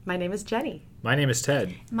My name is Jenny. My name is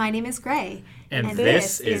Ted. My name is Gray. And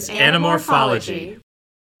this is Anamorphology.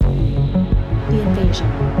 The invasion,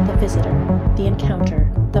 the visitor, the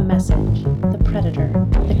encounter, the message, the predator,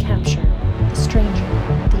 the capture, the stranger,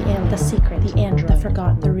 the alien, the secret, the android, the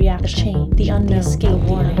forgotten, the reaction, the change, the unknown, the escape, the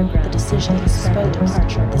warning, the decision, the spoke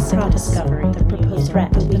departure, the discovery, the proposed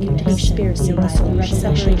threat, the mutation, the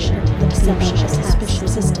separation, the deception, the suspicion,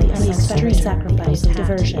 resistance, the extreme sacrifice, the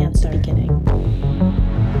diversion, the beginning.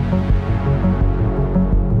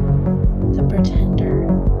 The Pretender.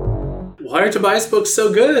 Why are Tobias books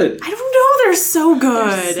so good? I don't know, they're so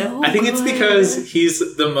good. I think it's because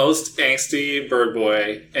he's the most angsty bird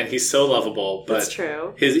boy, and he's so lovable. But that's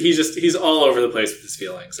true. He's all over the place with his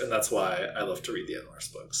feelings, and that's why I love to read the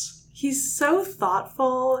Animorphs books. He's so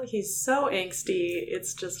thoughtful. He's so angsty.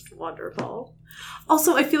 It's just wonderful.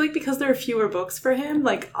 Also, I feel like because there are fewer books for him,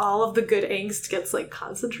 like all of the good angst gets like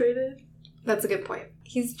concentrated. That's a good point.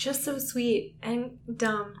 He's just so sweet and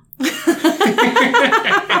dumb. And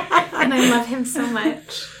I love him so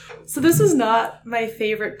much. So this is not my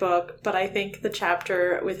favorite book, but I think the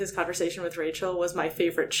chapter with his conversation with Rachel was my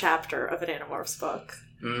favorite chapter of an Animorphs book.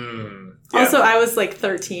 Yeah. Also, I was like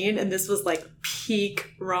 13, and this was like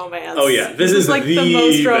peak romance. Oh yeah, this is like the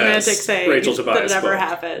most romantic thing Rachel Tobias that ever book.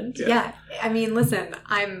 happened. Yeah, I mean, listen,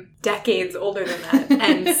 I'm decades older than that,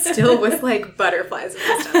 and still with like butterflies in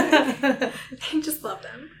my stomach. I just love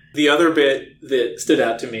them. The other bit that stood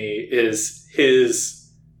out to me is his...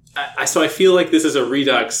 So I feel like this is a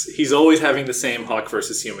redux. He's always having the same Hawk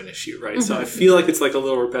versus human issue, right? Mm-hmm. So I feel like it's like a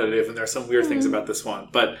little repetitive, and there are some weird things about this one.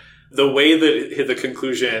 But the way that the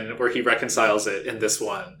conclusion where he reconciles it in this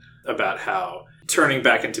one about how turning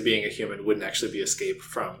back into being a human wouldn't actually be escape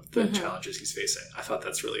from the challenges he's facing. I thought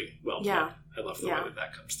that's really well done. I love the way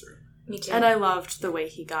that comes through. Me too. And I loved the way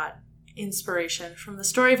he got inspiration from the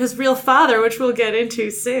story of his real father, which we'll get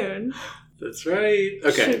into soon. That's right.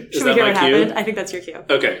 Okay. Should we hear what happened? I think that's your cue.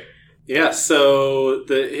 Okay. Yeah, so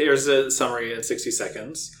here's a summary in 60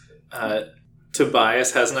 seconds.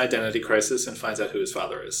 Tobias has an identity crisis and finds out who his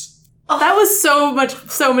father is. Oh, that was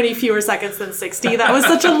so many fewer seconds than 60. That was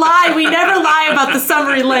such a lie. We never lie about the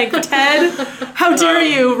summary length, Ted. How dare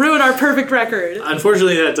you ruin our perfect record?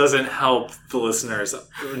 Unfortunately, that doesn't help the listeners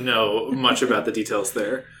know much about the details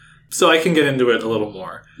there. So I can get into it a little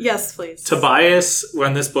more. Yes, please. Tobias,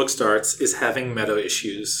 when this book starts, is having meadow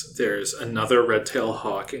issues. There's another red-tailed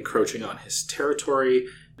hawk encroaching on his territory,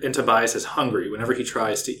 and Tobias is hungry. Whenever he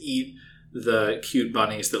tries to eat the cute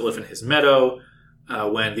bunnies that live in his meadow,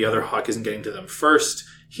 when the other hawk isn't getting to them first,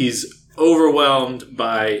 he's overwhelmed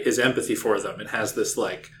by his empathy for them and has this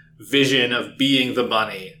like vision of being the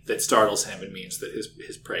bunny that startles him and means that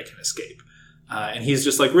his prey can escape. And he's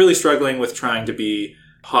just like really struggling with trying to be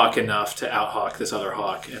hawk enough to out-hawk this other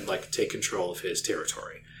hawk and like take control of his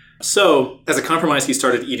territory. So, as a compromise, he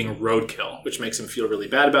started eating roadkill, which makes him feel really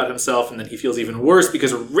bad about himself, and then he feels even worse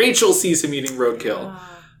because Rachel sees him eating roadkill.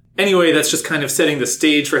 Anyway, that's just kind of setting the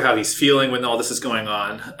stage for how he's feeling when all this is going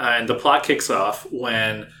on. And the plot kicks off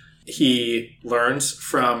when he learns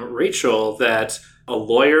from Rachel that a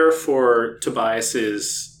lawyer for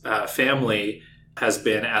Tobias's family has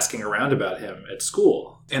been asking around about him at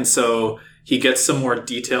school. And so he gets some more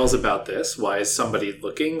details about this. Why is somebody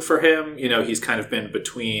looking for him? You know, he's kind of been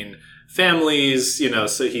between families, you know,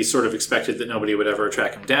 so he sort of expected that nobody would ever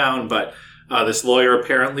track him down. But this lawyer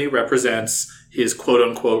apparently represents his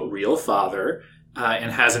quote-unquote real father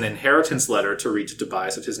and has an inheritance letter to read to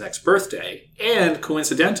Tobias at his next birthday. And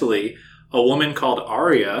coincidentally, a woman called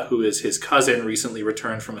Arya, who is his cousin recently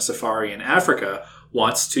returned from a safari in Africa,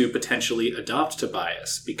 wants to potentially adopt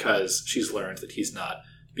Tobias because she's learned that he's not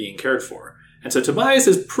being cared for. And so Tobias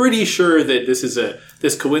is pretty sure that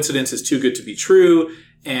this coincidence is too good to be true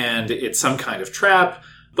and it's some kind of trap.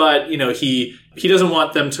 But, you know, he doesn't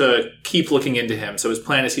want them to keep looking into him. So his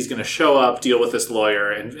plan is he's going to show up, deal with this lawyer,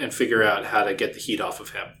 and figure out how to get the heat off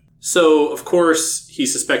of him. So, of course, he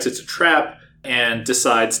suspects it's a trap and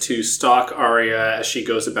decides to stalk Arya as she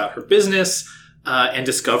goes about her business and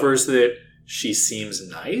discovers that she seems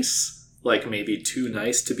nice, like maybe too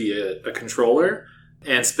nice to be a controller.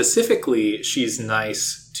 And specifically, she's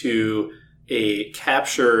nice to a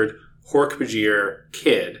captured Hork-Bajir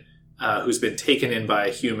kid who's been taken in by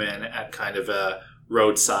a human at kind of a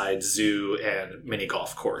roadside zoo and mini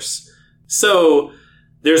golf course. So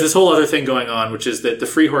there's this whole other thing going on, which is that the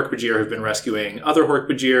Free Hork-Bajir have been rescuing other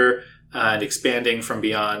Hork-Bajir and expanding from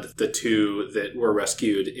beyond the two that were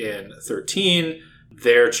rescued in 13.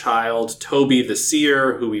 Their child, Toby the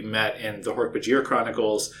Seer, who we met in the Hork-Bajir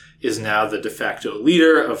Chronicles, is now the de facto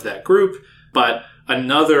leader of that group. But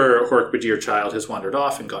another Hork-Bajir child has wandered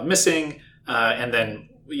off and gone missing. And then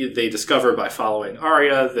they discover by following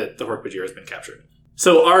Arya that the Hork-Bajir has been captured.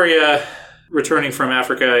 So Arya, returning from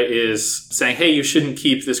Africa, is saying, hey, you shouldn't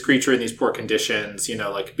keep this creature in these poor conditions,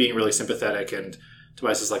 like being really sympathetic. And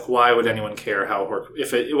Tobias is like, why would anyone care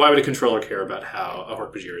why would a controller care about how a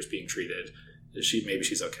Hork-Bajir is being treated? Maybe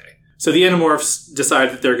she's okay. So the Animorphs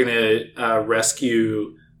decide that they're going to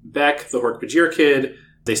rescue Beck, the Hork-Bajir kid.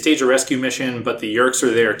 They stage a rescue mission, but the Yeerks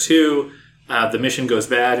are there too. The mission goes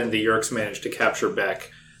bad, and the Yeerks manage to capture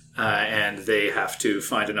Beck, and they have to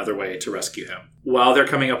find another way to rescue him. While they're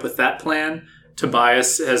coming up with that plan,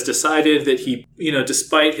 Tobias has decided that he,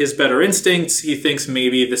 despite his better instincts, he thinks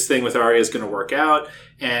maybe this thing with Arya is going to work out,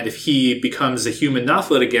 and if he becomes a human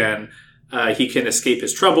Nothlit again, he can escape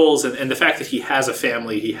his troubles, and the fact that he has a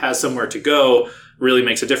family, he has somewhere to go, really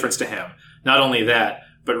makes a difference to him. Not only that,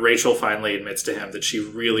 but Rachel finally admits to him that she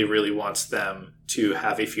really, really wants them to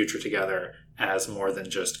have a future together as more than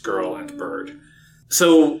just girl and bird.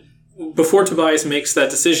 So before Tobias makes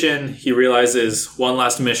that decision, he realizes one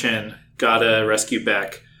last mission, gotta rescue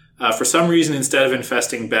Beck. For some reason, instead of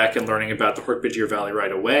infesting Beck and learning about the Hork-Bajir Valley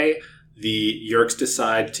right away, the Yeerks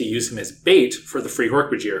decide to use him as bait for the Free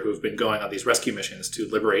Hork-Bajir, who have been going on these rescue missions to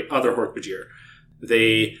liberate other Hork-Bajir.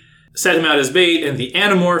 They set him out as bait, and the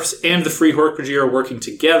Animorphs and the Free Hork-Bajir are working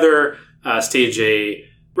together, stage a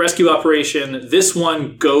rescue operation. This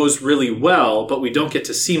one goes really well, but we don't get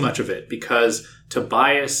to see much of it because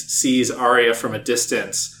Tobias sees Arya from a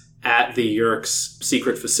distance at the Yeerks'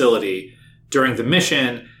 secret facility during the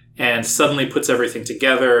mission and suddenly puts everything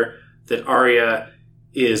together that Arya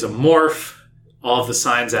is a morph. All of the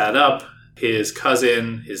signs add up. His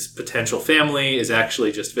cousin, his potential family, is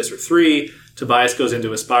actually just Visser 3. Tobias goes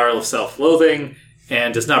into a spiral of self-loathing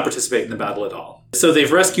and does not participate in the battle at all. So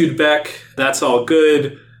they've rescued Beck. That's all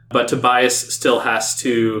good. But Tobias still has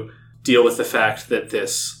to deal with the fact that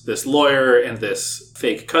this lawyer and this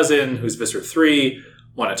fake cousin, who's Visser 3,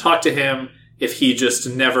 want to talk to him. If he just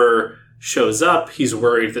never shows up, he's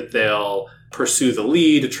worried that they'll pursue the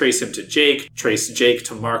lead, trace him to Jake, trace Jake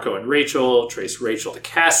to Marco and Rachel, trace Rachel to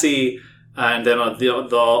Cassie, and then all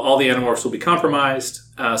the Animorphs will be compromised.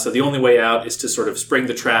 So the only way out is to sort of spring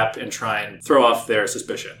the trap and try and throw off their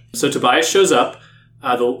suspicion. So Tobias shows up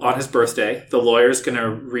on his birthday. The lawyer's going to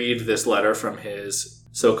read this letter from his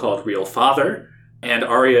so-called real father, and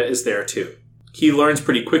Arya is there too. He learns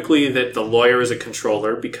pretty quickly that the lawyer is a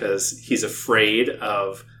controller because he's afraid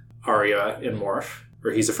of Arya and Morph,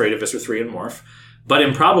 or he's afraid of Visser 3 and Morph. But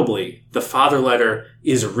improbably, the father letter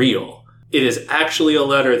is real. It is actually a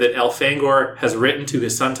letter that Elfangor has written to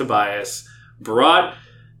his son Tobias, brought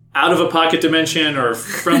out of a pocket dimension or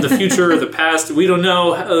from the future or the past. We don't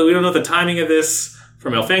know. We don't know the timing of this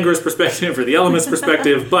from Elfangor's perspective or the Element's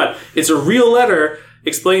perspective, but it's a real letter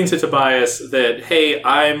explaining to Tobias that, hey,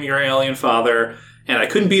 I'm your alien father, and I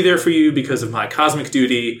couldn't be there for you because of my cosmic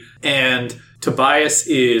duty. And Tobias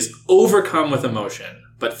is overcome with emotion,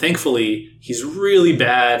 but thankfully, he's really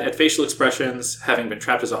bad at facial expressions, having been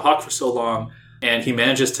trapped as a hawk for so long, and he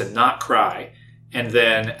manages to not cry. And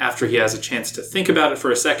then, after he has a chance to think about it for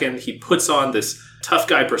a second, he puts on this tough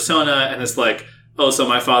guy persona and is like, oh, so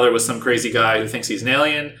my father was some crazy guy who thinks he's an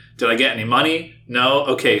alien? Did I get any money? No?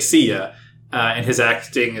 Okay, see ya. And his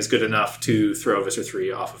acting is good enough to throw Visser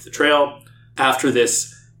 3 off of the trail. After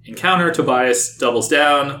this encounter, Tobias doubles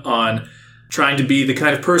down on trying to be the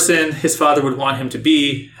kind of person his father would want him to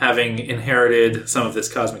be, having inherited some of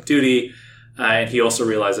this cosmic duty. And he also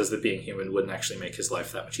realizes that being human wouldn't actually make his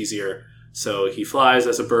life that much easier. So he flies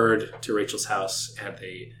as a bird to Rachel's house, and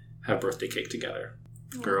they have birthday cake together.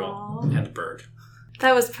 Girl Aww. and bird.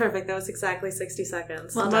 That was perfect. That was exactly 60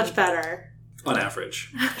 seconds. Well Much done. better. On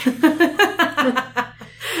average.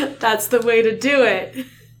 That's the way to do it.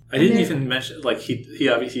 I didn't even mention,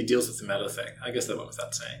 he deals with the meta thing. I guess that went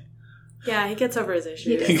without saying. Yeah, he gets over his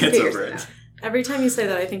issues. He gets over it. Every time you say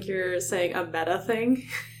that, I think you're saying a meta thing,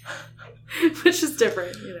 which is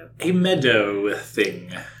different, A meadow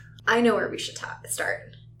thing. I know where we should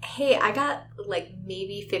start. Hey, I got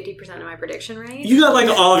maybe 50% of my prediction right. You got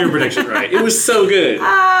all of your prediction right. It was so good.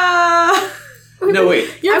 No,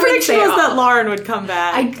 wait. Your I wouldn't prediction say was that all. Lauren would come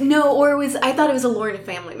back. I thought it was a Lauren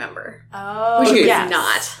family member. Oh, Which Okay. it was yes.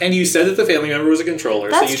 not. And you said that the family member was a controller,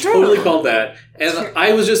 That's so you true. totally called that. And True.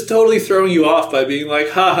 I was just totally throwing you off by being like,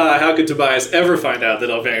 haha, how could Tobias ever find out that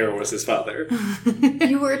Elvangor was his father?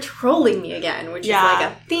 You were trolling me again, which Yeah. is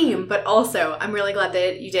a theme, but also I'm really glad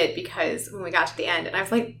that you did, because when we got to the end and I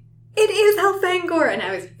was like, it is Elfangor, and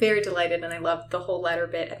I was very delighted, and I loved the whole letter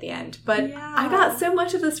bit at the end. But Yeah. I got so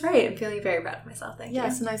much of this right. I'm feeling very proud of myself. Thank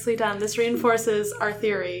Yes, you. nicely done. This reinforces our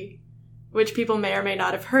theory, which people may or may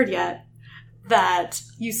not have heard yet, that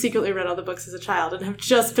you secretly read all the books as a child and have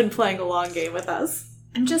just been playing a long game with us.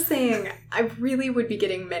 I'm just saying, I really would be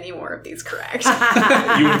getting many more of these correct.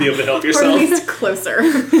 You would be able to help Or yourself. at least closer.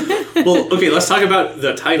 Well, okay, let's talk about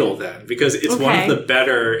the title then, because it's one of the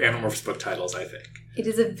better Animorphs book titles, I think. It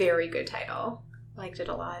is a very good title. Liked it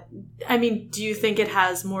a lot. I mean, do you think it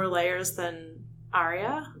has more layers than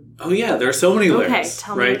Arya? Oh yeah, there are so many layers. Okay,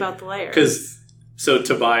 tell me about the layers. Because, so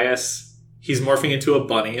Tobias, he's morphing into a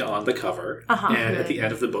bunny on the cover, Uh-huh. and at the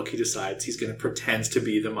end of the book he decides he's going to pretend to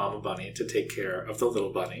be the mama bunny to take care of the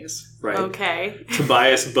little bunnies, right? Okay.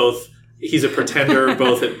 Tobias he's a pretender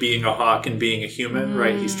both at being a hawk and being a human,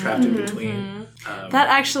 right? He's trapped in between. That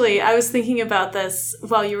actually, I was thinking about this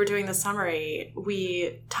while you were doing the summary.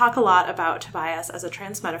 We talk a lot about Tobias as a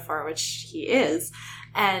trans metaphor, which he is,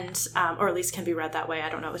 and or at least can be read that way. I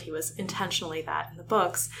don't know that he was intentionally that in the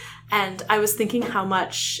books. And I was thinking how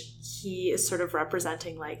much he is sort of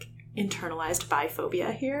representing like internalized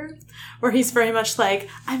biphobia here, where he's very much like,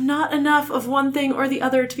 I'm not enough of one thing or the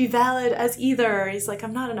other to be valid as either. He's like,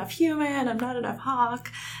 I'm not enough human, I'm not enough hawk.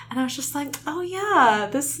 And I was just like, oh yeah,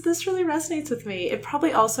 this really resonates with me. It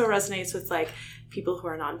probably also resonates with like people who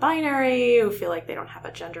are non-binary, who feel like they don't have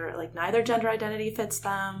a gender, like neither gender identity fits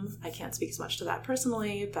them. I can't speak as much to that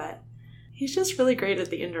personally, but he's just really great at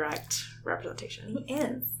the indirect representation. He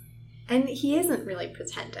is. And he isn't really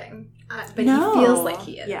pretending, but No. he feels like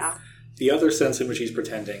he is. Yeah. The other sense in which he's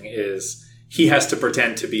pretending is he has to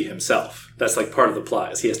pretend to be himself. That's like part of the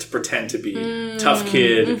plot, is he has to pretend to be tough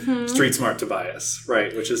kid, street smart Tobias,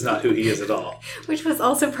 right? Which is not who he is at all. Which was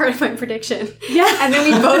also part of my prediction. Yeah. And then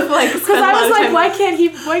we both like Because spent a I lot was of like, time.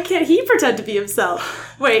 why can't he pretend to be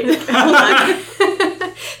himself? Wait, hold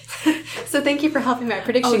on. So thank you for helping my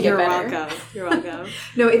prediction get you're better. welcome. You're welcome.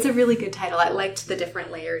 No, it's a really good title. I liked the different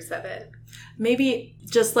layers of it. Maybe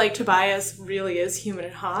just like Tobias really is human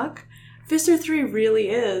and hawk, Visser 3 really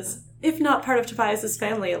is, if not part of Tobias's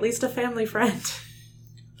family, at least a family friend.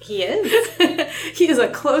 He is. He is a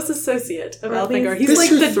close associate of Or at Elfangor. least- He's like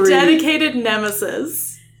Visser the 3 dedicated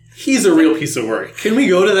nemesis. He's a real piece of work. Can we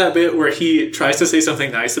go to that bit where he tries to say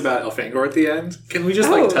something nice about Elfangor at the end? Can we just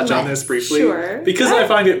touch on this briefly? sure. Because I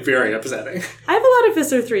find it very upsetting. I have a lot of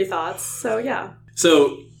Visser 3 thoughts, so yeah.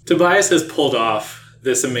 So Tobias has pulled off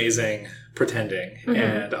this amazing pretending,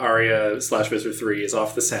 and Arya/Visser 3 is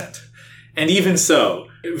off the scent. And even so,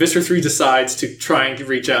 Visser 3 decides to try and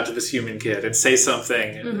reach out to this human kid and say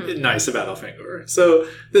something nice about Elfangor. So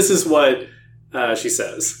this is what she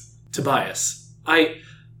says. Tobias,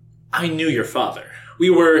 I knew your father. We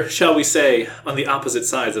were, shall we say, on the opposite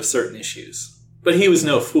sides of certain issues. But he was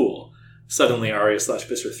no fool. Suddenly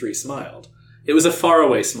Arya/Visser 3 smiled. It was a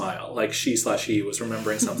faraway smile, like she/he was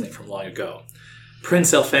remembering something from long ago.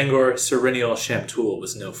 Prince Elfangor Serenial Shamtul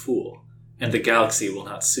was no fool, and the galaxy will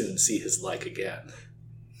not soon see his like again.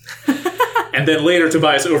 And then later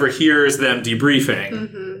Tobias overhears them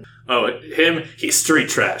debriefing. Oh, him? He's street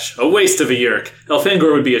trash. A waste of a yerk.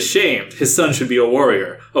 Elfangor would be ashamed. His son should be a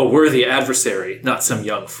warrior. A worthy adversary, not some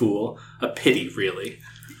young fool. A pity, really.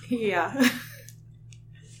 Yeah.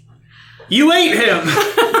 You ate him!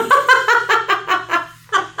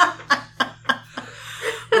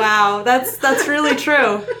 Wow, that's really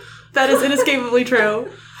true. That is inescapably true.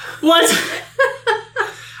 What?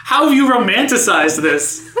 How have you romanticized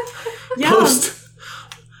this? Yeah. Post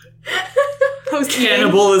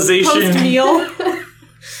cannibalization. Post meal.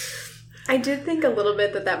 I did think a little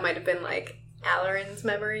bit that might have been like Alarin's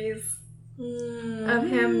memories of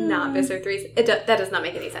him, not Visser 3's. That does not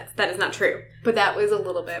make any sense. That is not true. But that was a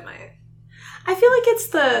little bit my... I feel like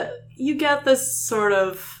you get this sort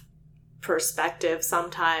of perspective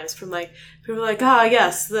sometimes from like, people are like,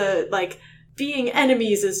 yes, the like being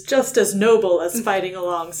enemies is just as noble as fighting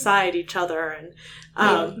alongside each other.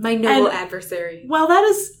 And my noble adversary. well, that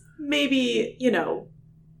is maybe,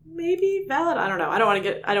 maybe valid. I don't know. I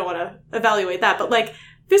don't want to evaluate that, but like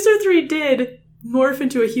Visser 3 did morph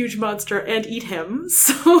into a huge monster and eat him.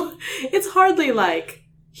 So it's hardly like,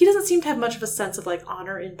 he doesn't seem to have much of a sense of like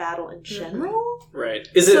honor in battle in general. Right.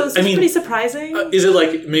 So it's pretty surprising. Is it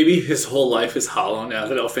like maybe his whole life is hollow now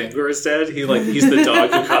that Elfangor is dead? He's the dog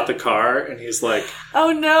who caught the car, and he's like,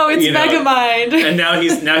 oh no, it's Megamind. And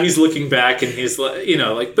now he's looking back, and he's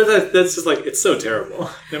like, but that's just like, it's so terrible.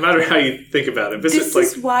 No matter how you think about it, This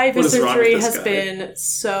is why what is Visser wrong 3 with this has guy? been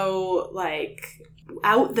so like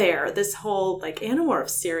out there. This whole like Animorphs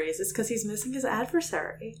series is because he's missing his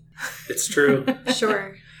adversary. It's true.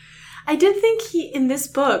 Sure. I did think in this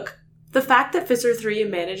book, the fact that Visser 3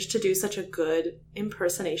 managed to do such a good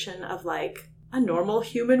impersonation of like a normal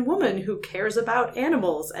human woman who cares about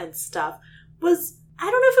animals and stuff was I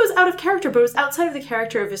don't know if it was out of character, but it was outside of the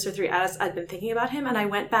character of Visser 3 as I'd been thinking about him, and I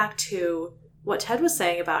went back to what Ted was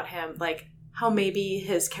saying about him, like how maybe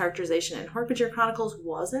his characterization in Hork-Bajir Chronicles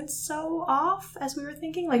wasn't so off as we were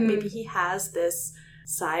thinking. Like maybe he has this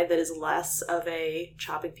side that is less of a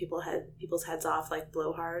chopping people's heads off, like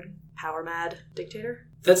blowhard, power mad dictator.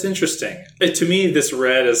 That's interesting. To me, this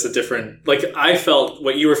read as a different... Like, I felt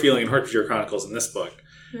what you were feeling in Hork-Bajir Chronicles in this book.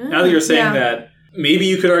 Now that you're saying that, maybe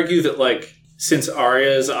you could argue that, like, since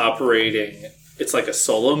Arya is operating, it's like a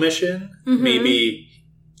solo mission. Maybe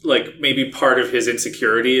part of his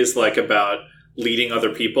insecurity is, like, about leading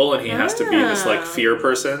other people, and he has to be this, like, fear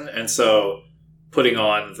person. And so putting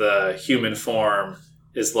on the human form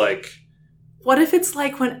is, like... What if it's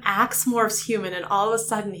like when Axe morphs human and all of a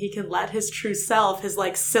sudden he can let his true self, his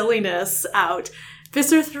like silliness out?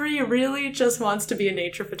 Visser 3 really just wants to be a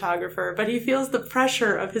nature photographer, but he feels the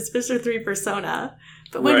pressure of his Visser 3 persona.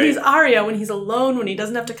 But when he's Arya, when he's alone, when he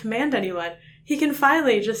doesn't have to command anyone, he can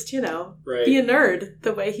finally just, be a nerd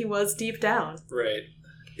the way he was deep down. Right.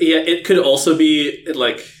 Yeah, it could also be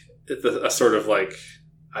like a sort of like,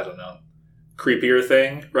 I don't know, creepier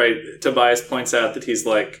thing, right? Tobias points out that he's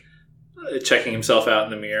like, checking himself out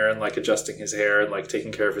in the mirror and like adjusting his hair and like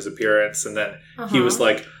taking care of his appearance, and then he was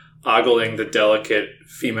like ogling the delicate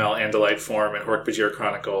female Andalite form in Hork-Bajir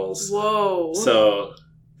Chronicles. Whoa. So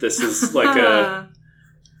this is like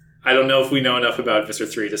I don't know if we know enough about Visser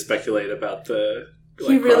 3 to speculate about the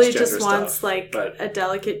he really just stuff, wants like a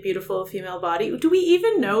delicate, beautiful female body. Do we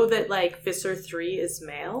even know that like Visser 3 is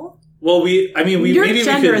male? Well, your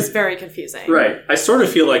gender is very confusing. Right. I sort of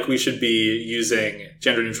feel like we should be using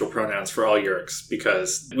gender-neutral pronouns for all Yeerks,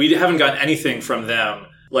 because we haven't gotten anything from them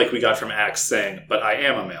like we got from Axe saying, but I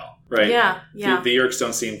am a male, right? Yeah. The Yeerks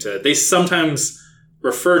don't seem to... They sometimes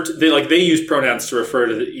refer to... They use pronouns to refer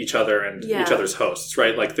to each other and each other's hosts,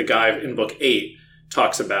 right? Like the guy in Book 8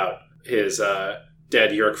 talks about his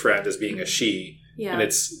dead Yeerk friend as being a she, and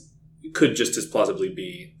it could just as plausibly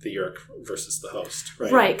be the Yeerk versus the host,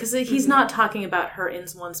 right? Right, because he's not talking about her in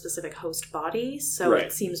one specific host body, so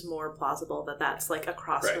it seems more plausible that that's like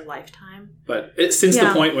across her lifetime. But since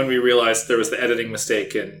the point when we realized there was the editing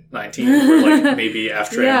mistake in 19, where like maybe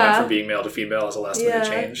Aftran went from being male to female as a last minute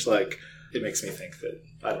change, like it makes me think that,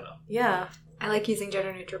 I don't know. Yeah. I like using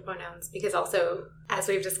gender-neutral pronouns because also, as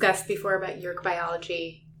we've discussed before about Yeerk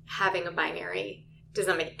biology, having a binary does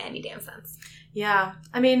not make any damn sense. Yeah.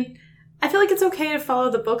 I mean... I feel like it's okay to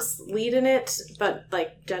follow the book's lead in it, but,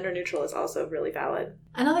 like, gender neutral is also really valid.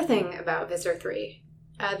 Another thing about Visser 3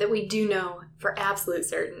 that we do know for absolute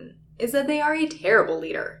certain is that they are a terrible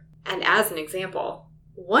leader. And as an example,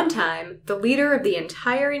 one time, the leader of the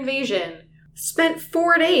entire invasion spent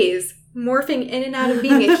 4 days morphing in and out of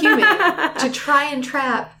being a human to try and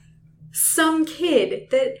trap some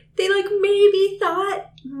kid that they, like, maybe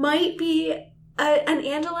thought might be an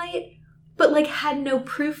Andalite, but, like, had no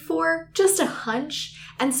proof for, just a hunch,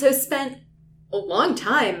 and so spent a long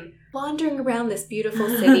time wandering around this beautiful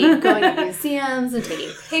city, going to museums and taking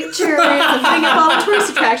pictures and hitting up all the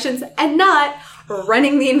tourist attractions, and not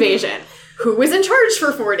running the invasion. Who was in charge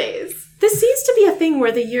for 4 days? This seems to be a thing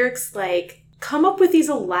where the Yeerks, like, come up with these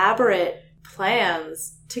elaborate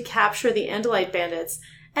plans to capture the Andalite bandits,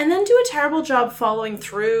 and then do a terrible job following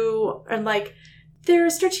through, and, like...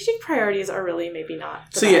 Their strategic priorities are really maybe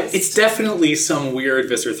not the best. It's definitely some weird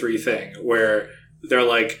Visser 3 thing where they're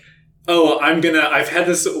like, oh, I've had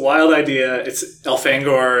this wild idea. It's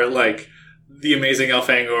Elfangor, like, the amazing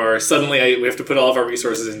Elfangor. Suddenly we have to put all of our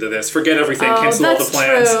resources into this. Forget everything. Cancel all the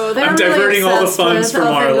plans. I'm diverting all the funds from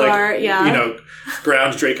our, like,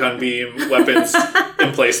 ground Dracon beam weapons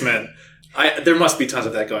emplacement. There must be tons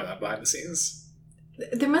of that going on behind the scenes.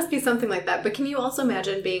 There must be something like that, but can you also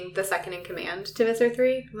imagine being the second in command to Visser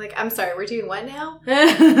 3? Like, I'm sorry, we're doing what now?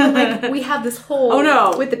 Like, we have this whole... Oh,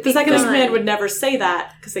 no. With the second in command would never say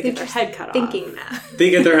that, because they get their head cut off. Thinking that. They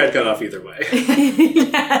get their head cut off either way.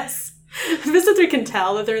 Yes. Visser 3 can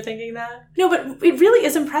tell that they're thinking that. No, but it really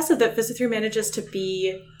is impressive that Visser 3 manages to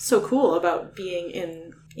be so cool about being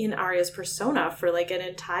in Arya's persona for, like, an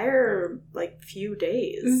entire, like, few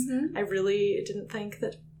days. Mm-hmm. I really didn't think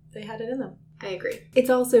that they had it in them. I agree.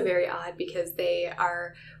 It's also very odd because they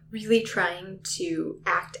are really trying to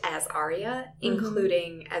act as Arya,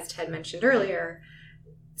 including, as Ted mentioned earlier,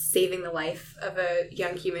 saving the life of a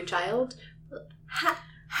young human child.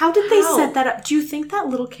 How did they set that up? Do you think that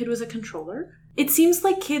little kid was a controller? It seems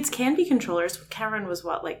like kids can be controllers. Cameron was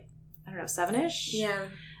what, like, I don't know, 7-ish? Yeah.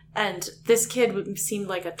 And this kid seemed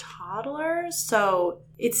like a toddler, so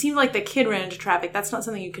it seemed like the kid ran into traffic. That's not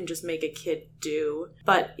something you can just make a kid do.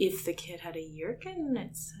 But if the kid had a Yeerk in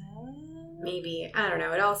it, maybe. I don't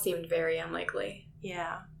know. It all seemed very unlikely.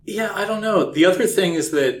 Yeah. Yeah, I don't know. The other thing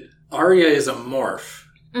is that Arya is a morph,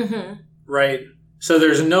 right? So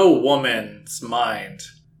there's no woman's mind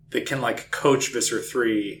that can, like, coach Visser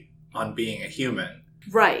 3 on being a human.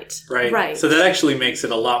 Right. So that actually makes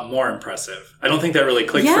it a lot more impressive. I don't think that really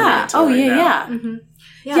clicks for me until right now. Mm-hmm.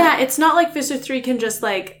 Yeah, it's not like Visser 3 can just,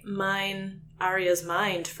 like, mine Arya's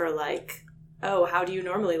mind for, like, oh, how do you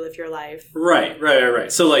normally live your life?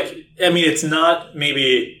 Right. So, like, I mean, it's not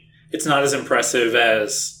as impressive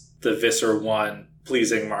as the Visser 1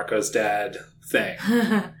 pleasing Marco's dad thing,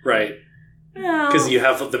 right? Because you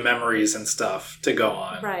have the memories and stuff to go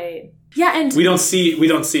on. Right. Yeah, and we don't see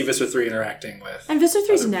Visser 3 interacting with. And Visser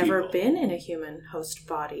 3's never people. been in a human host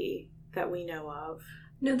body that we know of.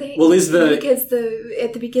 No, they. Well, because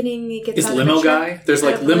at the beginning it gets is out Limo of a Guy? ship. There's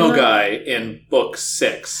like Limo Guy in book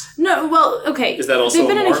 6. No, well, okay. Is that also they've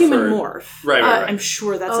been a in a morph, human or- morph. Right. I'm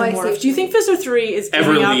sure that's Oh, a I see morph. what Do you you think Visser 3 is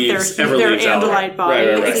Ever giving up leaves their Andalite. Andalite body,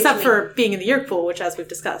 Right. except for being in the Yeerk pool, which, as we've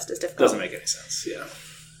discussed, is difficult. Doesn't make any sense. Yeah.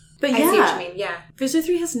 But I see what you mean. Yeah. Visser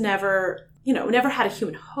 3 has never had a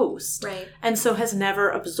human host, Right. and so has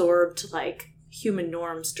never absorbed like human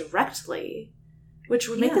norms directly, which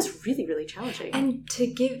would make this really, really challenging. And to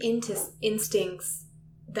give into instincts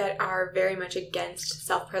that are very much against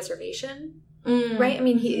self-preservation, right? I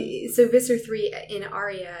mean, so Visser 3 in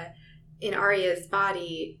Arya's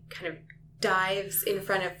body kind of dives in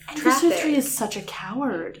front of traffic. Visser 3 is such a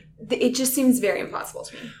coward. It just seems very impossible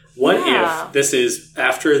to me. What if this is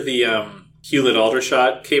after the Hewlett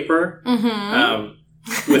Aldershot caper?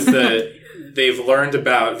 With the they've learned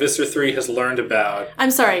about Visser 3 has learned about.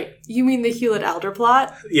 I'm sorry, you mean the Hewlett Alder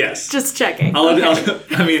plot? Yes, Just checking.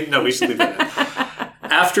 I mean, no, we should leave that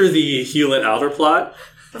in. After the Hewlett Alder plot,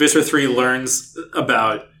 Visser 3 learns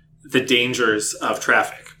about the dangers of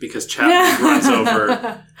traffic because Chapman runs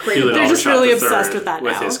over Hewlett They're just Aldershot really III obsessed with that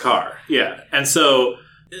with now. his car. Yeah, and so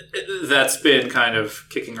that's been kind of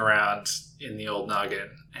kicking around in the old noggin.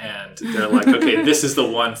 And they're like, okay, this is the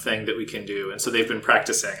one thing that we can do. And so they've been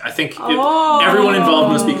practicing. I think everyone involved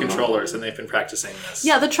must be controllers, and they've been practicing this.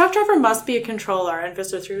 Yeah, the truck driver must be a controller. And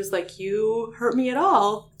Visser 3 was like, you hurt me at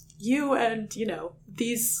all. You and,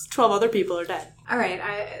 these 12 other people are dead. All right,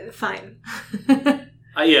 fine.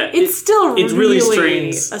 Yeah. It's still it really a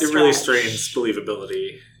strains. It really stretch. strains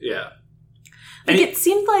believability. Yeah. Like, it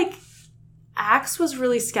seemed like Axe was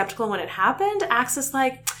really skeptical when it happened. Axe is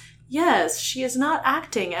like, yes, she is not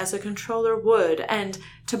acting as a controller would. And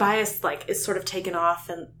Tobias, is sort of taken off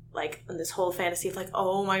and, in this whole fantasy of,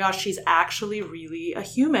 oh my gosh, she's actually really a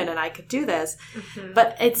human and I could do this. Mm-hmm.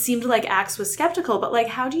 But it seemed like Axe was skeptical. But,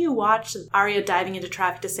 how do you watch Arya diving into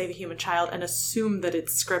traffic to save a human child and assume that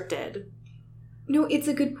it's scripted? No, it's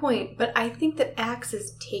a good point. But I think that Axe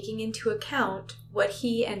is taking into account what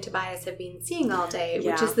he and Tobias have been seeing all day,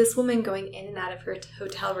 which is this woman going in and out of her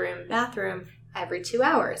hotel room, bathroom, every 2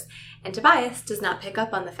 hours. And Tobias does not pick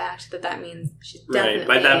up on the fact that means she's definitely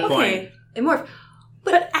by that point. a morph.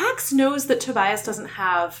 But Axe knows that Tobias doesn't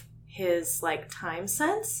have his, time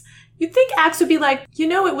sense. You'd think Axe would be like,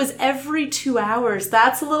 it was every 2 hours.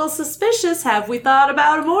 That's a little suspicious. Have we thought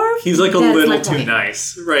about a morph? He's a little too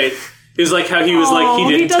nice, right? It was like how he was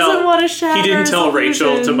he didn't tell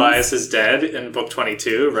Rachel Tobias is dead in book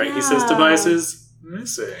 22, right? Yeah. He says Tobias is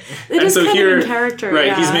missing. It is kind of in character, right?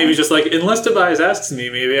 yeah. He's maybe just unless Tobias asks me,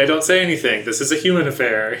 maybe I don't say anything. This is a human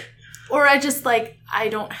affair. Or I just I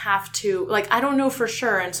don't have to I don't know for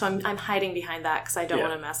sure, and so I'm hiding behind that because I don't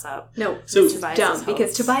want to mess up. No, so Tobias's dumb hopes.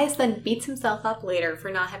 because Tobias then beats himself up later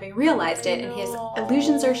for not having realized it, and his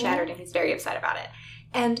illusions are shattered, and he's very upset about it.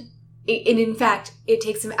 And in fact, it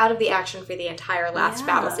takes him out of the action for the entire last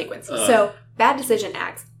battle sequence. So bad decision,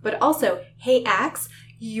 Axe. But also, hey, Axe,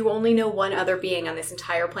 you only know one other being on this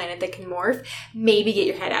entire planet that can morph. Maybe get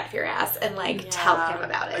your head out of your ass and tell him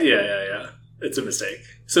about it. Yeah. It's a mistake.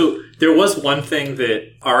 So there was one thing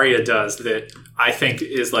that Arya does that I think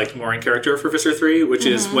is more in character for Visser 3, which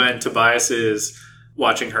is when Tobias is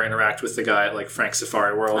watching her interact with the guy at Frank's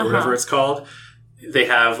Safari World or whatever it's called. They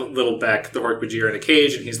have little Beck, the Hork-Bajir, in a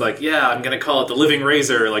cage, and he's like, yeah, I'm going to call it the Living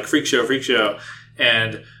Razor, freak show.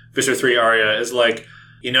 And Visser 3 Arya is like,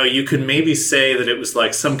 you could maybe say that it was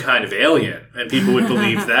some kind of alien, and people would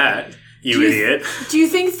believe that, you idiot. Do you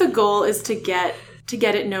think the goal is to get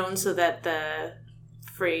it known so that the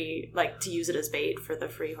free, to use it as bait for the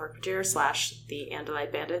free Hork-Bajir / the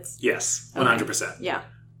Andalite bandits? Yes, 100%. Yeah.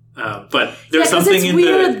 But there's something it's in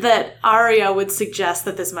weird that Arya would suggest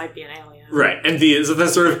that this might be an alien. Right, and that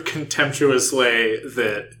sort of contemptuous way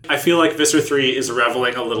that I feel like Visser 3 is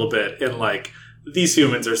reveling a little bit in these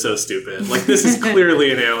humans are so stupid. This is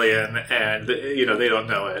clearly an alien, and they don't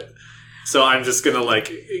know it. So I'm just going to,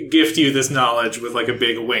 like, gift you this knowledge with, like, a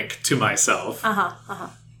big wink to myself.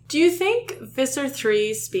 Do you think Visser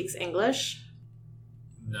 3 speaks English?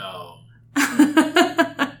 No.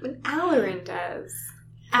 But Alarin does.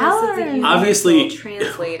 Alarin. Obviously,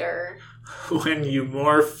 translator. When you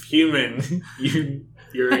morph human, you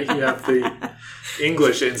have the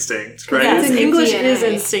English instinct, right? Yes, in your English DNA. is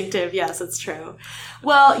instinctive. Yes, it's true.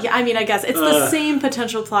 Well, yeah, I mean, I guess it's the same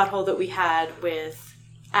potential plot hole that we had with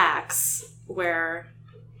Axe, where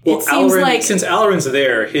it seems like... Since Alarin's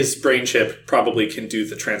there, his brain chip probably can do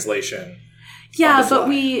the translation. Yeah, on the but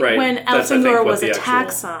fly, right? when That's, I think, Elfangor what was a the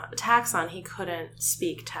actual- taxon, he couldn't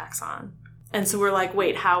speak taxon. And so we're like,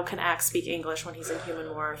 wait, how can Axe speak English when he's in human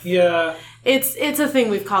morph? Yeah. It's a thing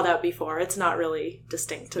we've called out before. It's not really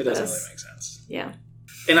distinct to It this. doesn't really make sense. Yeah.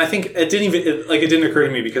 And I think it didn't occur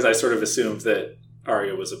to me because I sort of assumed that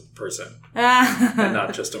Arya was a person and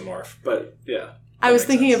not just a morph. But yeah. I was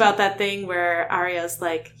thinking about that thing where Arya's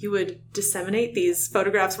like, you would disseminate these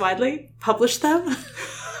photographs widely, publish them.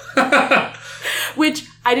 Which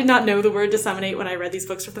I did not know the word disseminate when I read these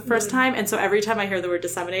books for the first time. And so every time I hear the word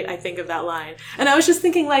disseminate, I think of that line. And I was just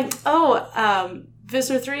thinking like,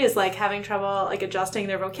 Visser 3 is like having trouble like adjusting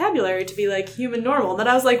their vocabulary to be like human normal. And then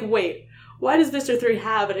I was like, wait, why does Visser 3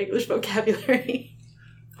 have an English vocabulary?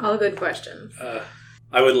 All good questions.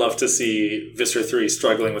 I would love to see Visser 3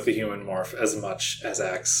 struggling with the human morph as much as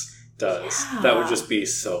Axe does. Yeah. That would just be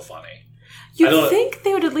so funny. You'd think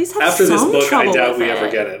they would at least have After some this book, trouble I doubt with we it.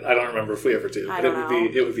 ever get it. I don't remember if we ever do. I But don't know.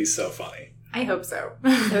 it would be so funny. I hope so.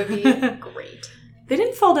 That would be great. They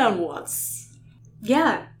didn't fall down once.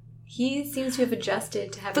 Yeah. He seems to have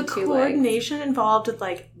adjusted to having The two coordination involved with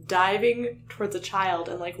like diving towards a child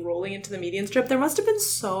and like rolling into the median strip. There must have been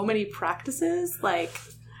so many practices. Like,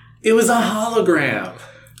 It was a hologram.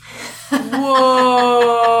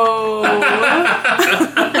 whoa!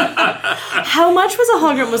 How much was a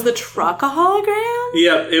hologram? Was the truck a hologram?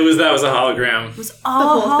 Yep, that was a hologram. It was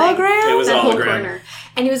all whole thing. hologram. It was that a whole hologram. corner.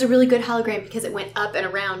 And it was a really good hologram because it went up and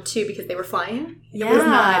around too because they were flying. Yeah. It was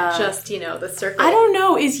not just, the circle. I don't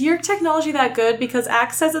know. Is your technology that good? Because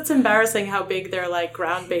Axe says it's embarrassing how big their like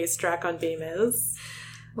ground-based Drakon beam is.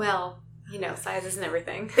 Well, size isn't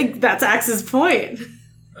everything. That's Axe's point.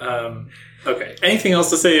 Okay. Anything else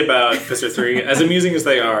to say about Visser 3? As amusing as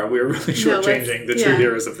they are, we're really shortchanging the true yeah.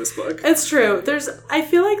 heroes of this book. It's true. I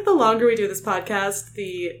feel like the longer we do this podcast,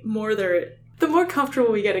 the more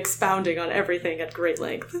comfortable we get expounding on everything at great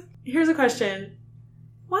length. Here's a question.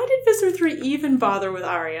 Why did Visser 3 even bother with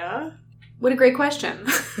Arya? What a great question.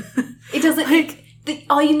 It doesn't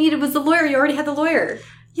all you needed was the lawyer. You already had the lawyer.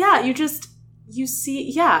 Yeah, you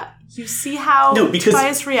see how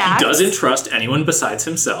Tobias reacts. He doesn't trust anyone besides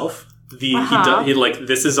himself. Uh-huh.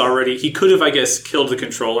 This is already... He could have, I guess, killed the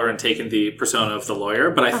controller and taken the persona of the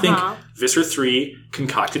lawyer, but I think Visser 3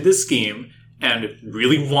 concocted this scheme and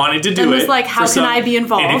really wanted to do it. And was like, how for can some I be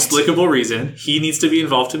involved? Inexplicable reason. He needs to be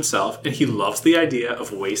involved himself, and he loves the idea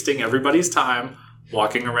of wasting everybody's time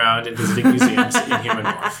walking around and visiting museums in human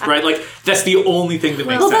morph. Right? Like, that's the only thing that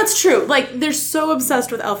makes Well, sense. that's true. Like, they're so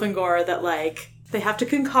obsessed with Elfangor that, like, they have to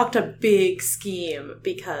concoct a big scheme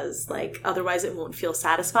because, like, otherwise it won't feel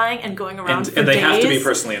satisfying. And going around for And they days have to be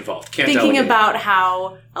personally involved. Can't thinking delegate. about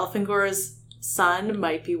how Elfangor's son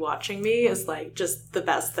might be watching me is, like, just the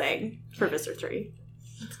best thing for Visser 3.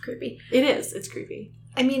 It's creepy. It is. It's creepy.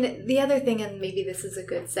 I mean, the other thing, and maybe this is a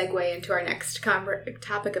good segue into our next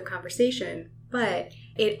topic of conversation, but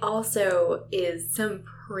it also is some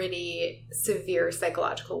pretty severe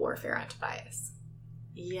psychological warfare on Tobias.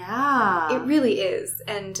 Yeah. It really is.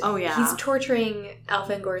 And Oh, yeah. he's torturing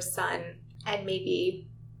Elfangor's son and maybe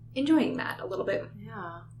enjoying that a little bit.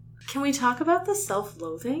 Yeah. Can we talk about the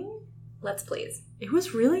self-loathing? Let's please. It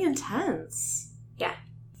was really intense. Yeah.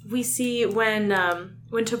 We see when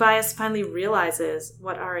Tobias finally realizes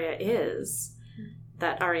what Arya is,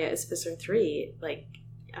 that Arya is Visser 3, like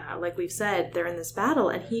we've said, they're in this battle,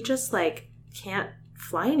 and he just, like, can't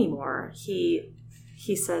fly anymore. He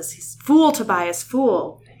says, he's, "Fool, Tobias,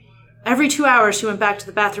 fool. Every 2 hours she went back to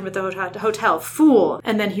the bathroom at the hotel. Fool."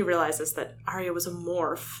 And then he realizes that Arya was a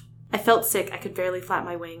morph. I felt sick. I could barely flap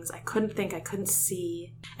my wings. I couldn't think. I couldn't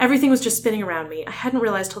see. Everything was just spinning around me. I hadn't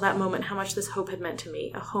realized till that moment how much this hope had meant to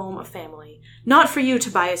me. A home, a family. Not for you,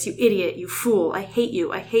 Tobias, you idiot, you fool. I hate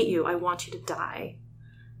you. I hate you. I want you to die.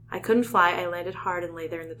 I couldn't fly. I landed hard and lay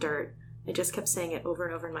there in the dirt. I just kept saying it over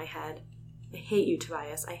and over in my head. I hate you,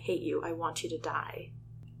 Tobias. I hate you. I want you to die.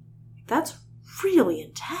 That's really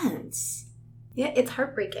intense. Yeah, it's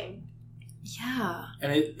heartbreaking. Yeah.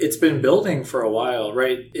 And it's been building for a while,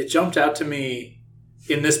 right? It jumped out to me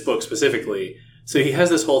in this book specifically. So he has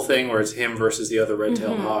this whole thing where it's him versus the other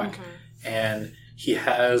red-tailed hawk. and he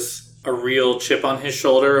has a real chip on his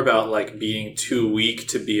shoulder about like being too weak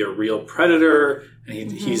to be a real predator. And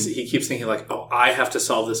he keeps thinking like, oh, I have to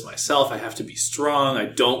solve this myself. I have to be strong. I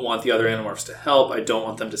don't want the other Animorphs to help. I don't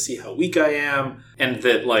want them to see how weak I am. And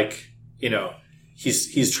that like, you know,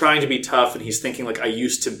 he's trying to be tough, and he's thinking like, I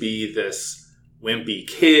used to be this wimpy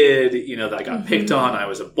kid, you know, that I got picked on. I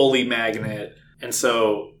was a bully magnet. And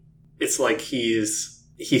so it's like he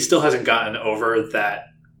still hasn't gotten over that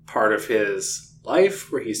part of his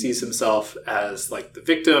life where he sees himself as like the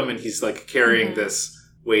victim, and he's like carrying this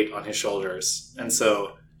weight on his shoulders. And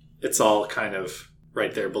so it's all kind of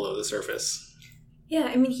right there below the surface. Yeah,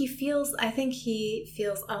 I mean, I think he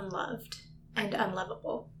feels unloved and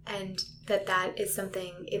unlovable, and that is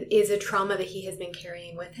something, it is a trauma that he has been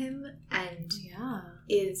carrying with him, and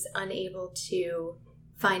is unable to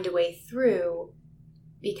find a way through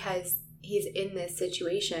because he's in this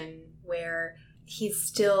situation where he's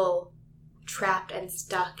still trapped and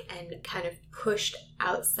stuck and kind of pushed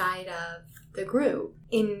outside of the group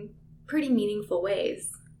in pretty meaningful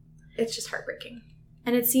ways. It's just heartbreaking.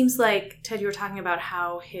 And it seems like, Ted, you were talking about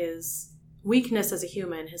how his weakness as a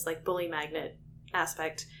human, his like bully magnet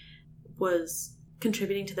aspect, was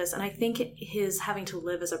contributing to this. And I think his having to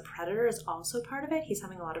live as a predator is also part of it. He's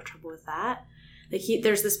having a lot of trouble with that. Like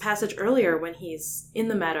there's this passage earlier when he's in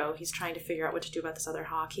the meadow, he's trying to figure out what to do about this other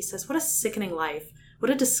hawk. He says, "What a sickening life.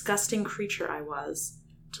 What a disgusting creature I was.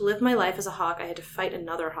 To live my life as a hawk, I had to fight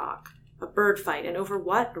another hawk. A bird fight. And over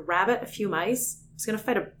what? A rabbit? A few mice? I was going to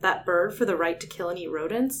fight that bird for the right to kill and eat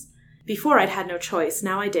rodents? Before, I'd had no choice.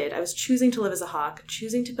 Now I did. I was choosing to live as a hawk,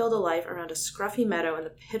 choosing to build a life around a scruffy meadow and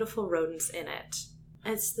the pitiful rodents in it."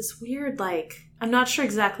 And it's this weird, like, I'm not sure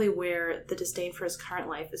exactly where the disdain for his current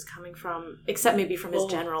life is coming from, except maybe from his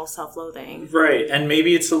general self-loathing. Right. And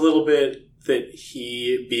maybe it's a little bit that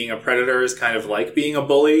he, being a predator, is kind of like being a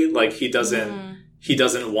bully. Like, he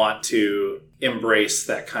doesn't want to embrace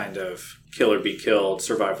that kind of kill or be killed,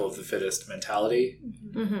 survival of the fittest mentality.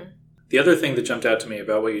 Mm-hmm. The other thing that jumped out to me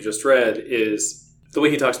about what you just read is the way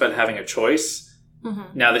he talks about having a choice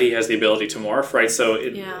now that he has the ability to morph, right? So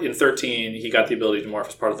in 13, he got the ability to morph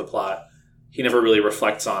as part of the plot. He never really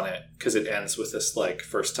reflects on it because it ends with this, like,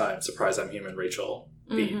 first time, surprise, I'm human, Rachel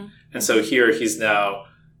beat. And so here he's now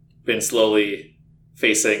been slowly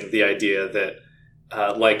facing the idea that,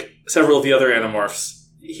 like several of the other Animorphs,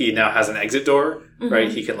 he now has an exit door,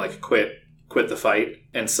 right? He can, like, quit the fight.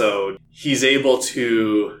 And so he's able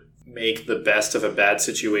to make the best of a bad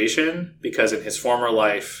situation because in his former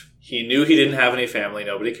life, he knew he didn't have any family.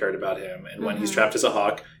 Nobody cared about him. And when he's trapped as a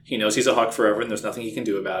hawk, he knows he's a hawk forever and there's nothing he can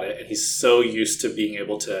do about it. And he's so used to being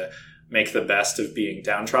able to make the best of being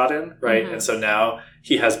downtrodden, right? And so now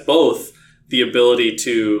he has both the ability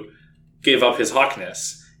to give up his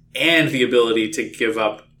hawkness and the ability to give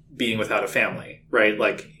up being without a family, right?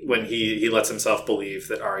 Like when he lets himself believe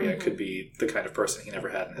that Arya could be the kind of person he never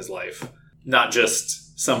had in his life. Not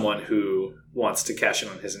just someone who wants to cash in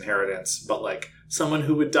on his inheritance, but like someone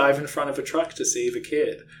who would dive in front of a truck to save a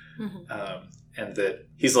kid. And that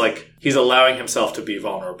he's allowing himself to be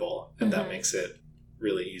vulnerable, and that makes it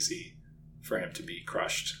really easy for him to be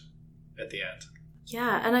crushed at the end.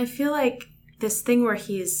 Yeah, and I feel like this thing where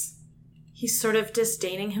he's sort of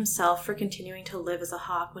disdaining himself for continuing to live as a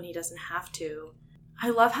hawk when he doesn't have to. I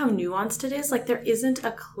love how nuanced it is. Like, there isn't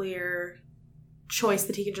a clear choice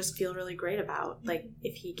that he can just feel really great about. Like,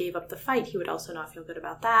 if he gave up the fight, he would also not feel good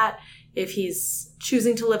about that. If he's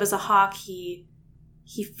choosing to live as a hawk, he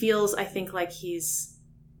feels, I think, like he's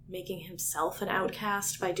making himself an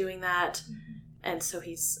outcast by doing that. And so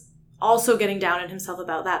he's also getting down on himself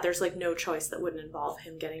about that. There's, like, no choice that wouldn't involve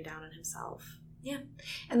him getting down on himself. Yeah.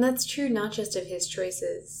 And that's true not just of his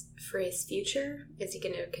choices for his future. Is he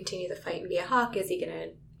going to continue the fight and be a hawk? Is he going to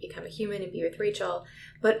become a human and be with Rachel?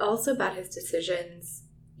 But also about his decisions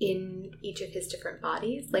in each of his different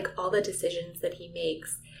bodies. Like, all the decisions that he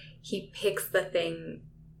makes, he picks the thing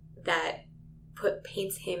that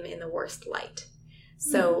paints him in the worst light.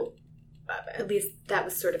 So at least that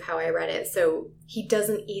was sort of how I read it. So he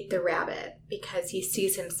doesn't eat the rabbit because he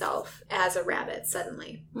sees himself as a rabbit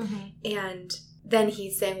suddenly. And then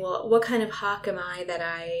he's saying, well, what kind of hawk am I that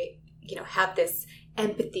I, have this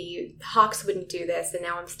empathy? Hawks wouldn't do this, and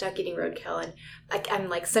now I'm stuck eating roadkill, and I'm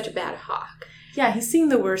like such a bad hawk. Yeah, he's seeing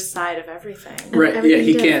the worst side of everything. Right, yeah,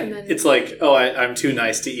 he can't. It's like, oh, I'm too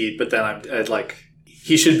nice to eat, but then I'm like...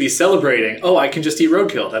 He should be celebrating, oh, I can just eat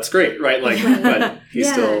roadkill. That's great, right? Like, but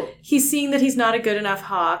he's still... He's seeing that he's not a good enough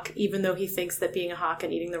hawk, even though he thinks that being a hawk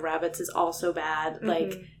and eating the rabbits is also bad.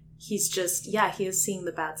 Like, he's just... Yeah, he is seeing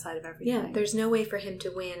the bad side of everything. Yeah, there's no way for him to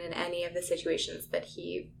win in any of the situations that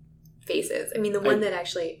he faces. I mean, the one that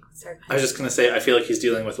actually... Sorry. I was just going to say, I feel like he's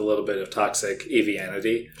dealing with a little bit of toxic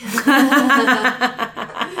avianity.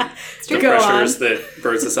 The pressures that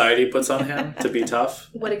Bird Society puts on him to be tough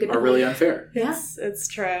what a good are really unfair. Yes, it's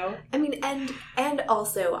true. I mean, and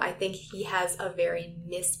also, I think he has a very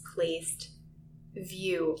misplaced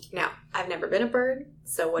view. Now, I've never been a bird,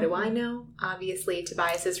 so what do I know? Obviously,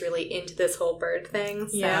 Tobias is really into this whole bird thing.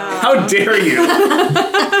 So. Yeah. How dare you?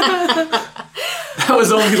 That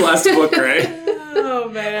was only last book, right? Oh,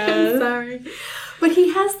 man. I'm sorry. But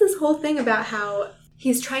he has this whole thing about how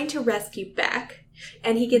he's trying to rescue Beck,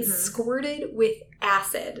 and he gets squirted with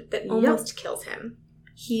acid that almost kills him.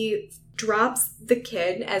 He drops the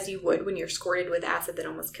kid, as you would when you're squirted with acid that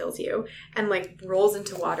almost kills you, and like rolls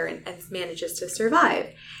into water and manages to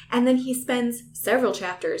survive. And then he spends several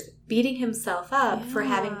chapters beating himself up for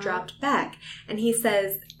having dropped Beck. And he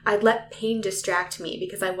says, I let pain distract me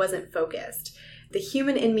because I wasn't focused. The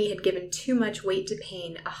human in me had given too much weight to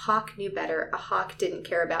pain. A hawk knew better. A hawk didn't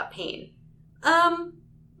care about pain.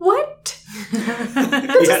 What?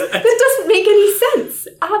 That doesn't make any sense.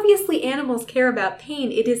 Obviously, animals care about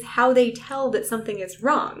pain. It is how they tell that something is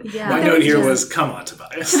wrong. Yeah. My note here was, come on,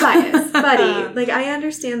 Tobias. Tobias, buddy. Like, I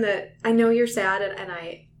understand that. I know you're sad, and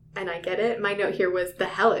I get it. My note here was, the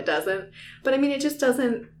hell it doesn't. But I mean, it just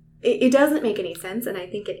doesn't. It doesn't make any sense, and I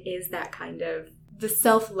think it is that kind of the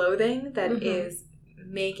self-loathing that is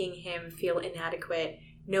making him feel inadequate,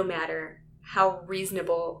 no matter how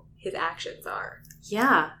reasonable his actions are.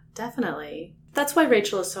 Yeah, definitely. That's why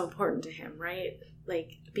Rachel is so important to him, right?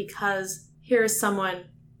 Like, because here's someone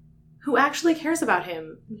who actually cares about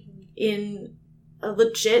him in a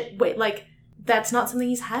legit way. Like, that's not something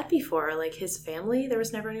he's had before. Like, his family, there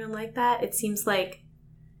was never anyone like that. It seems like,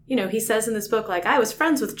 you know, he says in this book, like, I was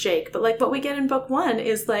friends with Jake. But, like, what we get in book 1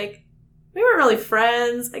 is, like, we weren't really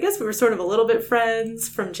friends. I guess we were sort of a little bit friends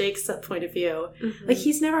from Jake's point of view. Like,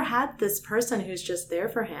 he's never had this person who's just there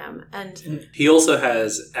for him. And he also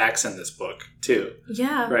has Axe in this book, too.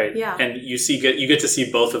 Yeah. Right? Yeah. And you get to see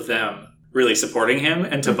both of them really supporting him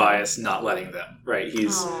and Tobias not letting them, right?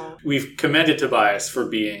 We've commended Tobias for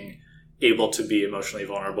being able to be emotionally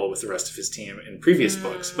vulnerable with the rest of his team in previous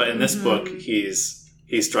books. But in this book, he's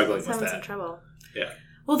struggling with that. In trouble. Yeah.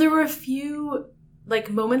 Well, there were a few...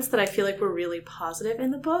 like moments that I feel like were really positive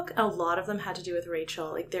in the book. A lot of them had to do with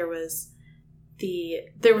Rachel. Like there was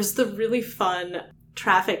the really fun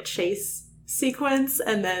traffic chase sequence,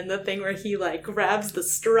 and then the thing where he like grabs the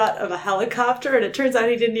strut of a helicopter, and it turns out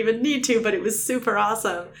he didn't even need to, but it was super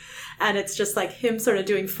awesome. And it's just like him sort of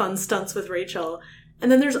doing fun stunts with Rachel.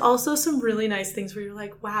 And then there's also some really nice things where you're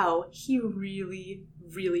like, wow, he really,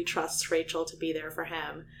 really trusts Rachel to be there for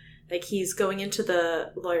him. Like, he's going into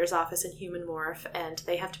the lawyer's office in Human Morph, and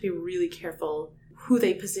they have to be really careful who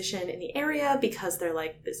they position in the area because they're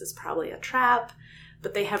like, this is probably a trap.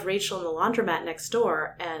 But they have Rachel in the laundromat next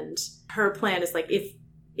door, and her plan is, like,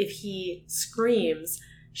 if he screams,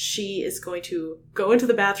 she is going to go into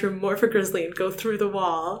the bathroom, morph a grizzly, and go through the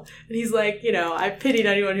wall. And he's like, you know, I pitied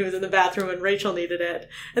anyone who was in the bathroom when Rachel needed it.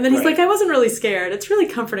 And then he's like, I wasn't really scared. It's really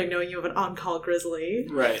comforting knowing you have an on-call grizzly.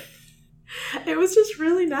 Right. It was just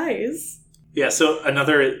really nice. Yeah, so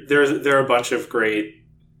there are a bunch of great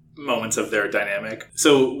moments of their dynamic.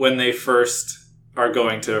 So when they first are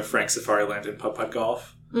going to Frank Safari Land in Putt-Putt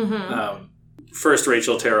Golf, first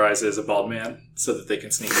Rachel terrorizes a bald man so that they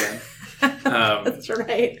can sneak in. That's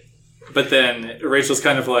right. But then Rachel's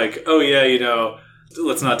kind of like, oh yeah, you know,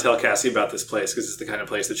 let's not tell Cassie about this place because it's the kind of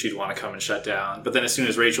place that she'd want to come and shut down. But then as soon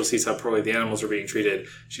as Rachel sees how poorly the animals are being treated,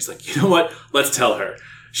 she's like, you know what? Let's tell her.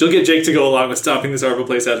 She'll get Jake to go along with stomping this horrible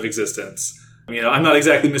place out of existence. You know, I'm not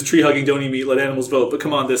exactly Miss Tree Hugging, Don't Eat Meat, Let Animals Vote, but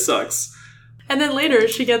come on, this sucks. And then later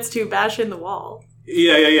she gets to bash in the wall.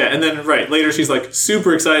 Yeah. And then, later she's like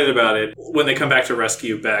super excited about it. When they come back to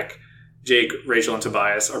rescue Beck, Jake, Rachel, and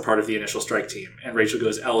Tobias are part of the initial strike team. And Rachel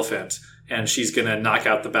goes elephant, and she's going to knock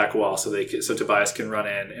out the back wall so Tobias can run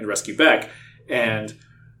in and rescue Beck. And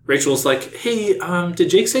Rachel's like, hey, did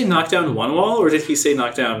Jake say knock down one wall, or did he say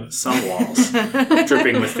knock down some walls?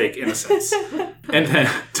 Dripping with fake innocence. And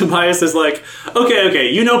then Tobias is like,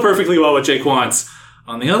 okay, you know perfectly well what Jake wants.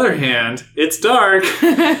 On the other hand, it's dark.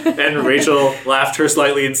 And Rachel laughed her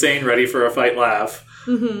slightly insane, ready for a fight laugh.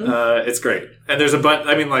 It's great. And there's a bunch,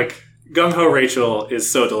 Gung Ho Rachel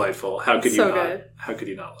is so delightful. How could you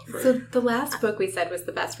not love her? So the last book we said was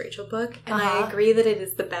the best Rachel book, and I agree that it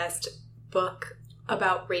is the best book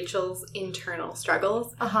about Rachel's internal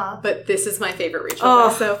struggles. But this is my favorite Rachel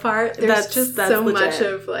book so far. There's just so legit. Much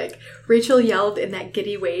of Rachel yelled in that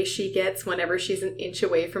giddy way she gets whenever she's an inch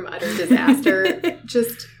away from utter disaster.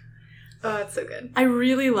 Oh, it's so good. I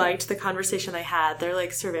really liked the conversation they had. They're,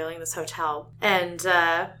 like, surveilling this hotel. And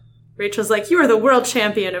Rachel's like, you are the world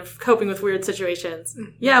champion of coping with weird situations.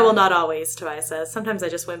 Yeah, well, not always, Tobias says. Sometimes I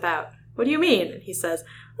just wimp out. What do you mean? And he says,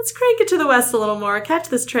 let's crank it to the west a little more, catch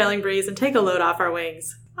this trailing breeze, and take a load off our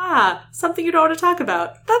wings. Ah, something you don't want to talk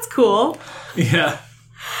about. That's cool. Yeah.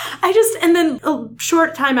 And then a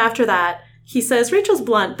short time after that, he says, Rachel's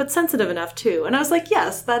blunt, but sensitive enough, too. And I was like,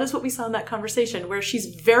 yes, that is what we saw in that conversation, where she's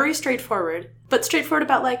very straightforward, but straightforward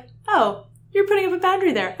about, like, oh, you're putting up a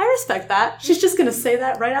boundary there. I respect that. She's just going to say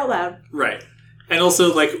that right out loud. Right. And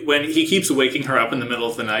also, like, when he keeps waking her up in the middle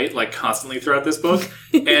of the night, like, constantly throughout this book,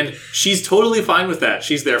 and she's totally fine with that.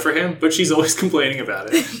 She's there for him, but she's always complaining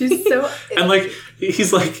about it. She's so... And, like,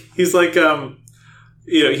 he's like,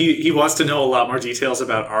 you know, he wants to know a lot more details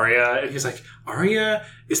about Arya, and he's like, Arya?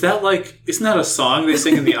 Isn't that a song they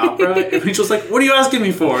sing in the opera? And Rachel's like, what are you asking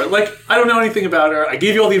me for? Like, I don't know anything about her. I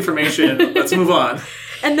gave you all the information. Let's move on.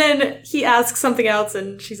 And then he asks something else,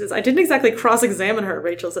 and she says, I didn't exactly cross-examine her,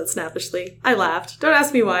 Rachel said snappishly. I laughed. Don't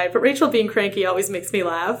ask me why, but Rachel being cranky always makes me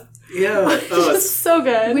laugh. Yeah. It's so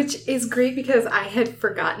good. Which is great because I had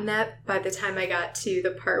forgotten that by the time I got to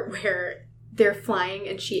the part where they're flying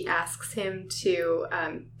and she asks him to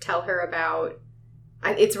tell her about...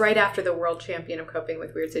 It's right after the world champion of coping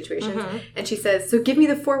with weird situations. Mm-hmm. And she says, so give me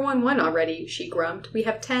the 411 already, she grumped. We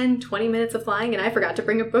have 10, 20 minutes of flying and I forgot to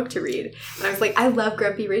bring a book to read. And I was like, I love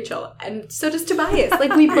grumpy Rachel. And so does Tobias.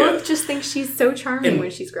 Like, we both just think she's so charming when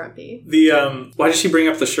she's grumpy. Why did she bring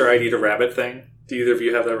up the sure I'd eat a rabbit thing? Do either of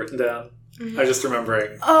you have that written down? I'm just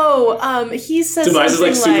remembering. He says Tobias is,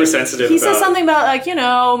 like, super sensitive He says something about, like, you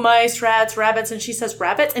know, mice, rats, rabbits, and she says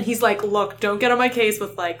rabbits, and he's like, look, don't get on my case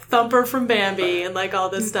with, like, Thumper from Bambi and, like, all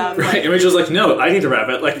this stuff. Right, like, and Rachel's like, no, I need a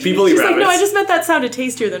rabbit. Like, people eat rabbits. Like, no, I just meant that sounded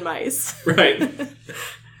tastier than mice. Right.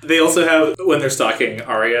 They also have, when they're stalking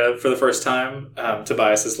Arya for the first time,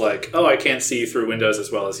 Tobias is like, oh, I can't see through windows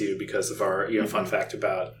as well as you because of our, you know, fun fact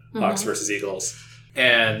about hawks versus eagles.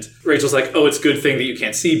 And Rachel's like, oh, it's a good thing that you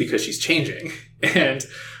can't see because she's changing. And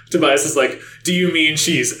Tobias is like, do you mean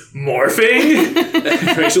she's morphing?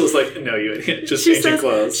 And Rachel is like, no, you idiot, just changing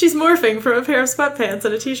clothes. She's morphing from a pair of sweatpants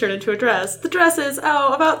and a t-shirt into a dress. The dress is,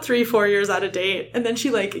 about 3-4 years out of date. And then she,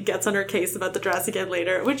 like, gets on her case about the dress again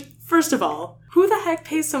later, which, first of all, who the heck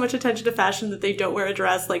pays so much attention to fashion that they don't wear a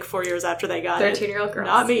dress, like, 4 years after they got 13-year-old girls.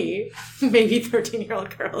 Not me. Maybe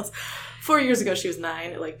 13-year-old girls. 4 years ago, she was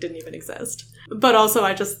 9. It, like, didn't even exist. But also,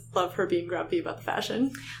 I just love her being grumpy about the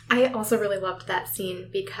fashion. I also really loved that scene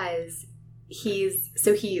because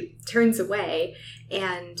he turns away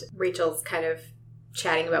and Rachel's kind of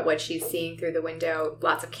chatting about what she's seeing through the window.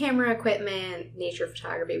 Lots of camera equipment, nature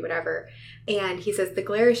photography, whatever. And he says, the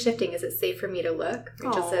glare is shifting. Is it safe for me to look?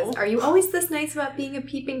 Rachel says, are you always this nice about being a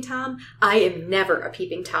peeping Tom? I am never a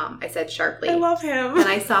peeping Tom, I said sharply. I love him. And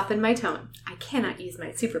I softened my tone. I cannot use my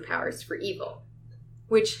superpowers for evil.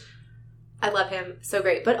 Which, I love him. So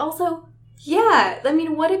great. But also, yeah, I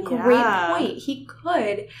mean, what a great point. He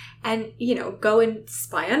could, and, you know, go and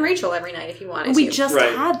spy on Rachel every night if he wanted to. We just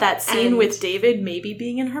had that scene with David maybe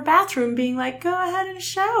being in her bathroom, being like, go ahead and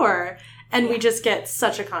shower. And we just get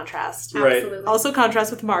such a contrast. Absolutely. Also contrast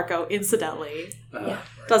with Marco, incidentally.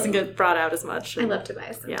 Doesn't get brought out as much. I love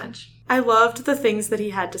Tobias so much. I loved the things that he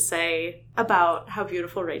had to say about how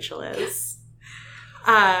beautiful Rachel is.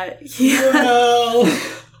 Well,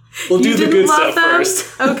 we'll do the good stuff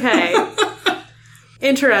first. Okay.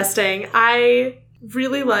 Interesting. I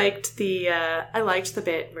really liked the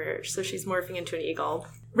bit where, so she's morphing into an eagle.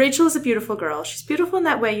 Rachel is a beautiful girl. She's beautiful in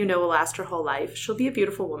that way you know will last her whole life. She'll be a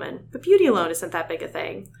beautiful woman. But beauty alone isn't that big a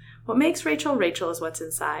thing. What makes Rachel Rachel is what's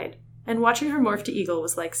inside. And watching her morph to eagle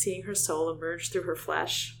was like seeing her soul emerge through her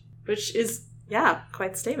flesh. Which is,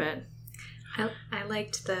 quite the statement. I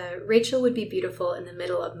liked the Rachel would be beautiful in the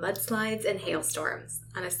middle of mudslides and hailstorms.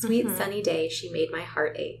 On a sweet sunny day, she made my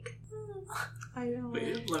heart ache. I know.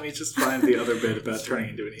 Wait, let me just find the other bit about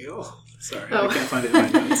turning into an eagle. Sorry, I can't find it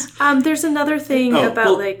in my notes. There's another thing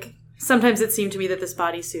about, sometimes it seemed to me that this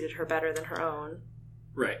body suited her better than her own.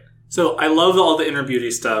 Right. So I love all the inner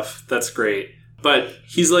beauty stuff. That's great. But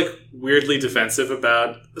he's, like, weirdly defensive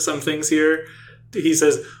about some things here. He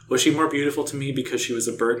says, was she more beautiful to me because she was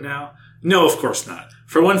a bird now? No, of course not.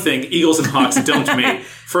 For one thing, eagles and hawks don't mate.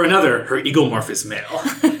 For another, her eagle morph is male.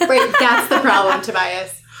 Right, that's the problem,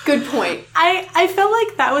 Tobias. Good point. I felt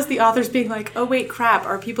like that was the authors being like, oh, wait, crap.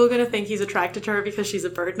 Are people going to think he's attracted to her because she's a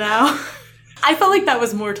bird now? I felt like that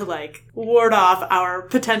was more to, like, ward off our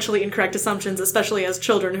potentially incorrect assumptions, especially as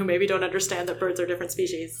children who maybe don't understand that birds are different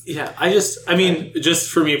species. Yeah, just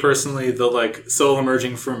for me personally, the, like, soul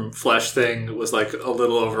emerging from flesh thing was, like, a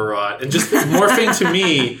little overwrought. And just morphing to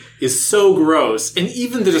me is so gross. And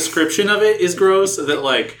even the description of it is gross, that,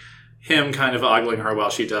 like, him kind of ogling her while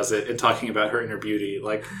she does it and talking about her inner beauty.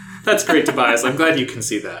 Like, that's great, Tobias. I'm glad you can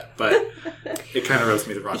see that. But it kind of rubs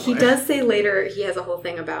me the wrong way. He does say later, he has a whole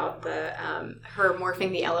thing about the her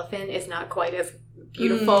morphing the elephant is not quite as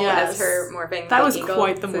beautiful as her morphing that the was eagle.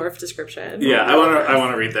 quite the morph description. Yeah, I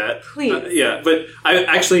want to read that. Please. Yeah, but I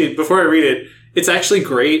actually, before I read it, it's actually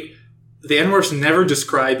great. The Animorphs never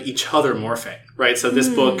describe each other morphing, right? So this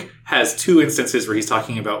book has 2 instances where he's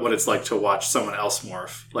talking about what it's like to watch someone else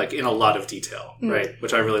morph, like in a lot of detail, right?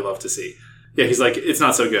 Which I really love to see. Yeah, he's like, it's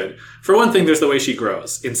not so good. For one thing, there's the way she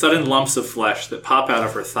grows, in sudden lumps of flesh that pop out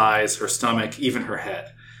of her thighs, her stomach, even her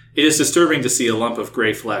head. It is disturbing to see a lump of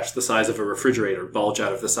gray flesh the size of a refrigerator bulge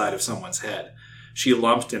out of the side of someone's head. She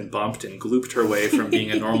lumped and bumped and glooped her way from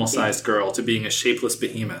being a normal-sized girl to being a shapeless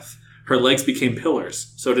behemoth. Her legs became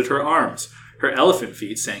pillars. So did her arms. Her elephant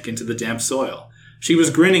feet sank into the damp soil. She was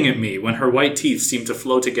grinning at me when her white teeth seemed to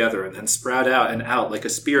flow together and then sprout out and out like a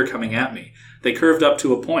spear coming at me. They curved up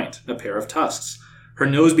to a point, a pair of tusks. Her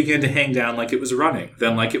nose began to hang down like it was running,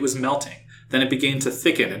 then like it was melting. Then it began to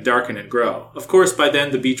thicken and darken and grow. Of course, by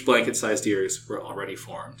then the beach blanket-sized ears were already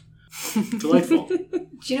formed. Delightful. Do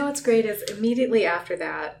you know what's great is immediately after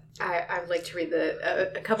that, I would like to read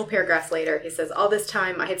a couple paragraphs later. He says, all this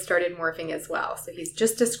time I had started morphing as well. So he's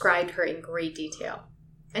just described her in great detail.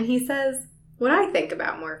 And he says, what I think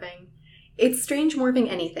about morphing, it's strange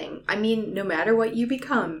morphing anything. I mean, no matter what you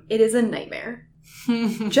become, it is a nightmare.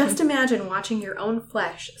 Just imagine watching your own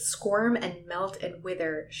flesh squirm and melt and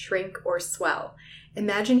wither, shrink or swell.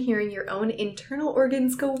 Imagine hearing your own internal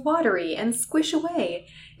organs go watery and squish away.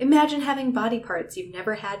 Imagine having body parts you've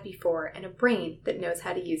never had before and a brain that knows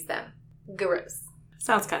how to use them. Gross.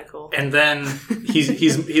 Sounds kind of cool. And then he's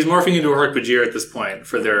morphing into a Hork-Bajir at this point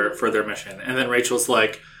for their mission. And then Rachel's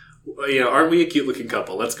like, aren't we a cute looking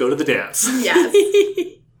couple? Let's go to the dance. Yes.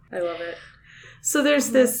 I love it. So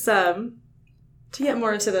there's this, to get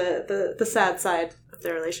more into the sad side of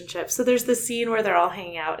their relationship. So there's this scene where they're all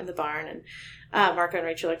hanging out in the barn and Marco and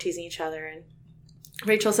Rachel are teasing each other. And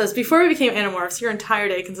Rachel says, before we became Animorphs, your entire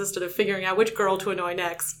day consisted of figuring out which girl to annoy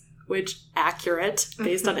next. Which, accurate,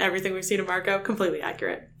 based on everything we've seen of Marco, completely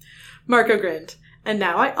accurate. Marco grinned. And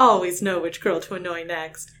now I always know which girl to annoy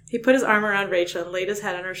next. He put his arm around Rachel and laid his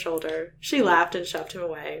head on her shoulder. She laughed and shoved him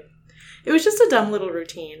away. It was just a dumb little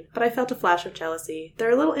routine, but I felt a flash of jealousy. There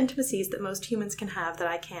are little intimacies that most humans can have that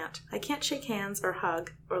I can't. I can't shake hands or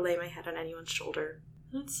hug or lay my head on anyone's shoulder.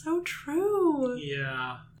 That's so true.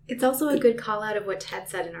 Yeah. It's also a good call out of what Ted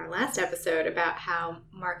said in our last episode about how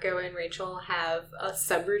Marco and Rachel have a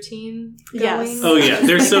subroutine going. Yes. Oh yeah,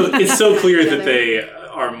 it's so clear that they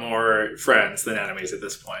are more friends than enemies at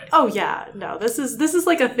this point. Oh yeah, no, this is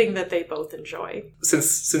like a thing that they both enjoy.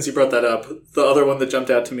 Since you brought that up, the other one that jumped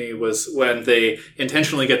out to me was when they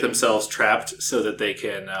intentionally get themselves trapped so that they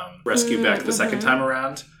can rescue Beck the second time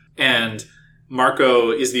around, and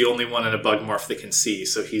Marco is the only one in a bug morph that can see,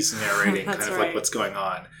 so he's narrating kind of like what's going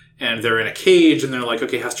on. And they're in a cage, and they're like,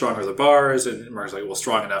 okay, how strong are the bars? And Marco's like, well,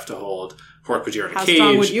 strong enough to hold Hork-Bajir in a cage. How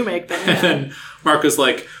strong would you make them? Yeah. And Marco's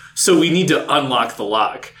like, so we need to unlock the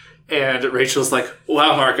lock. And Rachel's like,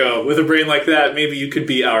 wow, Marco, with a brain like that, maybe you could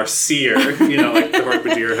be our seer. Like the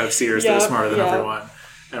Hork-Bajir have seers that are smarter than everyone.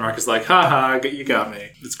 And Marco's like, haha, you got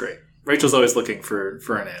me. It's great. Rachel's always looking for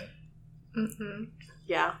an in. Mm-hmm.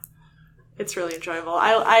 Yeah. It's really enjoyable.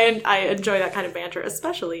 I enjoy that kind of banter,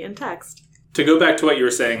 especially in text. To go back to what you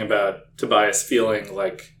were saying about Tobias feeling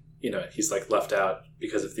like, he's like left out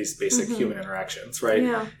because of these basic human interactions, right?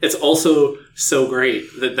 Yeah. It's also so great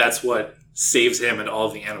that that's what saves him and all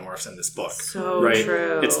of the Animorphs in this book. So right?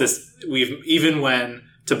 true. It's this, even when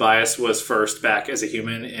Tobias was first back as a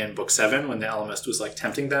human in book 7, when the Alamist was like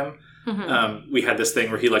tempting them, we had this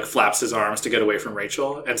thing where he like flaps his arms to get away from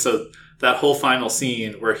Rachel. And so that whole final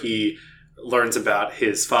scene where he learns about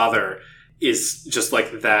his father is just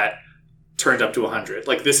like that turned up to 100.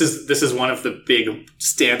 Like this is one of the big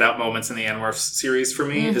standout moments in the Animorphs series for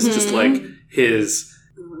me. Is just like his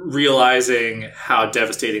realizing how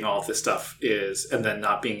devastating all of this stuff is, and then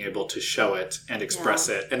not being able to show it and express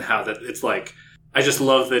it, and how that it's like, I just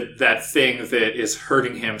love that thing that is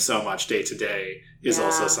hurting him so much day to day is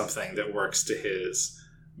also something that works to his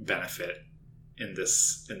benefit in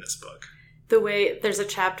this book. The way there's a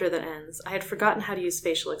chapter that ends, I had forgotten how to use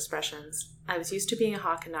facial expressions. I was used to being a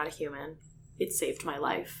hawk and not a human. It saved my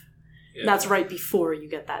life. Yeah. That's right before you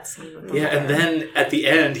get that scene with the Yeah, and then at the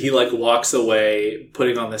end, he, like, walks away,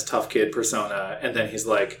 putting on this tough kid persona, and then he's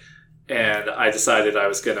like, and I decided I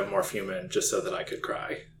was going to morph human just so that I could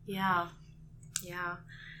cry. Yeah. Yeah.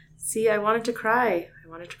 See, I wanted to cry. I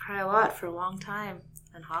wanted to cry a lot for a long time,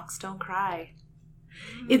 and hawks don't cry.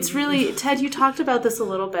 It's really, Ted, you talked about this a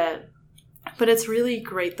little bit, but it's really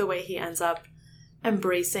great the way he ends up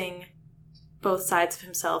embracing both sides of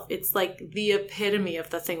himself. It's like the epitome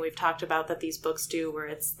of the thing we've talked about that these books do, where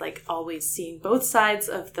it's like always seeing both sides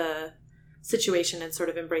of the situation and sort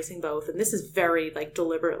of embracing both. And this is very like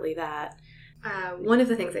deliberately that. One of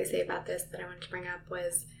the things I say about this that I wanted to bring up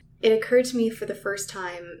was it occurred to me for the first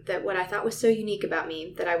time that what I thought was so unique about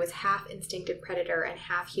me, that I was half instinctive predator and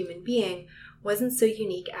half human being, wasn't so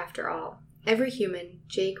unique after all. Every human,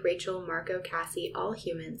 Jake, Rachel, Marco, Cassie, all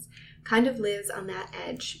humans, kind of lives on that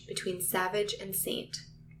edge between savage and saint.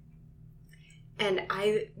 And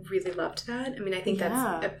I really loved that. I mean, I think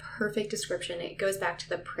that's a perfect description. It goes back to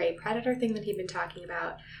the prey-predator thing that he'd been talking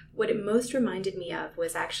about. What it most reminded me of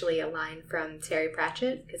was actually a line from Terry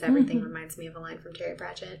Pratchett, because everything reminds me of a line from Terry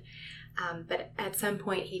Pratchett. But at some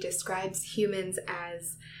point, he describes humans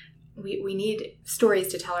as we need stories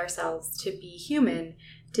to tell ourselves to be human,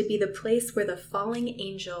 to be the place where the falling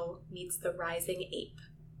angel meets the rising ape.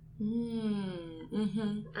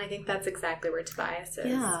 I think that's exactly where Tobias is.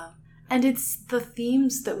 Yeah. And it's the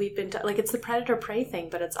themes that we've been, like, it's the predator-prey thing,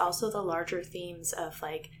 but it's also the larger themes of,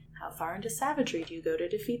 like, how far into savagery do you go to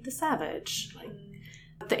defeat the savage?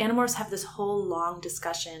 Like, the Animorphs have this whole long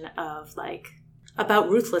discussion of, like, about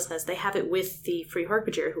ruthlessness. They have it with the Free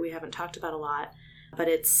Hork-Bajir, who we haven't talked about a lot. But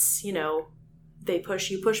it's, you know, they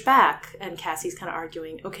push, you push back. And Cassie's kind of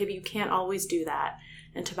arguing, okay, but you can't always do that.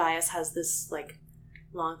 And Tobias has this, like,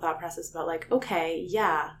 long thought process about, like, okay,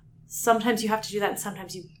 yeah, sometimes you have to do that and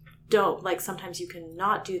sometimes you don't. Like, sometimes you can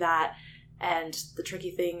not do that, and the tricky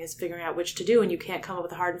thing is figuring out which to do, and you can't come up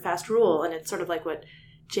with a hard and fast rule. And it's sort of like what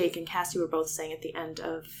Jake and Cassie were both saying at the end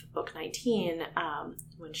of book 19,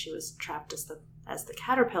 when she was trapped as the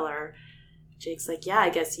caterpillar. Jake's like, yeah, I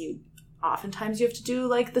guess oftentimes you have to do,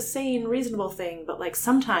 like, the sane, reasonable thing, but, like,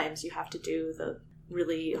 sometimes you have to do the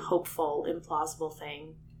really hopeful, implausible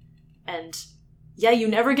thing. And yeah, you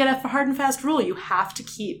never get a hard and fast rule. You have to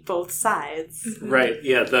keep both sides. Right,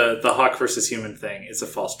 yeah, the hawk versus human thing is a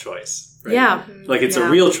false choice. Right? Yeah. Like, it's a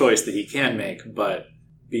real choice that he can make, but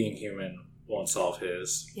being human won't solve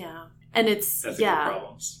his and it's ethical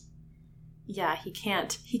problems. Yeah, he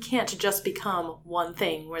can't just become one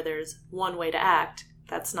thing where there's one way to act.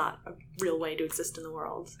 That's not a real way to exist in the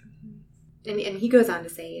world. And he goes on to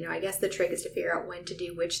say, you know, I guess the trick is to figure out when to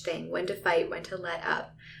do which thing, when to fight, when to let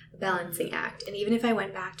up. A balancing act. And even if I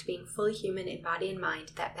went back to being fully human in body and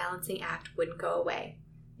mind, that balancing act wouldn't go away.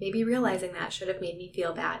 Maybe realizing that should have made me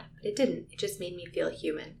feel bad, but it didn't. It just made me feel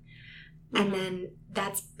human. And then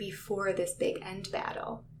that's before this big end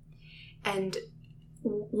battle. And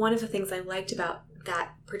one of the things I liked about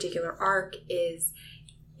that particular arc is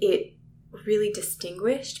it really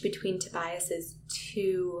distinguished between Tobias's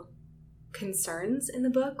two concerns in the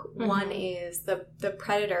book. One is the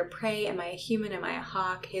predator prey, am I a human, am I a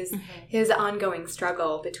hawk, his ongoing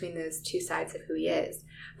struggle between those two sides of who he is.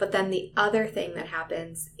 But then the other thing that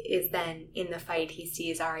happens is then in the fight he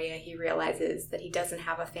sees Arya, he realizes that he doesn't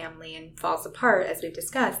have a family and falls apart, as we've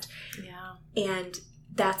discussed. And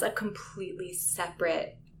that's a completely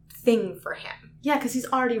separate thing for him. Yeah, because he's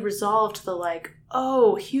already resolved the, like,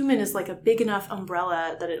 oh, human is like a big enough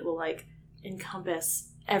umbrella that it will, like, encompass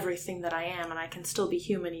everything that I am, and I can still be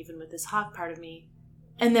human even with this hawk part of me.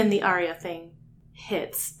 And then the Arya thing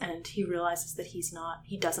hits, and he realizes that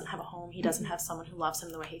he doesn't have a home, he doesn't have someone who loves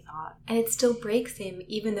him the way he thought. And it still breaks him,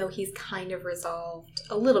 even though he's kind of resolved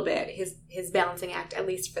a little bit his balancing act, at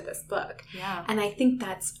least for this book. Yeah. And I think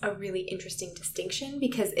that's a really interesting distinction,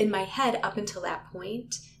 because in my head, up until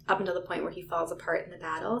the point where he falls apart in the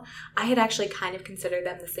battle, I had actually kind of considered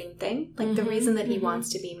them the same thing. Like, the reason that he wants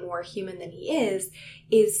to be more human than he is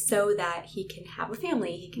so that he can have a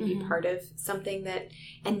family, he can be part of something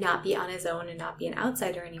and not be on his own and not be an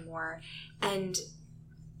outsider anymore. And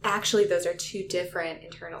actually, those are two different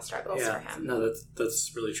internal struggles for him. No,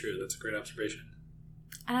 that's really true. That's a great observation.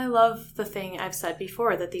 And I love the thing I've said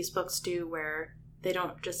before that these books do, where they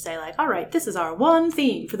don't just say, like, all right, this is our one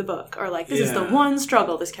theme for the book, or, like, this is the one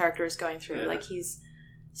struggle this character is going through. Like, he's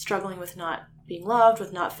struggling with not being loved,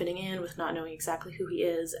 with not fitting in, with not knowing exactly who he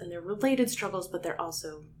is, and they're related struggles, but they're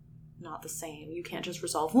also not the same. You can't just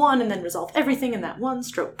resolve one and then resolve everything in that one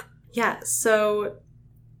stroke. Yeah, so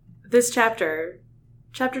this chapter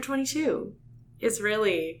 22, is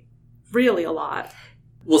really, really a lot.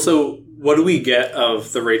 Well, so What do we get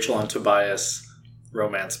of the Rachel and Tobias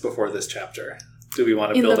romance before this chapter? Do we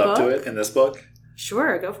want to build up to it in this book?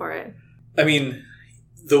 Sure, go for it. I mean,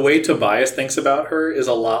 the way Tobias thinks about her is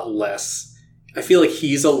a lot less... I feel like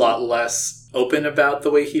he's a lot less open about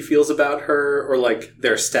the way he feels about her or, like,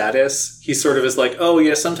 their status. He sort of is like, oh,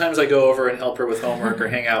 yeah, sometimes I go over and help her with homework or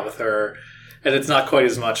hang out with her. And it's not quite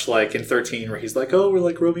as much like in 13 where he's like, oh, we're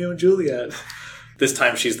like Romeo and Juliet. This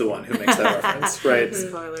time she's the one who makes that reference, right?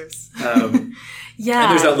 Spoilers. Yeah.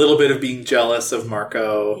 And there's that little bit of being jealous of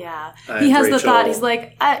Marco. Yeah. He has Rachel. The thought, he's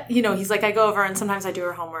like, I go over and sometimes I do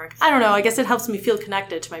her homework. I don't know. I guess it helps me feel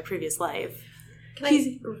connected to my previous life. Can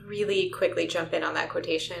I really quickly jump in on that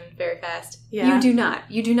quotation very fast? Yeah. You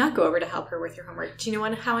do not go over to help her with your homework. Do you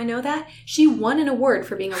know how I know that? She won an award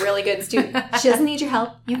for being a really good student. She doesn't need your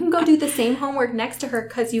help. You can go do the same homework next to her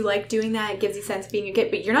because you like doing that. It gives you a sense of being a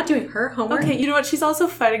kid, but you're not doing her homework. Okay, you know what? She's also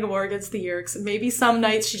fighting a war against the Yeerks. Maybe some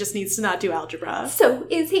nights she just needs to not do algebra. So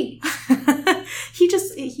is he.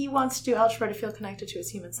 He wants to do algebra to feel connected to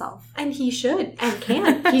his human self. And he should and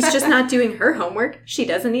can. He's just not doing her homework. She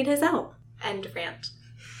doesn't need his help. End rant.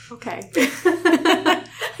 Okay. I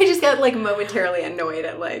just got momentarily annoyed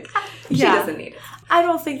at she doesn't need it. I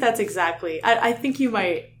don't think that's exactly. I think you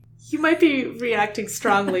might be reacting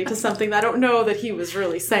strongly to something that I don't know that he was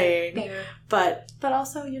really saying. Fair. But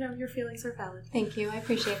also, your feelings are valid. Thank you. I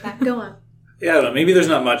appreciate that. Go on. Yeah, I don't know. Maybe there's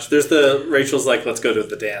not much. There's the Rachel's like, let's go to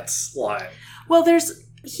the dance line. Well,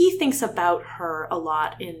 he thinks about her a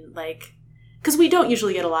lot in because we don't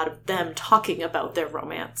usually get a lot of them talking about their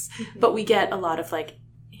romance, but we get a lot of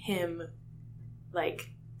him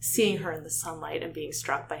seeing her in the sunlight and being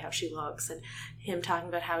struck by how she looks, and him talking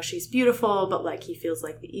about how she's beautiful, but he feels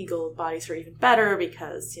like the eagle embodies her even better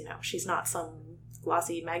because, she's not some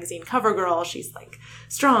glossy magazine cover girl. She's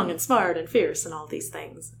strong and smart and fierce and all these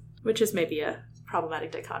things, which is maybe a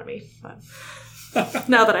problematic dichotomy. But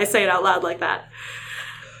now that I say it out loud like that.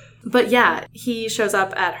 But yeah, he shows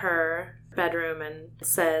up at her bedroom and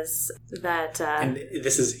says that and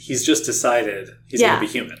he's just decided he's going to be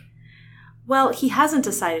human. Well, he hasn't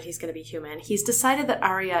decided he's going to be human. He's decided that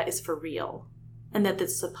Arya is for real and that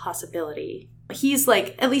this is a possibility. He's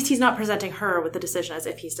at least he's not presenting her with the decision as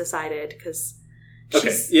if he's decided because I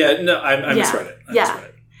misread it. Misread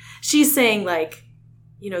it. She's saying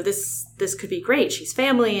this could be great. She's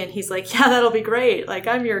family. And he's like, yeah, that'll be great.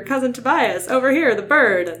 I'm your cousin Tobias over here, the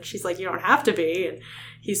bird. And she's like, you don't have to be. And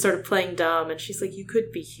he's sort of playing dumb. And she's like, you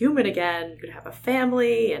could be human again. You could have a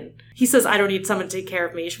family. And he says, I don't need someone to take care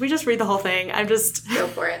of me. Should we just read the whole thing? Go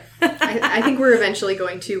for it. I think we're eventually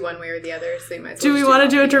going to one way or the other. So you might as well do we want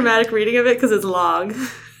to do a dramatic reading of it? Because it's long.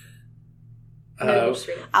 No, just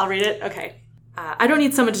read it. I'll read it? Okay. I don't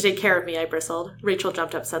need someone to take care of me, I bristled. Rachel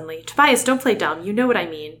jumped up suddenly. Tobias, don't play dumb. You know what I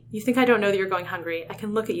mean. You think I don't know that you're going hungry? I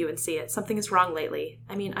can look at you and see it. Something is wrong lately.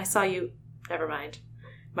 I mean, I saw you... Never mind.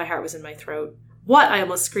 My heart was in my throat. What? I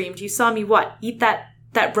almost screamed. You saw me what? Eat that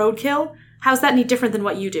roadkill? How's that any different than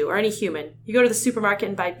what you do, or any human? You go to the supermarket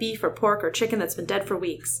and buy beef or pork or chicken that's been dead for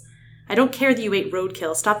weeks. I don't care that you ate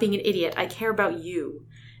roadkill. Stop being an idiot. I care about you.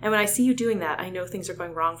 And when I see you doing that, I know things are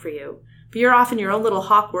going wrong for you. But you're off in your own little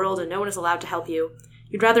hawk world and no one is allowed to help you.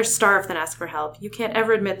 You'd rather starve than ask for help. You can't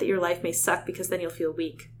ever admit that your life may suck because then you'll feel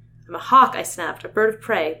weak. I'm a hawk, I snapped, a bird of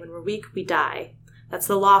prey. When we're weak, we die. That's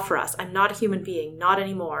the law for us. I'm not a human being, not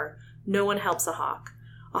anymore. No one helps a hawk.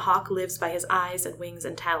 A hawk lives by his eyes and wings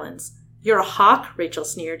and talons. You're a hawk? Rachel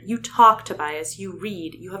sneered. You talk, Tobias. You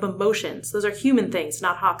read. You have emotions. Those are human things,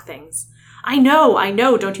 not hawk things. I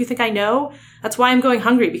know. Don't you think I know? That's why I'm going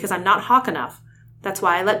hungry, because I'm not hawk enough. That's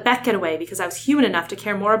why I let Beck get away, because I was human enough to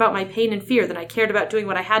care more about my pain and fear than I cared about doing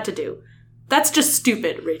what I had to do. That's just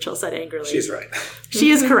stupid, Rachel said angrily. She's right.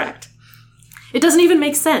 She is correct. It doesn't even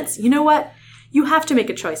make sense. You know what? You have to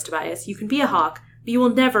make a choice, Tobias. You can be a hawk, but you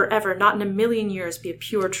will never, ever, not in a million years, be a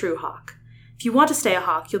pure, true hawk. If you want to stay a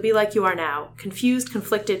hawk, you'll be like you are now, confused,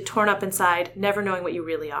 conflicted, torn up inside, never knowing what you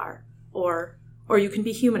really are. Or you can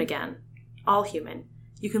be human again. All human.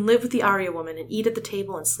 You can live with the Arya woman and eat at the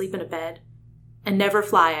table and sleep in a bed. And never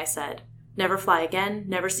fly, I said. Never fly again,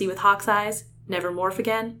 never see with hawk's eyes, never morph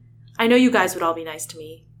again. I know you guys would all be nice to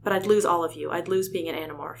me, but I'd lose all of you. I'd lose being an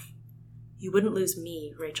animorph. You wouldn't lose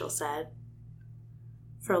me, Rachel said.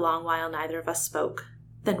 For a long while, neither of us spoke.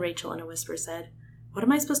 Then Rachel, in a whisper, said, What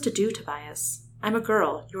am I supposed to do, Tobias? I'm a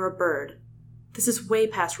girl. You're a bird. This is way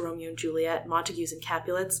past Romeo and Juliet, Montagues and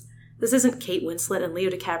Capulets. This isn't Kate Winslet and Leo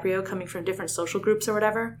DiCaprio coming from different social groups or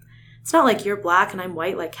whatever. It's not like you're black and I'm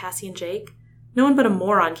white like Cassie and Jake. No one but a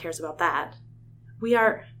moron cares about that. We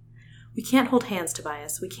can't hold hands,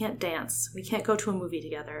 Tobias. We can't dance. We can't go to a movie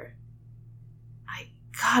together.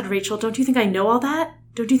 God, Rachel, don't you think I know all that?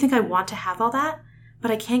 Don't you think I want to have all that?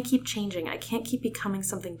 But I can't keep changing. I can't keep becoming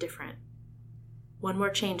something different. One more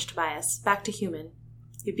change, Tobias. Back to human.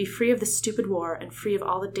 You'd be free of this stupid war and free of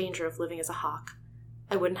all the danger of living as a hawk.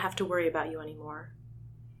 I wouldn't have to worry about you anymore.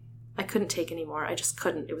 I couldn't take anymore. I just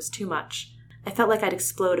couldn't. It was too much. I felt like I'd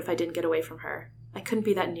explode if I didn't get away from her. I couldn't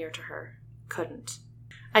be that near to her. Couldn't.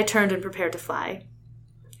 I turned and prepared to fly.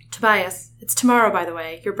 Tobias, it's tomorrow, by the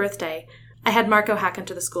way, your birthday. I had Marco hack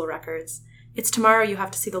into the school records. It's tomorrow you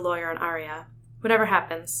have to see the lawyer on Aria. Whatever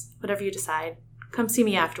happens, whatever you decide, come see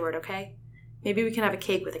me afterward, okay? Maybe we can have a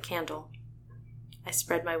cake with a candle. I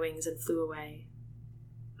spread my wings and flew away.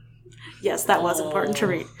 Yes, that was important to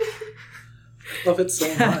read. Love it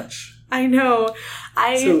so much. I know.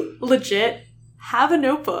 I legit have a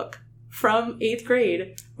notebook from 8th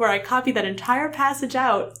grade where I copied that entire passage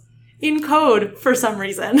out in code for some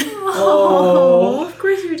reason. Oh, of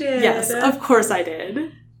course you did. Yes, of course I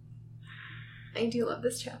did. I do love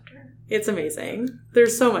this chapter. It's amazing.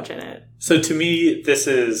 There's so much in it. So to me,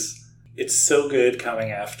 it's so good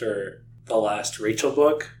coming after the last Rachel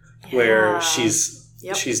book where she's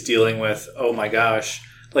dealing with, oh my gosh,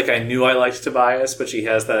 like I knew I liked Tobias, but she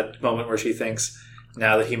has that moment where she thinks,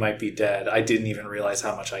 now that he might be dead, I didn't even realize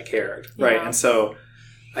how much I cared. Right. And so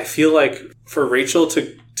I feel like for Rachel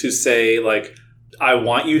to say, like, I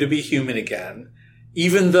want you to be human again,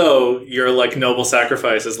 even though your like noble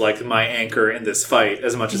sacrifice is like my anchor in this fight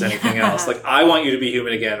as much as anything else. Like, I want you to be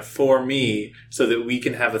human again for me so that we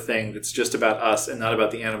can have a thing that's just about us and not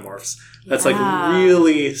about the Animorphs. That's like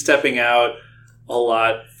really stepping out a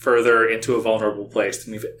lot further into a vulnerable place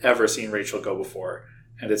than we've ever seen Rachel go before.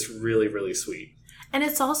 And it's really, really sweet. And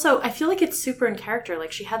it's also, I feel like it's super in character.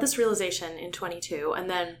 Like, she had this realization in 22, and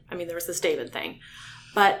then, I mean, there was this David thing.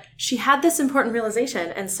 But she had this important realization,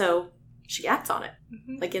 and so she acts on it.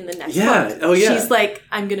 Like, in the next book. Oh, yeah. She's like,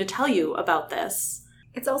 I'm going to tell you about this.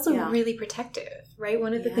 It's also really protective, right?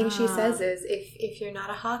 One of the things she says is, if you're not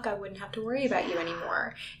a hawk, I wouldn't have to worry about you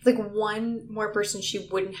anymore. It's like one more person she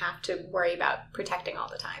wouldn't have to worry about protecting all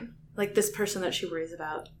the time. Like, this person that she worries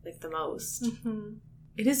about, like, the most. Mm-hmm.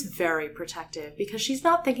 It is very protective because she's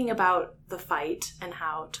not thinking about the fight and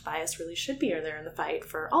how Tobias really should be there in the fight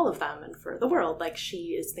for all of them and for the world. Like,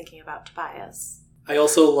 she is thinking about Tobias. I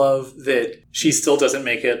also love that she still doesn't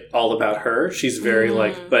make it all about her. She's very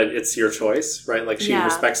like, but it's your choice, right? Like, she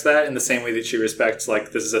respects that in the same way that she respects,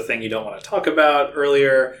 like, this is a thing you don't want to talk about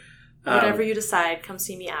earlier. Whatever you decide, come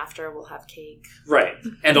see me after. We'll have cake. Right.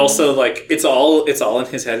 And also, like, it's all in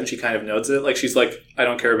his head, and she kind of notes it. Like, she's like, I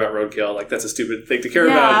don't care about roadkill. Like, that's a stupid thing to care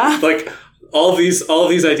about. Like, all of these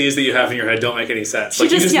ideas that you have in your head don't make any sense. Like,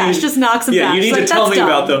 she just knocks them down. You need to tell me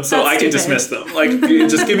about them so I can dismiss them. Like,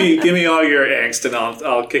 just give me all your angst, and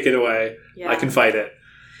I'll kick it away. Yeah. I can fight it.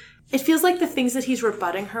 It feels like the things that he's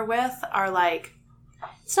rebutting her with are like,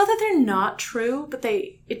 it's not that they're not true, but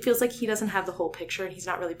it feels like he doesn't have the whole picture and he's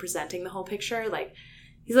not really presenting the whole picture. Like,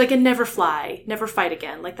 he's like, and never fly, never fight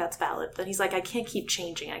again. Like, that's valid. Then he's like, I can't keep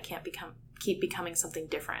changing. I can't keep becoming something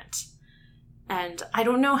different. And I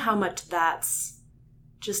don't know how much that's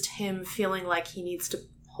just him feeling like he needs to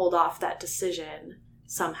hold off that decision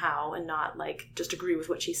somehow and not, like, just agree with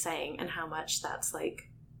what she's saying, and how much that's, like,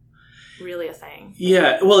 really a thing.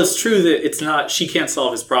 Yeah, well, it's true that it's not, she can't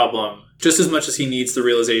solve his problem just as much as he needs the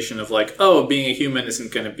realization of, like, oh, being a human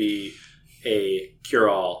isn't going to be a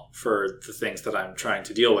cure-all for the things that I'm trying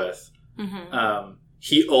to deal with. Mm-hmm.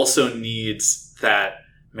 He also needs that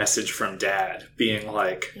message from Dad being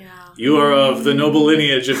like, you are of the noble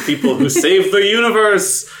lineage of people who saved the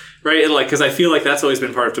universe, right? And, like, because I feel like that's always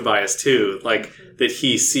been part of Tobias too, like, that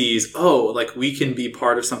he sees, oh, like, we can be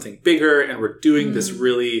part of something bigger, and we're doing this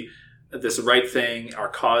right thing. Our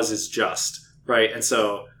cause is just, right? And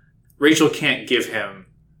so Rachel can't give him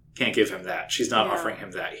that. She's not offering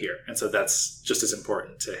him that here. And so that's just as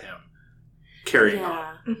important to him carrying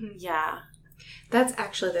on. Mm-hmm. Yeah. That's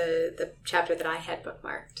actually the chapter that I had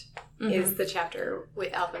bookmarked, is the chapter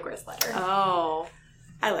with Alfengor's letter. Oh,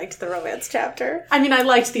 I liked the romance chapter. I mean, I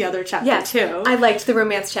liked the other chapter too. I liked the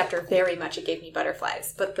romance chapter very much. It gave me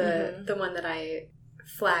butterflies. But the one that I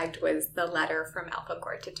flagged was the letter from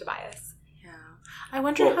Alfengor to Tobias. Yeah. I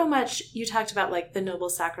wonder how much you talked about, like, the noble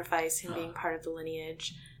sacrifice, him being part of the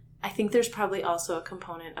lineage. I think there's probably also a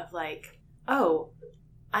component of, like, oh,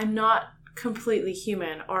 I'm not completely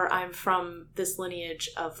human, or I'm from this lineage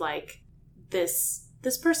of, like, this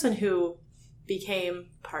person who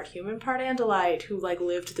became part human, part Andalite, who, like,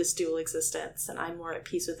 lived this dual existence, and I'm more at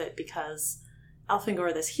peace with it because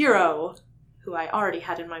Alfengor, this hero, who I already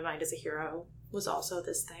had in my mind as a hero, was also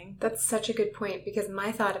this thing. That's such a good point, because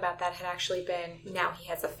my thought about that had actually been, now he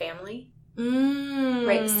has a family.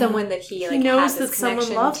 Right? Someone that he knows had this that someone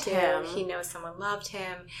connection loved to. him. He knows someone loved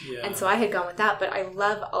him. Yeah. And so I had gone with that, but I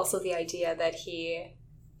love also the idea that he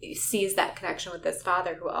sees that connection with this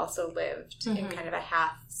father who also lived in kind of a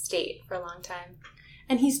half state for a long time.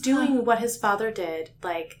 And he's doing what his father did.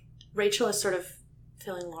 Like, Rachel is sort of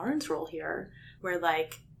filling Lauren's role here, where,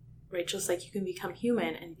 like, Rachel's like, you can become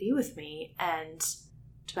human and be with me. And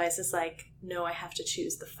Tobias is like, no, I have to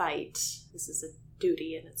choose the fight. This is a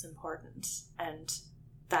duty and it's important. And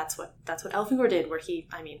that's what Elfingor did, where he,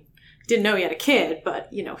 didn't know he had a kid, but,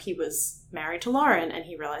 he was married to Lauren and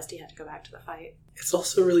he realized he had to go back to the fight. It's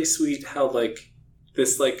also really sweet how, like,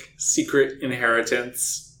 this, like, secret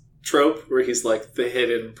inheritance trope where he's, like, the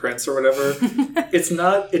hidden prince or whatever.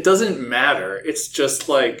 It doesn't matter. It's just,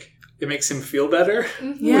 like, it makes him feel better.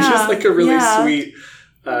 Yeah, which is, like, a really sweet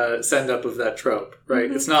send-up of that trope,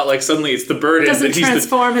 right? It's not like suddenly it's the burden Doesn't that he's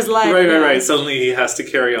transform his life. Right. Suddenly he has to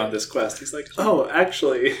carry on this quest. He's like, oh,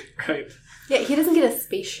 actually, right. Yeah, he doesn't get a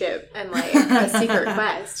spaceship and, like, a secret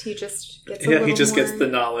quest. He just gets gets the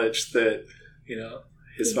knowledge that,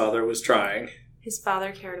 his father was trying. His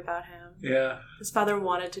father cared about him. Yeah. His father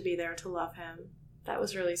wanted to be there to love him. That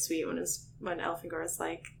was really sweet when Elfingor is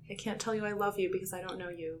like, I can't tell you I love you because I don't know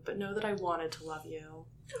you, but know that I wanted to love you.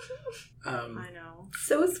 I know.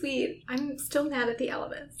 So sweet. I'm still mad at the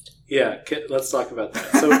Ellimist. Yeah, let's talk about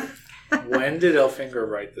that. So, when did Elfingor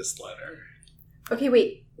write this letter? Okay,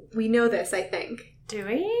 wait. We know this, I think. Do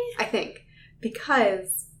we? I think.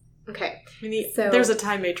 Because, okay. So there's a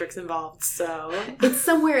time matrix involved, so. It's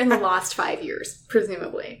somewhere in the lost 5 years,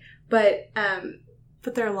 presumably. But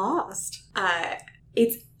they're lost.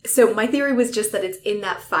 So my theory was just that it's in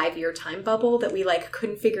that 5-year time bubble that we, like,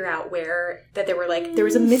 couldn't figure out where, that there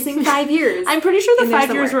was a missing 5 years. I'm pretty sure the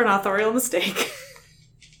 5 years were an authorial mistake.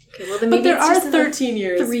 Okay, well then maybe but there are 13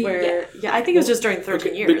 years where... Yeah, I think it was just during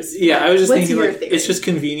 13 years. But, I was just thinking, like, theory? it's just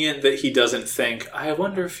convenient that he doesn't think, I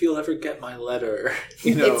wonder if he'll ever get my letter,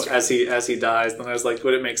 as he dies. Then I was like,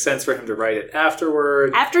 would it make sense for him to write it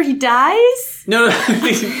afterward? After he dies? No,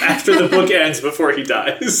 after the book ends, before he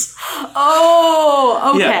dies.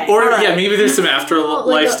 Oh, okay. Yeah, maybe there's some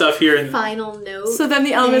afterlife stuff here. Final note. So then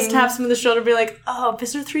the Ellimist taps him on the shoulder and be like, oh,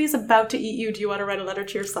 Visser 3 is about to eat you. Do you want to write a letter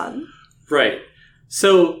to your son? Right.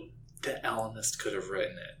 So, the Ellimist could have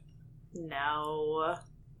written it. No.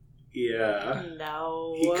 Yeah.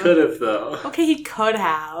 No. He could have, though. Okay, he could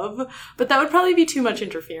have. But that would probably be too much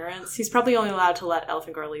interference. He's probably only allowed to let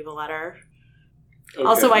Elfingor leave a letter. Okay.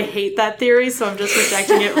 Also, I hate that theory, so I'm just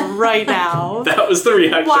rejecting it right now. That was the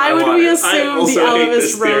reaction. Why would we assume the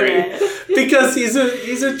Ellimist wrote it? Because he's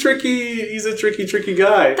a tricky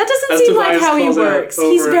guy. That doesn't seem like how he works.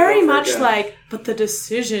 He's very much like, but the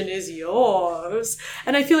decision is yours.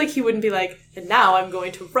 And I feel like he wouldn't be like, and now I'm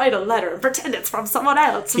going to write a letter and pretend it's from someone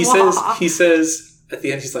else. He says at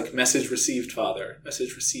the end, he's like, message received, father.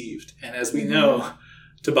 Message received. And as we know,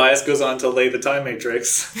 Tobias goes on to lay the time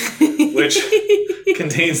matrix, which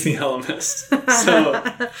contains the Ellimist. So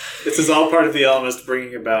this is all part of the Ellimist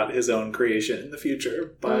bringing about his own creation in the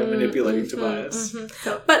future by manipulating Tobias.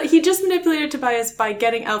 But he just manipulated Tobias by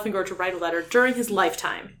getting Elfingor to write a letter during his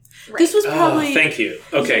lifetime. Right. This was probably... Oh, thank you.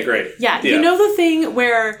 Okay, great. Yeah, you know the thing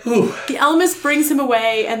where the Ellimist brings him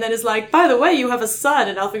away and then is like, by the way, you have a son.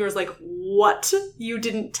 And Elfingor's like, what? You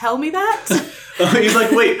didn't tell me that? He's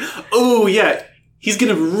like, wait, oh, yeah. He's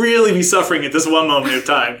going to really be suffering at this one moment of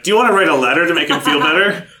time. Do you want to write a letter to make him feel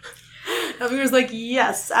better? Elfinger's like,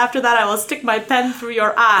 yes. After that, I will stick my pen through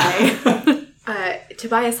your eye.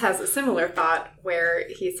 Tobias has a similar thought where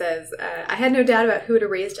he says, I had no doubt about who had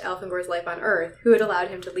erased Elfingor's life on Earth, who had allowed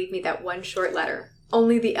him to leave me that one short letter.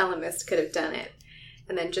 Only the Ellimist could have done it.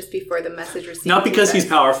 And then just before the message received... Not because he's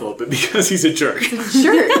powerful, but because he's a jerk.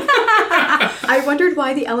 Sure. I wondered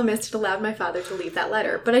why the Ellimist had allowed my father to leave that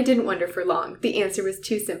letter, but I didn't wonder for long. The answer was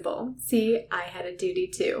too simple. See, I had a duty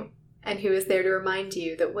too. And who is there to remind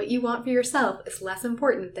you that what you want for yourself is less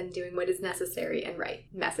important than doing what is necessary and right.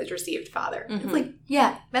 Message received, father. Mm-hmm. It's like,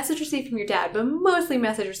 yeah, message received from your dad, but mostly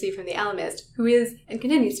message received from the Ellimist, who is, and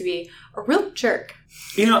continues to be, a real jerk.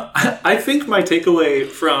 I think my takeaway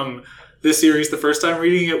from this series the first time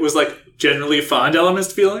reading it was like generally fond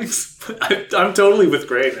Ellimist feelings. I'm totally with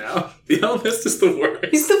Gray now. The Ellimist is the worst.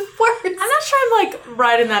 He's the worst. I'm not sure I'm like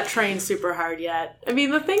riding that train super hard yet. I mean,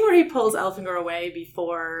 the thing where he pulls Elfingor away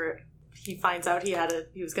before he finds out he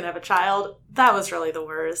was going to have a child, that was really the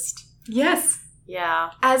worst. Yes.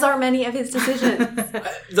 Yeah. As are many of his decisions.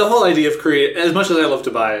 The whole idea of as much as I love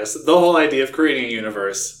Tobias, the whole idea of creating a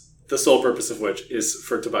universe, the sole purpose of which is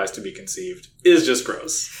for Tobias to be conceived, is just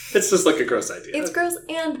gross. It's just like a gross idea. It's gross,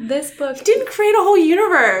 and this book... He didn't create a whole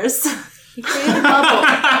universe. He created a bubble.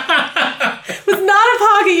 It's not a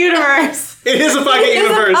pocket universe. It is a pocket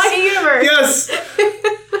universe. It's a pocket universe. Yes.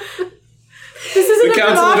 This isn't The a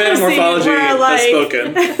Council of democracy Anamorphology where, has like,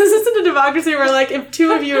 spoken. This isn't a democracy where, like, if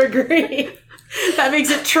two of you agree, that makes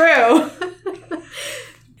it true.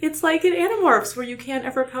 It's like in Animorphs where you can't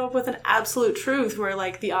ever come up with an absolute truth where,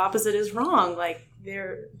 like, the opposite is wrong. Like,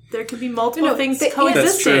 there can be multiple things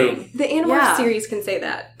coexisting. The Animorphs series can say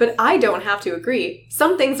that, but I don't have to agree.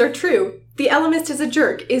 Some things are true. The Elemist is a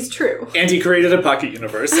jerk is true. And he created a pocket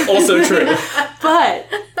universe. Also true.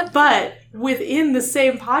 But within the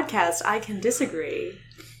same podcast, I can disagree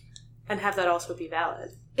and have that also be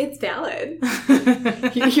valid. It's valid.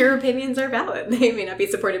 Your opinions are valid. They may not be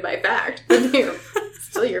supported by fact, but they're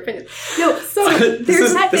still your opinion. No, so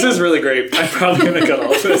this is really great. I'm probably going to cut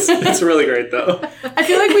all of this. It's really great, though. I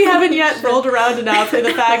feel like we haven't yet rolled around enough in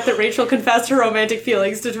the fact that Rachel confessed her romantic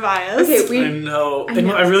feelings to Tobias. Okay, I know. And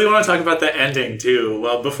I really want to talk about the ending, too,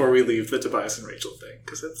 well, before we leave the Tobias and Rachel thing,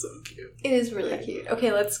 because it's so cute. It is really cute.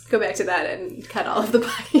 Okay, let's go back to that and cut all of the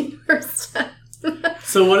body first stuff.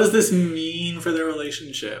 So what does this mean for their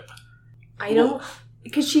relationship? I don't...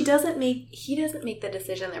 Because he doesn't make the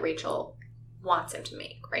decision that Rachel wants him to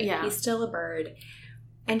make, right? Yeah. He's still a bird.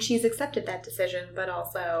 And she's accepted that decision, but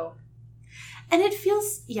also... And it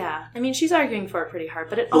feels... Yeah. I mean, she's arguing for it pretty hard,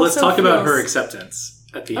 but it Well, also let's talk about feels- her acceptance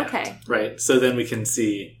at the end. Okay. Right? So then we can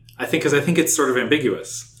see... I think it's sort of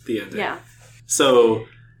ambiguous, the ending. Yeah. So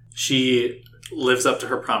she lives up to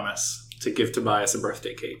her promise to give Tobias a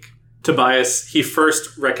birthday cake. Tobias, he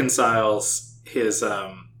first reconciles his,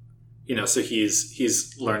 so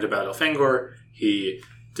he's learned about Elfangor. He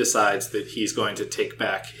decides that he's going to take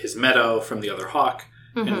back his meadow from the other hawk.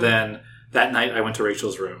 Mm-hmm. And then that night I went to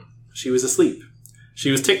Rachel's room. She was asleep. She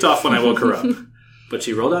was ticked off when I woke her up. But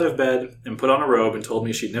she rolled out of bed and put on a robe and told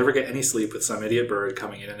me she'd never get any sleep with some idiot bird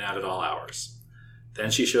coming in and out at all hours. Then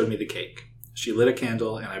she showed me the cake. She lit a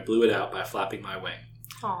candle and I blew it out by flapping my wing.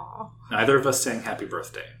 Aww. Neither of us sang happy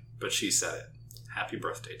birthday, but she said it. Happy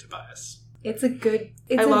birthday, Tobias.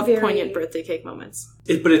 I love poignant birthday cake moments.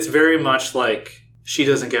 But it's very much like she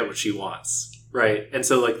doesn't get what she wants, right? And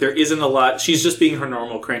so, like, there isn't a lot. She's just being her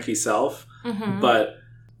normal cranky self, but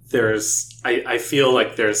I feel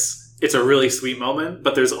like it's a really sweet moment,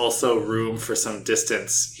 but there's also room for some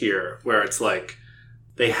distance here where it's like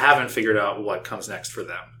they haven't figured out what comes next for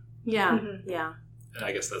them. Yeah, yeah. And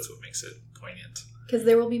I guess that's what makes it poignant. Because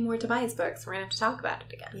there will be more Tobias books. We're going to have to talk about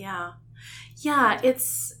it again. Yeah. Yeah,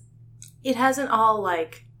 it hasn't all,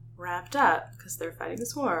 like, wrapped up because they're fighting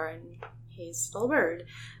this war and he's still a bird.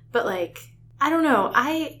 But, like, I don't know.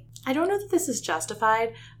 I don't know that this is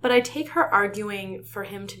justified, but I take her arguing for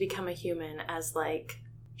him to become a human as, like,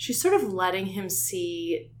 she's sort of letting him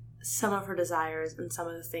see some of her desires and some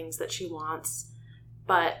of the things that she wants.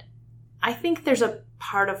 But I think there's a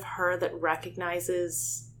part of her that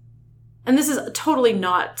recognizes... And this is totally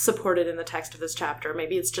not supported in the text of this chapter.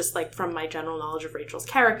 Maybe it's just, like, from my general knowledge of Rachel's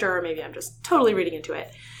character, or maybe I'm just totally reading into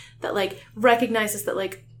it. That, like, recognizes that,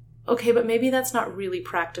 like, okay, but maybe that's not really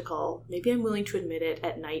practical. Maybe I'm willing to admit it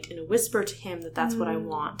at night in a whisper to him that that's what I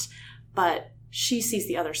want. But she sees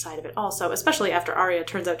the other side of it also, especially after Arya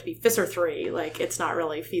turns out to be Visser 3. Like, it's not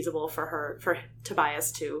really feasible for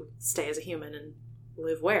Tobias to stay as a human and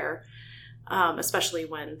live where. Especially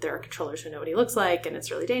when there are controllers who know what he looks like and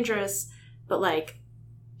it's really dangerous. But, like,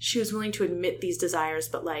 she was willing to admit these desires,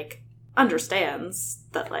 but, like, understands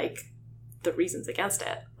that, like, the reasons against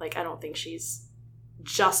it. Like, I don't think she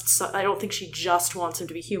just wants him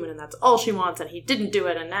to be human and that's all she wants and he didn't do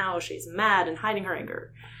it and now she's mad and hiding her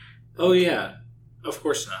anger. Oh, yeah. Of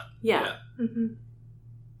course not. Yeah. Mm-hmm.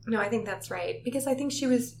 No, I think that's right. Because I think she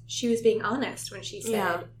was being honest when she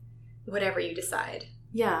said, whatever you decide,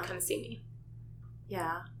 come see me.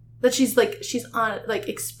 Yeah. That she's on, like,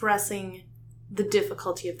 expressing the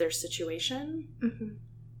difficulty of their situation. Mm-hmm.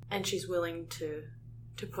 And she's willing to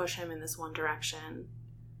push him in this one direction.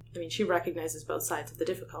 I mean, she recognizes both sides of the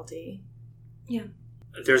difficulty. Yeah.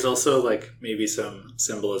 There's also, like, maybe some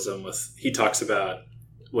symbolism with... He talks about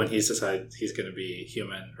when he's decided he's going to be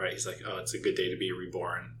human, right? He's like, oh, it's a good day to be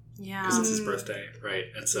reborn. Yeah. Because it's his birthday, right?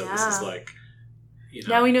 And so this is like,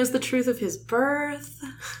 Now he knows the truth of his birth.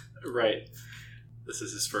 Right. This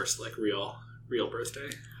is his first, like, real birthday.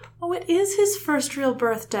 Oh, it is his first real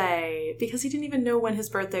birthday. Because he didn't even know when his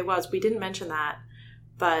birthday was. We didn't mention that.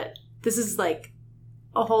 But this is, like,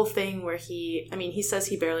 a whole thing where he says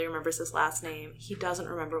he barely remembers his last name. He doesn't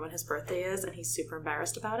remember when his birthday is, and he's super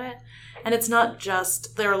embarrassed about it. And it's not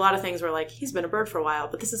just... There are a lot of things where, like, he's been a bird for a while,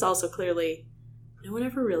 but this is also clearly no one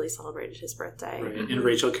ever really celebrated his birthday. Right. And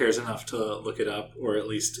Rachel cares enough to look it up, or at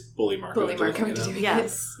least bully Marco into looking it up.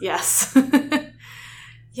 Yes.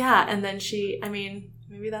 Yeah, and then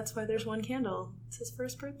maybe that's why there's one candle. It's his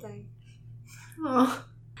first birthday. Oh.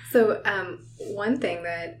 So, one thing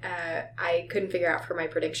that I couldn't figure out for my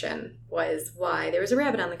prediction was why there was a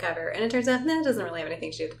rabbit on the cover. And it turns out that doesn't really have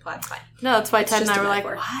anything to do with the plot. It's fine. No, that's why Ted and I were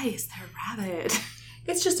metaphor. like, why is there a rabbit?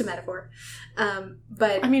 It's just a metaphor.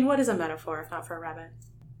 But what is a metaphor if not for a rabbit?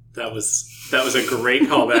 That was a great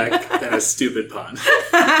callback and a stupid pun.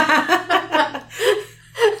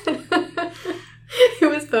 It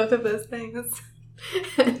was both of those things.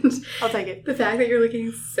 And I'll take it. the fact that you're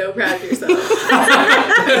looking so proud of yourself.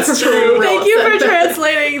 That's true. Thank you for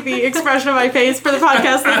translating the expression of my face for the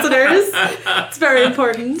podcast listeners. It's very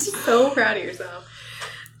important. So proud of yourself.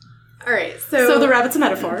 All right, so the rabbit's a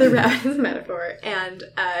metaphor. The rabbit is a metaphor, and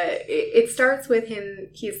it starts with him.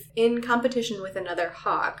 He's in competition with another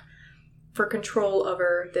hawk for control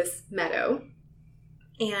over this meadow,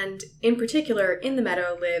 and in particular, in the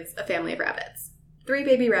meadow lives a family of rabbits. 3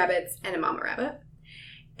 baby rabbits and a mama rabbit.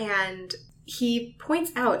 And he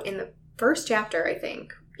points out in the first chapter, I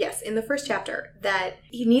think, in the first chapter, that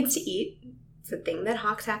he needs to eat. It's a thing that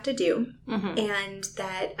hawks have to do. Mm-hmm. And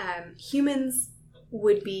that humans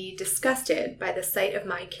would be disgusted by the sight of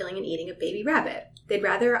my killing and eating a baby rabbit. They'd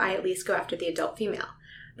rather I at least go after the adult female.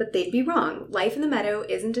 But they'd be wrong. Life in the meadow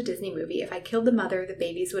isn't a Disney movie. If I killed the mother, the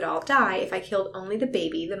babies would all die. If I killed only the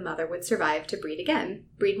baby, the mother would survive to breed again.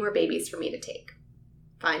 Breed more babies for me to take.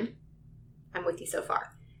 Fine. I'm with you so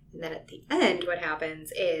far. And then at the end, what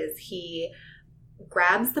happens is he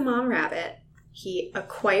grabs the mom rabbit, he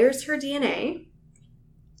acquires her DNA,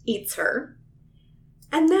 eats her,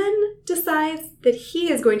 and then decides that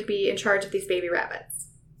he is going to be in charge of these baby rabbits.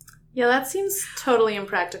 Yeah, that seems totally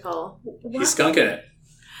impractical. He's skunking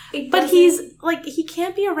it. But he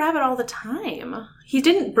can't be a rabbit all the time. He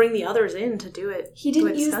didn't bring the others in to do it. He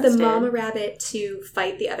didn't use the mama rabbit to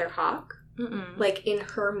fight the other hawk. Mm-mm. Like in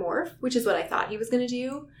her morph, which is what I thought he was going to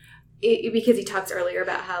do. Because he talks earlier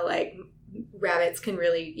about how, like, rabbits can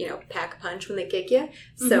really, pack a punch when they kick you.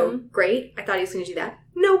 So, great. I thought he was going to do that.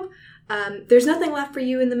 Nope. There's nothing left for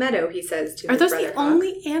you in the meadow, he says to his brother. Are those the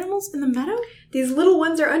only animals in the meadow? These little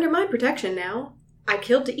ones are under my protection now. I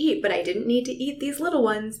killed to eat, but I didn't need to eat these little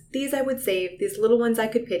ones. These I would save. These little ones I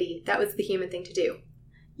could pity. That was the human thing to do.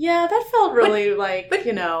 Yeah, that felt really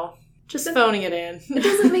just phoning it in. It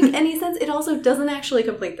doesn't make any sense. It also doesn't actually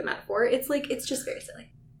complete the metaphor. It's just very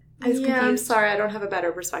silly. I was confused. I'm sorry. I don't have a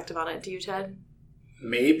better perspective on it. Do you, Ted?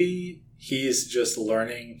 Maybe he's just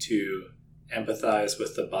learning to empathize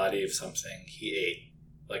with the body of something he ate,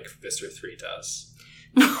 like Visser 3 does.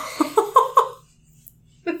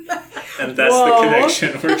 And that's the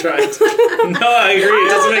connection we're trying to... No, I agree. It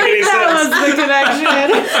doesn't make any sense. That was the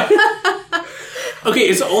connection. Okay,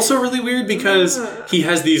 it's also really weird because he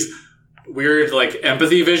has these weird, like,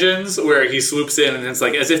 empathy visions where he swoops in and it's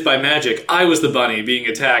like, as if by magic, I was the bunny being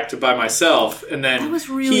attacked by myself. And then that was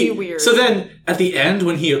really weird. So then, at the end,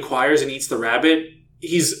 when he acquires and eats the rabbit,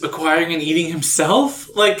 he's acquiring and eating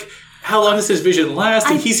himself? Like, how long does his vision last?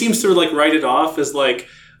 And he seems to, like, write it off as, like,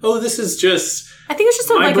 oh, this is just... I think it's just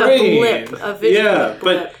like brain. A blip, a vision. Yeah,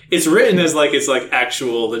 but it's written as, like, it's, like,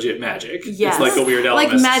 actual legit magic. Yes. It's, like, a weird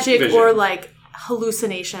element. Like magic vision. Or, like...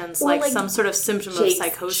 hallucinations, or like some sort of symptom Jake's of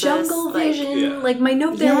psychosis. Jungle vision. Like my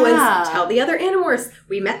note there was, tell the other Animorphs.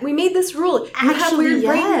 We made this rule. You have weird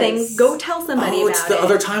brain things. Go tell somebody about it. It's the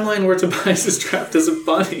other timeline where Tobias is trapped as a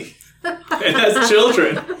bunny and has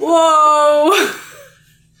children. Whoa!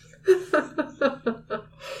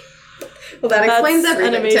 Well, that explains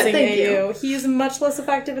everything. An amazing Thank you. He's much less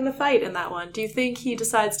effective in the fight in that one. Do you think he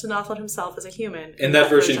decides to not let himself as a human? In that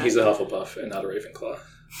version, he's a Hufflepuff and not a Ravenclaw.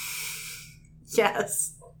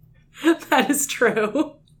 Yes, that is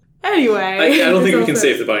true. Anyway. I don't think we can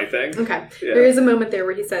save the bunny thing. Okay. Yeah. There is a moment there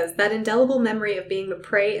where he says, that indelible memory of being the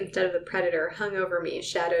prey instead of the predator hung over me,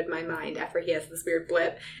 shadowed my mind after he has this weird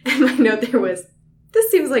blip. And my note there was, this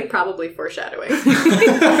seems like probably foreshadowing.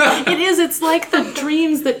 It is. It's like the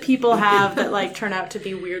dreams that people have that like turn out to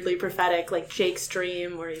be weirdly prophetic, like Jake's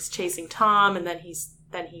dream where he's chasing Tom and then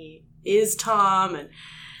he is Tom and...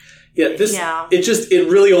 It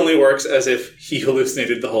really only works as if he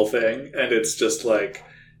hallucinated the whole thing, and it's just like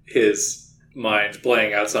his mind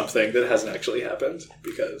playing out something that hasn't actually happened,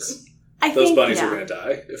 because those bunnies are going to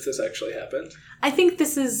die if this actually happened. I think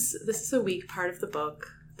this is a weak part of the book.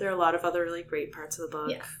 There are a lot of other really great parts of the book.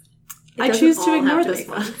 Yes. I choose to ignore this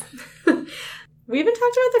one. We haven't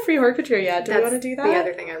talked about the free Hork-Bajir yet. Do we want to do that? The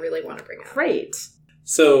other thing I really want to bring up. Great.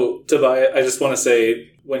 So, Tobias, I just want to say,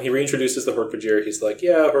 when he reintroduces the Hork-Bajir, he's like,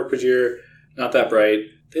 yeah, Hork-Bajir, not that bright.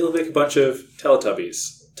 They look like a bunch of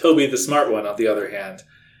Teletubbies. Toby, the smart one, on the other hand.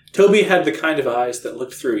 Toby had the kind of eyes that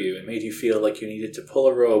looked through you and made you feel like you needed to pull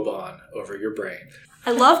a robe on over your brain.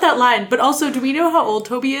 I love that line, but also, do we know how old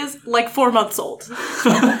Toby is? Like 4 months old.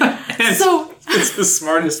 So it's the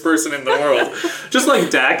smartest person in the world. Just like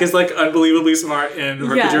Dak is like unbelievably smart in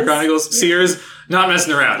Hork-Bajir Chronicles. Sears, not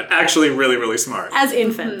messing around. Actually really, really smart. As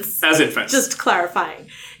infants. As infants. Just clarifying.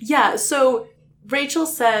 Yeah, so Rachel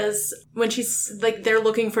says when she's like, they're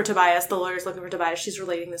looking for Tobias, the lawyer's looking for Tobias, she's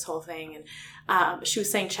relating this whole thing. And she was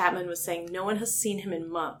saying, Chapman was saying, no one has seen him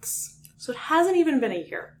in months. So it hasn't even been a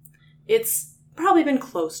year. It's probably been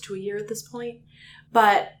close to a year at this point.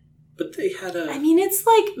 But they had I mean, it's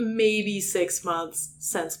like maybe 6 months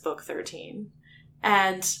since book 13.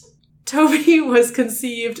 And Toby was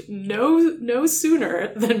conceived no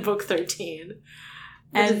sooner than book 13.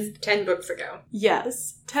 And 10 books ago.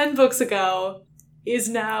 Yes. 10 books ago is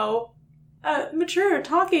now a mature,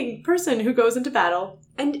 talking person who goes into battle.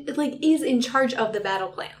 And, like, is in charge of the battle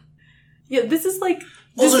plan. Yeah, this is like...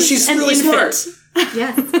 Also, she's really smart.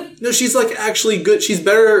 Yes. No, she's like actually good. She's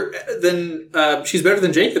better than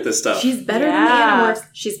Jake at this stuff. She's better than the Animorphs.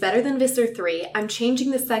 She's better than Visser 3. I'm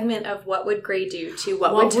changing the segment of what would Gray do to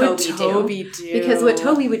what would Toby do. Because what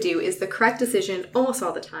Toby would do is the correct decision almost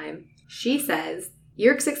all the time. She says,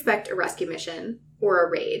 Yeerks expect a rescue mission or a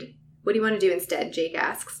raid. What do you want to do instead? Jake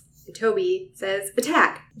asks. And Toby says,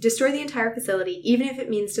 attack! Destroy the entire facility, even if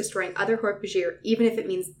it means destroying other Hork-Bajir, even if it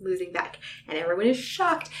means losing Beck. And everyone is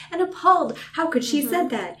shocked and appalled. How could she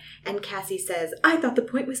said that? And Cassie says, I thought the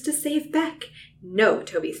point was to save Beck. No,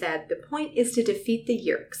 Toby said, the point is to defeat the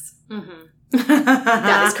Yeerks.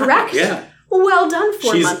 That is correct. Yeah. Well done,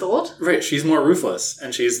 4-month-old. Right, she's more ruthless.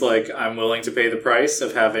 And she's like, I'm willing to pay the price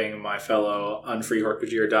of having my fellow unfree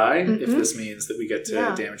Hork-Bajir die, if this means that we get to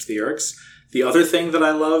damage the Yeerks. The other thing that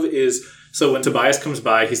I love is, so when Tobias comes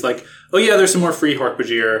by, he's like, oh yeah, there's some more free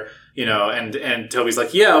Hork-Bajir, and Toby's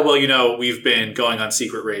like, yeah, well, we've been going on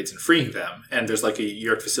secret raids and freeing them, and there's like a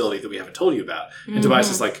Yeerk facility that we haven't told you about. And Tobias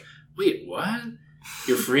is like, wait, what?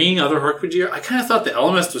 You're freeing other Hork-Bajir? I kind of thought the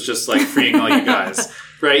Ellimist was just like freeing all you guys,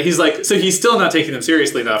 right? He's like, so he's still not taking them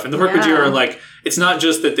seriously enough. And the Hork-Bajir are like, it's not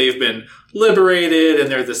just that they've been liberated and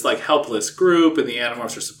they're this like helpless group and the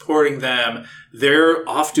Animorphs are supporting them. They're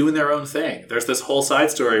off doing their own thing. There's this whole side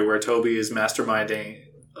story where Toby is masterminding,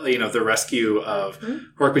 the rescue of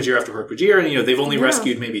Hork-Bajir after Hork-Bajir. And, they've only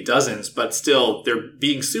rescued maybe dozens, but still they're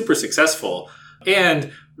being super successful.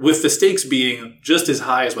 And with the stakes being just as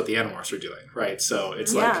high as what the Animorphs are doing, right? So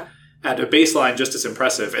it's like at a baseline just as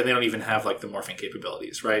impressive, and they don't even have like the morphing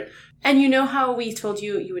capabilities, right? And you know how we told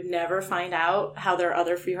you would never find out how there are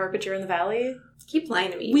other free Hork-Bajir in the valley? Keep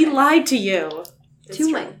lying to me. We lied to you.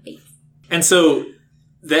 To my face. And so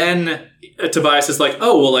then Tobias is like,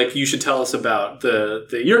 oh, well, like, you should tell us about the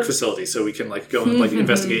Yeerk facility so we can like go and like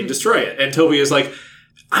investigate and destroy it. And Toby is like,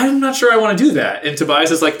 I'm not sure I want to do that. And Tobias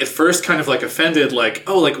is like, at first kind of like offended, like,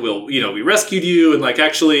 oh, like, we rescued you and like,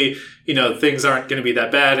 actually, things aren't going to be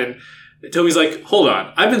that bad. And Toby's like, hold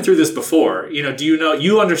on, I've been through this before. Do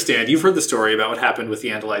you understand? You've heard the story about what happened with the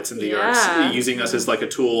Andalites and the Yeerks using us as like a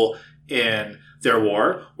tool in their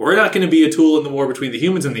war. We're not going to be a tool in the war between the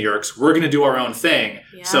humans and the Yeerks. We're going to do our own thing.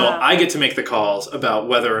 Yeah. So I get to make the calls about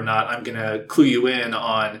whether or not I'm going to clue you in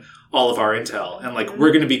on all of our intel. And like,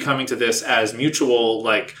 we're going to be coming to this as mutual,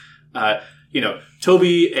 like,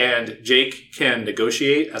 Toby and Jake can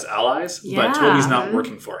negotiate as allies, but Toby's not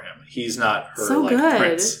working for him. He's not her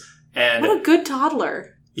prince. And what a good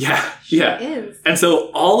toddler. Yeah. She is. And so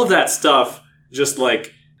all of that stuff just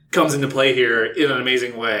like comes into play here in an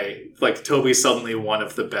amazing way. Like, Toby's suddenly one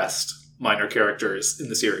of the best minor characters in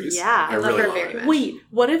the series. Yeah. I love her very much. Wait,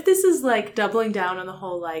 what if this is like doubling down on the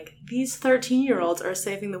whole, like, these 13-year-olds are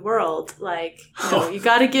saving the world? Like, you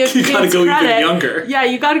gotta give you gotta go credit. Even younger. Yeah,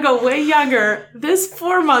 you gotta go way younger. This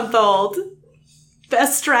 4-month-old,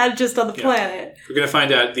 best strategist on the planet. We're gonna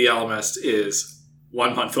find out the Ellimist is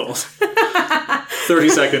 1 month old. 30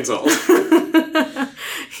 seconds old.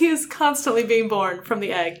 He is constantly being born from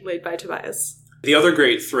the egg laid by Tobias. The other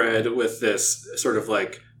great thread with this sort of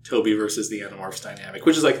like Toby versus the Animorphs dynamic,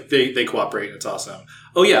 which is like they cooperate and it's awesome.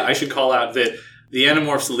 Oh yeah, I should call out that the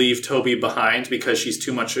Animorphs leave Toby behind because she's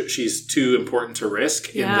too important to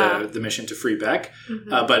risk in the mission to free Beck.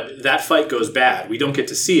 But that fight goes bad. We don't get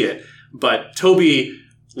to see it. But Toby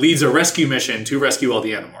leads a rescue mission to rescue all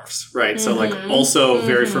the Animorphs, right? So like also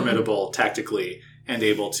very formidable tactically and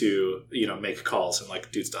able to, make calls and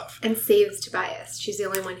like do stuff. And saves Tobias. She's the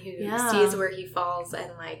only one who sees where he falls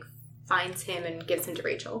and like finds him and gives him to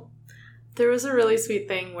Rachel. There was a really sweet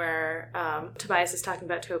thing where Tobias is talking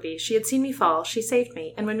about Toby. She had seen me fall. She saved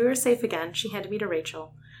me. And when we were safe again, she handed me to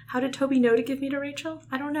Rachel. How did Toby know to give me to Rachel?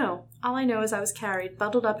 I don't know. All I know is I was carried,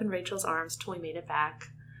 bundled up in Rachel's arms till we made it back.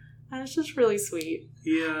 That was just really sweet.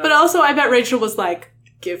 Yeah. But also, I bet Rachel was like,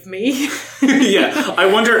 give me. Yeah. I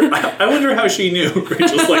wonder how she knew.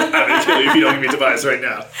 Rachel's like, I'm going to kill you if you don't give me Tobias right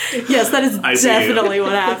now. Yes, that is definitely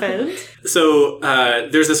what happened. So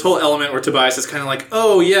there's this whole element where Tobias is kind of like,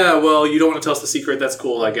 oh, yeah, well, you don't want to tell us the secret. That's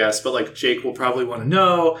cool, I guess. But, like, Jake will probably want to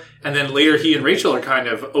know. And then later he and Rachel are kind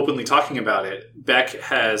of openly talking about it. Beck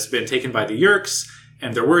has been taken by the Yeerks,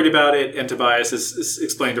 and they're worried about it. And Tobias is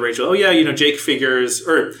explaining to Rachel, oh, yeah, Jake figures,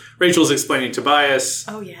 or Rachel's explaining to Tobias.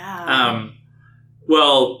 Oh, yeah.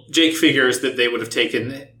 Well, Jake figures that they would have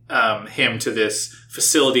taken him to this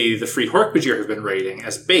facility the Free Hork-Bajir have been raiding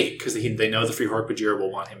as bait, because they know the Free Hork-Bajir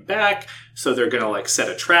will want him back, so they're going to, like, set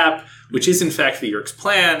a trap, which is, in fact, the Yeerks'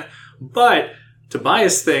 plan. But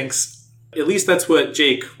Tobias thinks, at least that's what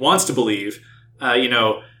Jake wants to believe,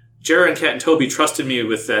 Jarrah and Kat and Toby trusted me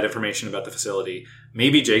with that information about the facility.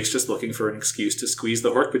 Maybe Jake's just looking for an excuse to squeeze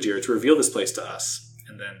the Hork-Bajir to reveal this place to us.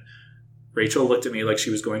 And then Rachel looked at me like she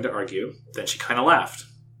was going to argue. Then she kind of laughed.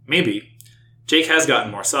 Maybe. Jake has gotten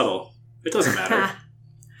more subtle. It doesn't matter.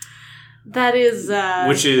 That is...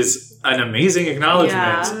 Which is an amazing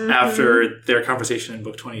acknowledgement after their conversation in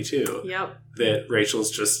book 22. Yep. That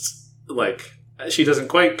Rachel's just, like... She doesn't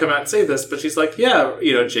quite come out and say this, but she's like, yeah,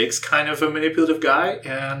 Jake's kind of a manipulative guy,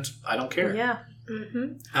 and I don't care. Yeah.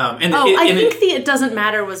 Mm-hmm. I think the it doesn't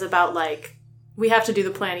matter was about, like... We have to do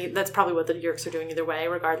the plan. That's probably what the Yeerks are doing either way,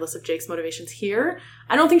 regardless of Jake's motivations here.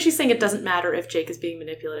 I don't think she's saying it doesn't matter if Jake is being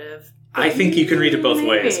manipulative. I think you can read it both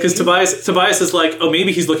ways. Because Tobias is like, oh,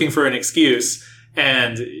 maybe he's looking for an excuse.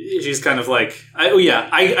 And she's kind of like,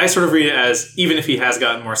 I sort of read it as, even if he has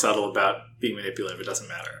gotten more subtle about being manipulative, it doesn't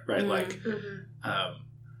matter, right?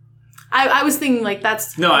 I was thinking, like,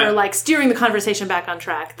 that's like steering the conversation back on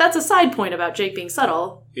track. That's a side point about Jake being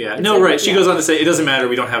subtle. Yeah, right. She goes on to say, it doesn't matter,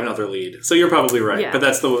 we don't have another lead. So you're probably right. Yeah.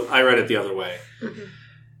 But I read it the other way. Mm-hmm.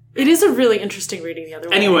 It is a really interesting reading the other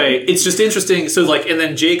way. Anyway, it's just interesting. So, like, and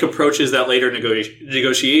then Jake approaches that later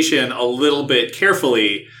negotiation a little bit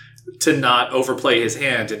carefully to not overplay his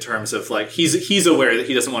hand in terms of, like, he's aware that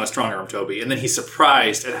he doesn't want to strong-arm Toby, and then he's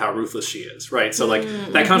surprised at how ruthless she is, right? So, like,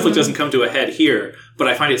 that conflict doesn't come to a head here, but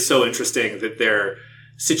I find it so interesting that their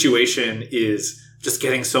situation is just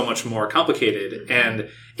getting so much more complicated, and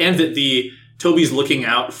that Toby's looking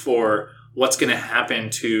out for what's going to happen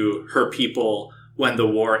to her people when the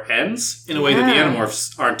war ends in a way that the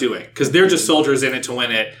Animorphs aren't doing, because they're just soldiers in it to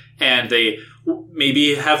win it, and they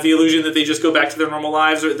maybe have the illusion that they just go back to their normal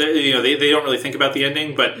lives, or they don't really think about the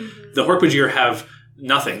ending. But the Hork-Bajir have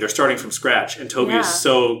nothing; they're starting from scratch, and Toby is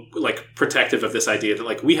so, like, protective of this idea that,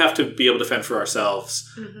 like, we have to be able to fend for ourselves,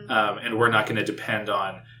 and we're not going to depend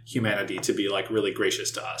on humanity to be, like, really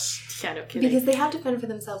gracious to us. Yeah, no kidding. Because they have to fend for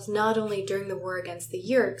themselves not only during the war against the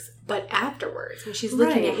Yeerks, but afterwards. And she's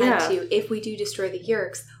looking ahead to, if we do destroy the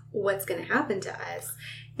Yeerks, what's going to happen to us?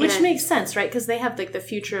 Which makes sense, right? Because they have, like, the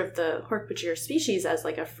future of the Hork-Bajir species as,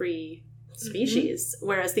 like, a free species,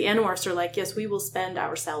 whereas the Animorphs are like, yes, we will spend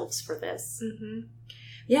ourselves for this.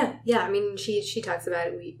 Yeah. I mean, she talks about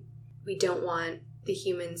it. We don't want the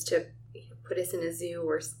humans to put us in a zoo,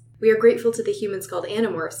 or we are grateful to the humans called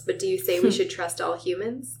Animorphs, but do you say we should trust all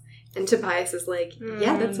humans? And Tobias is like,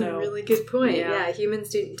 yeah, that's a really good point. Yeah, humans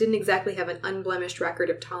didn't exactly have an unblemished record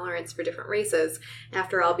of tolerance for different races.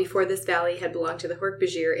 After all, before this valley had belonged to the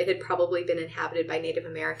Hork-Bajir, it had probably been inhabited by Native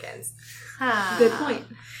Americans. Good point.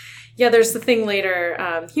 Yeah, there's the thing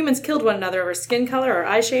later. Humans killed one another over skin color or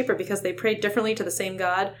eye shape, or because they prayed differently to the same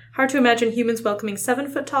god. Hard to imagine humans welcoming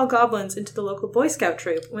 7-foot-tall goblins into the local Boy Scout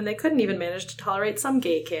troop when they couldn't even manage to tolerate some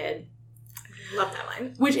gay kid. Love that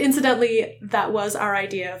line. Which, incidentally, that was our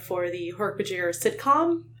idea for the Hork-Bajir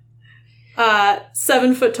sitcom.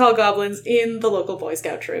 7-foot-tall goblins in the local Boy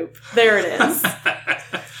Scout troop. There it is.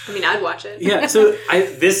 I mean, I'd watch it. Yeah, so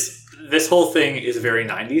this whole thing is very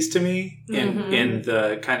 90s to me in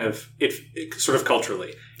the kind of, it sort of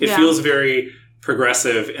culturally. It feels very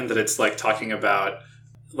progressive in that it's, like, talking about,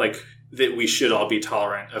 like, that we should all be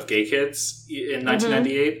tolerant of gay kids in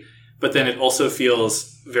 1998. But then it also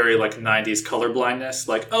feels very, like, 90s colorblindness.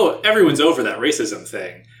 Like, oh, everyone's over that racism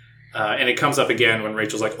thing. And it comes up again when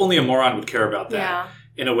Rachel's like, only a moron would care about that.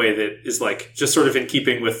 In a way that is, like, just sort of in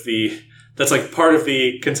keeping with that's, like, part of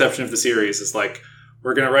the conception of the series is, like,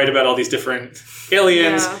 we're going to write about all these different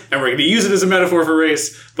aliens, and we're going to use it as a metaphor for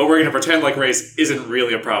race, but we're going to pretend like race isn't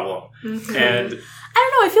really a problem. And I don't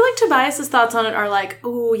know, I feel like Tobias's thoughts on it are like,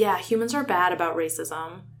 oh, yeah, humans are bad about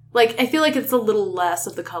racism. Like, I feel like it's a little less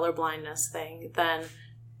of the colorblindness thing than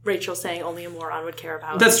Rachel saying only a moron would care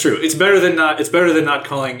about. That's true. It's better than not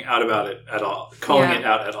calling out about it at all. It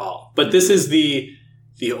out at all. But this is the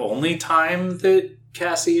only time that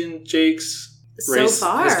Cassie and Jake's race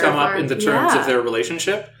has come up in the terms of their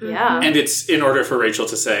relationship. Yeah. And it's in order for Rachel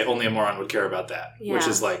to say only a moron would care about that, which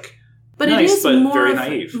is like but nice, it is but more very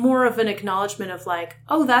naive. More of an acknowledgement of like,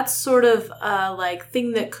 oh, that's sort of a like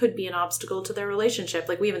thing that could be an obstacle to their relationship.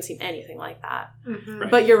 Like, we haven't seen anything like that. Mm-hmm.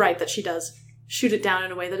 Right. But you're right that she does shoot it down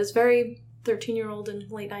in a way that is very 13-year-old in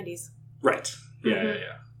late 90s. Right. Yeah.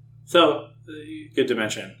 So, good to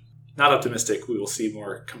mention. Not optimistic. We will see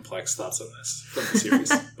more complex thoughts on this from the series,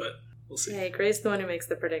 but we'll see. Hey, Gray's the one who makes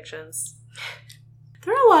the predictions.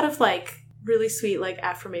 There are a lot of like really sweet like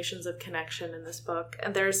affirmations of connection in this book,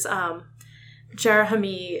 and there's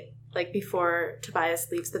Jerahami, like before Tobias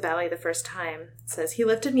leaves the valley the first time, says, he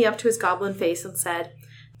lifted me up to his goblin face and said,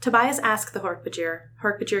 Tobias ask the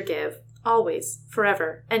Hork-Bajir give, always,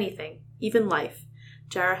 forever, anything, even life.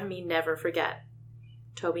 Jerahami never forget.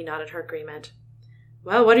 Toby nodded her agreement.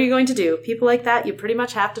 Well, what are you going to do? People like that you pretty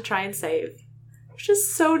much have to try and save. Which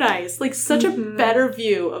is so nice. Like, such a better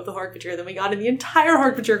view of the Hork-Bajir than we got in the entire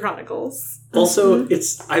Hork-Bajir Chronicles. Also,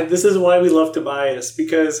 this is why we love Tobias,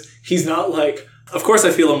 because he's not like, of course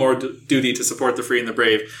I feel a more duty to support the free and the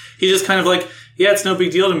brave. He's just kind of like, yeah, it's no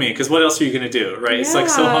big deal to me, because what else are you going to do, right? It's like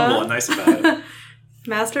so humble and nice about it.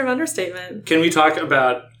 Master of understatement. Can we talk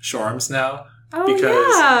about Shorms now? Oh,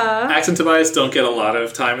 because yeah. Axe and Tobias don't get a lot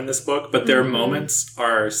of time in this book, but their moments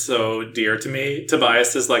are so dear to me.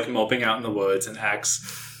 Tobias is like moping out in the woods, and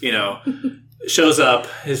Axe, shows up,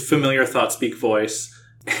 his familiar thought-speak voice,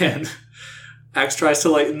 and Axe tries to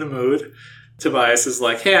lighten the mood. Tobias is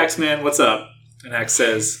like, hey, Axe man, what's up? And Axe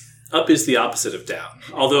says, up is the opposite of down.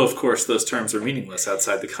 Although, of course, those terms are meaningless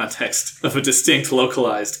outside the context of a distinct,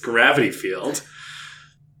 localized gravity field.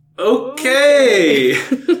 Okay!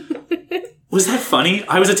 Was that funny?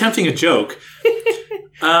 I was attempting a joke.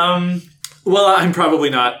 Well, I'm probably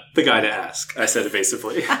not the guy to ask, I said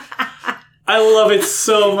evasively. I love it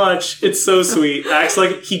so much. It's so sweet. Axe,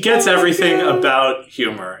 like, he gets everything about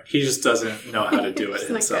humor. He just doesn't know how to do it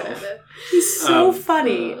himself. He's so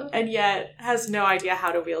funny, and yet has no idea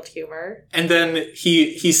how to wield humor. And then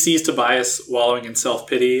he sees Tobias wallowing in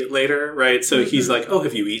self-pity later, right? So he's like, oh,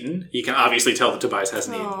 have you eaten? You can obviously tell that Tobias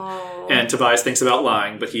hasn't eaten. And Tobias thinks about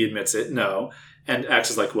lying, but he admits it, no. And Axe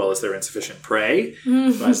is like, well, is there insufficient prey?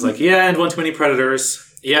 Tobias is like, yeah, and one too many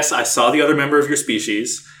predators. Yes, I saw the other member of your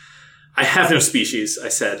species. I have no species, I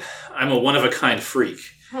said. I'm a one-of-a-kind freak.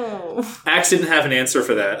 Oh. Axe didn't have an answer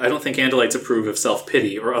for that. I don't think Andalites approve of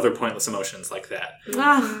self-pity or other pointless emotions like that.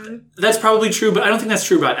 That's probably true, but I don't think that's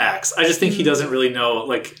true about Axe. I just think he doesn't really know,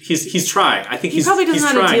 like, he's trying. I think he's probably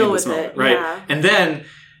doesn't know how to deal with moment, it, right? yeah. And then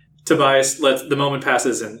Tobias the moment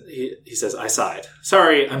passes and he says, I sighed.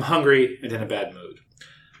 Sorry, I'm hungry and in a bad mood.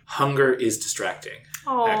 Hunger is distracting.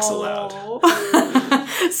 Axe aloud.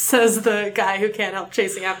 Says the guy who can't help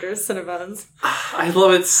chasing after his Cinnabons. I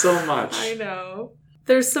love it so much. I know.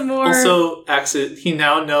 There's some more... Also, Axe, he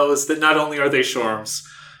now knows that not only are they Shorms,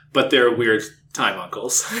 but they're weird time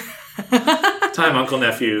uncles. Time uncle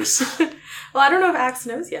nephews. Well, I don't know if Axe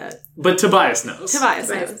knows yet. But Tobias knows. Tobias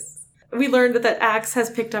knows. We learned that Axe has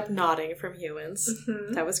picked up nodding from humans.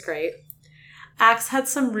 That was great. Axe had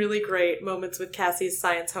some really great moments with Cassie's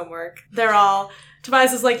science homework.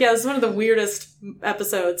 Tobias is like, yeah, this is one of the weirdest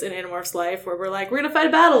episodes in Animorph's life where we're like, we're going to fight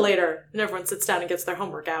a battle later. And everyone sits down and gets their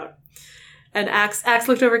homework out. And Axe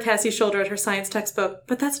looked over Cassie's shoulder at her science textbook.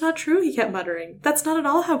 But that's not true, he kept muttering. That's not at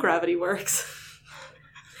all how gravity works.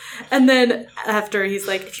 And then after, he's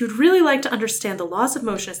like, if you'd really like to understand the laws of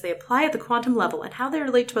motion as they apply at the quantum level and how they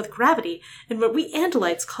relate to both gravity and what we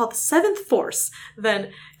Andalites call the seventh force,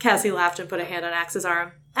 then Cassie laughed and put a hand on Axe's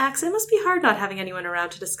arm. Axe, it must be hard not having anyone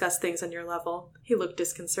around to discuss things on your level. He looked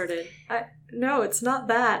disconcerted. No, it's not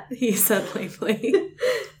that, he said lamely.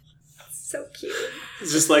 So cute.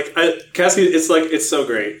 It's just like, Cassie, it's so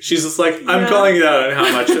great. She's just like, I'm calling you out on how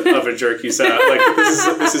much of a jerk you sound. Like,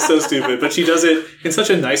 this is so stupid. But she does it in such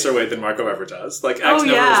a nicer way than Marco ever does. Like, Axe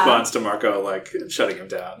never responds to Marco, like, shutting him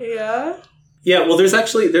down. Yeah? Yeah, well, there's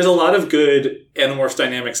a lot of good Animorphs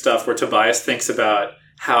dynamic stuff where Tobias thinks about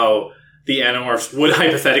how the Animorphs would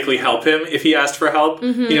hypothetically help him if he asked for help.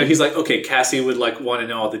 Mm-hmm. He's like, okay, Cassie would, like, want to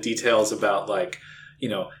know all the details about, like,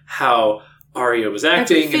 how Arya was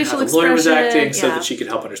acting and how the lawyer was acting so that she could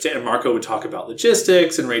help understand. And Marco would talk about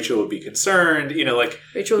logistics and Rachel would be concerned,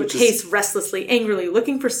 Rachel would pace restlessly, angrily,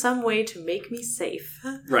 looking for some way to make me safe.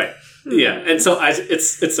 Right. Yeah. And so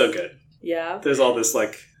it's so good. Yeah. There's all this,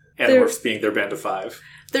 like, Animorphs being their band of five.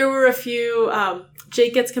 There were a few...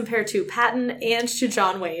 Jake gets compared to Patton and to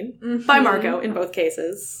John Wayne by Marco in both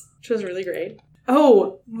cases, which was really great.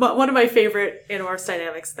 Oh, one of my favorite Animorphs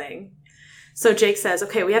Dynamics thing. So Jake says,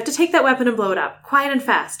 okay, we have to take that weapon and blow it up. Quiet and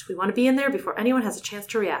fast. We want to be in there before anyone has a chance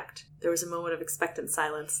to react. There was a moment of expectant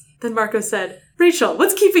silence. Then Marco said, Rachel,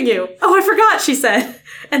 what's keeping you? Oh, I forgot, she said.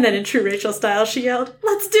 And then in true Rachel style, she yelled,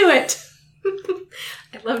 let's do it.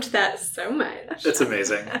 I loved that so much. That's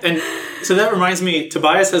amazing. And so that reminds me,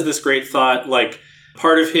 Tobias has this great thought, like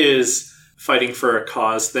part of his fighting for a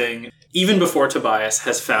cause thing, even before Tobias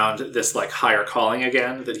has found this like higher calling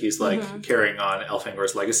again, that he's like carrying on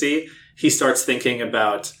Elfangor's legacy, he starts thinking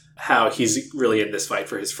about how he's really in this fight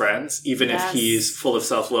for his friends, even if he's full of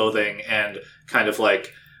self-loathing and kind of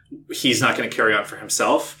like he's not going to carry on for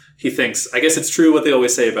himself. He thinks, I guess it's true what they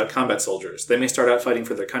always say about combat soldiers. They may start out fighting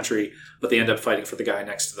for their country, but they end up fighting for the guy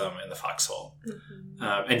next to them in the foxhole.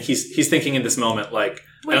 And he's thinking in this moment, like,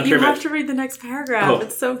 wait, I don't you care have about... to read the next paragraph. Oh,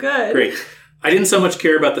 it's so good. Great. I didn't so much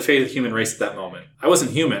care about the fate of the human race at that moment. I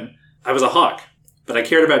wasn't human. I was a hawk. But I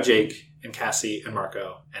cared about Jake and Cassie and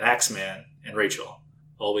Marco and Axeman and Rachel.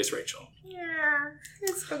 Always Rachel. Yeah,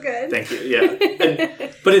 it's so good. Thank you.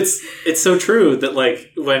 Yeah. But it's so true that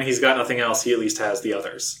like when he's got nothing else, he at least has the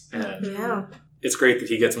others. And it's great that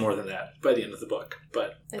he gets more than that by the end of the book.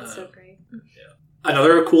 But it's so great.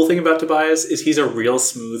 Another cool thing about Tobias is he's a real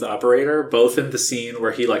smooth operator, both in the scene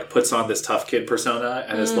where he like puts on this tough kid persona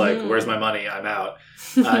and is like, where's my money? I'm out.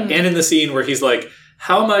 And in the scene where he's like,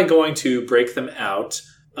 how am I going to break them out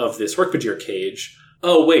of this Hork-Bajir cage?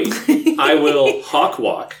 Oh, wait, I will hawk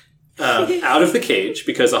walk out of the cage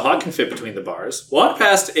because a hawk can fit between the bars, walk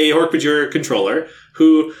past a Hork-Bajir controller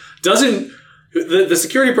who doesn't... The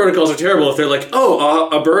security protocols are terrible if they're like, oh,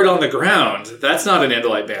 a bird on the ground. That's not an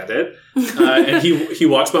Andalite bandit. And he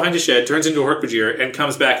walks behind a shed, turns into a Hork-Bajir, and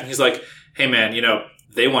comes back and he's like, hey man,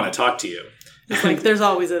 they want to talk to you. It's like, there's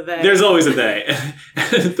always a they. There's always a they.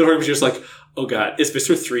 And the Hork-Bajir's like, oh god, is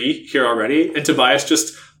Mr. 3 here already? And Tobias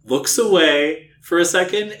just looks away for a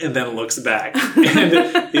second and then looks back.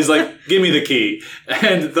 And he's like, give me the key.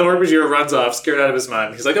 And the Hork-Bajir runs off, scared out of his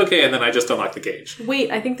mind. He's like, okay, and then I just unlock the cage. Wait,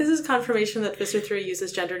 I think this is confirmation that Mr. 3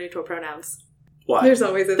 uses gender-neutral pronouns. Why? There's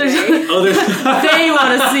always a they. Oh, there's... They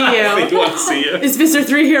want to see you. They want to see you. Is Mr.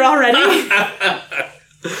 3 here already?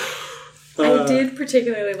 I did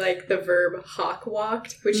particularly like the verb hawk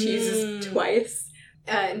walked, which he uses twice.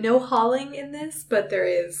 No hauling in this, but there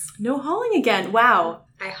is. No hauling again. Wow.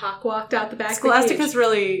 I hawk walked out the back Scholastic of the cage. has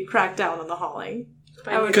really cracked down on the hauling.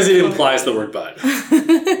 Because it implies the word butt.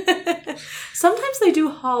 Sometimes they do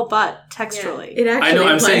haul butt textually. Yeah, it actually I know,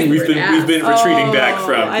 I'm saying we've been retreating back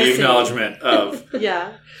from the acknowledgement of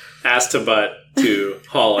ass to butt to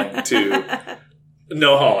hauling to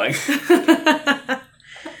no hauling.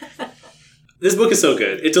 This book is so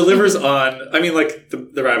good. It delivers on, I mean, like,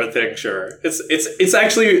 the rabbit thing, sure. It's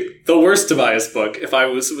actually the worst Tobias book if I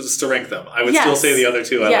was to rank them. I would still say the other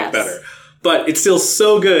two I like better. But it's still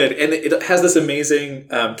so good, and it has this amazing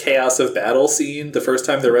chaos of battle scene the first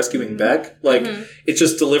time they're rescuing Beck. Like, it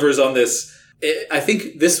just delivers on this. I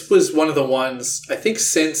think this was one of the ones, I think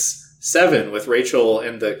since 7 with Rachel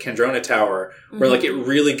and the Kandrona Tower, where like it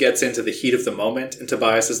really gets into the heat of the moment, and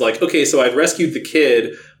Tobias is like, okay, so I've rescued the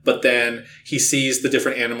kid, but then he sees the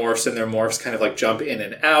different Animorphs and their morphs kind of like jump in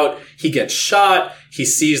and out. He gets shot. He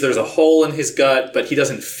sees there's a hole in his gut, but he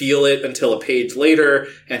doesn't feel it until a page later,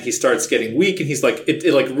 and he starts getting weak, and he's like,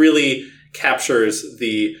 it like really captures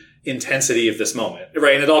the intensity of this moment,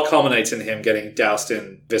 right? And it all culminates in him getting doused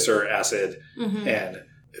in viscera acid and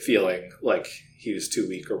feeling like he was too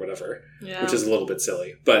weak or whatever, which is a little bit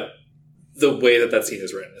silly. But the way that scene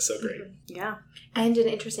is written is so great. Yeah. And an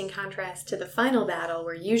interesting contrast to the final battle,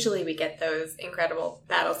 where usually we get those incredible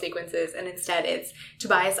battle sequences, and instead it's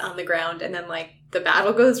Tobias on the ground, and then, like, the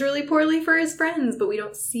battle goes really poorly for his friends, but we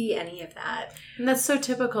don't see any of that. And that's so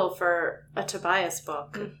typical for a Tobias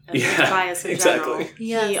book. And Tobias in general.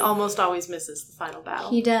 He almost always misses the final battle.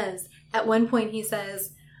 He does. At one point he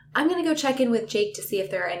says, I'm going to go check in with Jake to see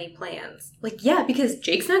if there are any plans. Like, yeah, because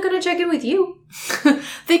Jake's not going to check in with you.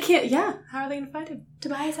 They can't, How are they going to find him?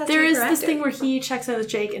 Tobias has There to is interact this thing where he checks in with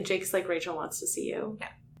Jake, and Jake's like, Rachel wants to see you.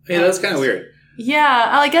 Yeah, that's kind of weird. Yeah,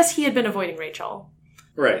 I guess he had been avoiding Rachel.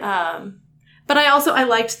 Right. But I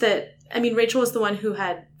liked that, I mean, Rachel was the one who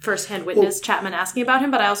had firsthand witnessed Chapman asking about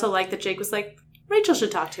him, but I also liked that Jake was like, Rachel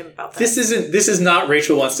should talk to him about this. This is not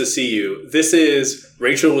Rachel wants to see you. This is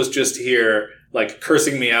Rachel was just here, like,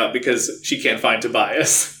 cursing me out because she can't find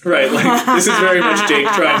Tobias. Right? Like, this is very much Jake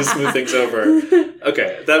trying to smooth things over.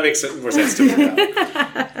 Okay, that makes more sense to me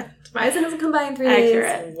now. Verizon hasn't come by in 3 days.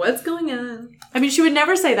 Accurate. What's going on? I mean, she would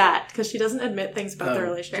never say that because she doesn't admit things about their Oh,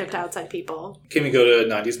 relationship to outside people. Can we go to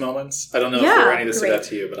 90s moments? I don't know if Yeah, there were any that stood great. out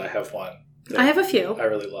to you, but I have one that I have a few. I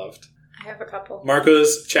really loved. I have a couple.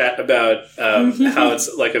 Marco's chat about how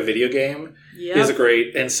it's like a video game is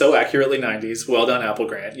great and so accurately 90s. Well done, Apple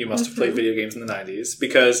Grant. You must have played video games in the 90s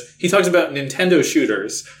because he talks about Nintendo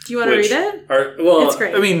shooters. Do you want to read it? Well, It's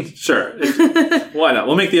great. I mean, sure. Why not?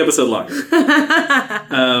 We'll make the episode longer.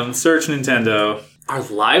 Search Nintendo. Our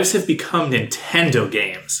lives have become Nintendo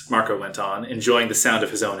games, Marco went on, enjoying the sound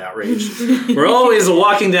of his own outrage. We're always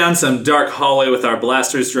walking down some dark hallway with our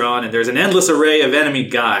blasters drawn, and there's an endless array of enemy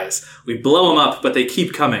guys. We blow them up, but they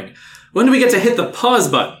keep coming. When do we get to hit the pause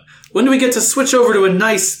button? When do we get to switch over to a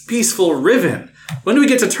nice, peaceful Riven? When do we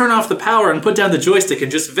get to turn off the power and put down the joystick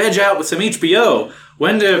and just veg out with some HBO?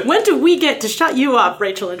 When do we get to shut you up?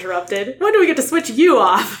 Rachel interrupted. When do we get to switch you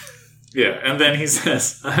off? Yeah, and then he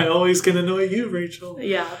says, I always can annoy you, Rachel.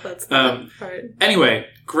 Yeah, that's the part. Anyway,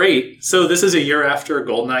 great. So this is a year after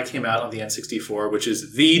GoldenEye came out on the N64, which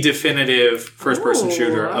is the definitive first-person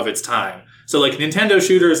shooter of its time. So, like, Nintendo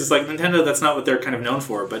shooters, it's like Nintendo, that's not what they're kind of known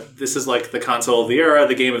for, but this is like the console of the era,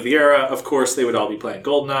 the game of the era. Of course, they would all be playing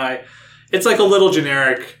GoldenEye. It's like a little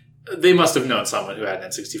generic. They must have known someone who had an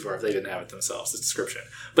N64 if they didn't have it themselves, the description.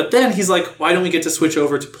 But then he's like, why don't we get to switch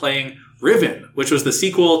over to playing Riven, which was the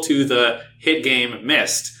sequel to the hit game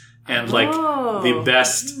Myst, and like the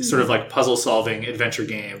best sort of like puzzle-solving adventure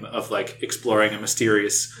game of like exploring a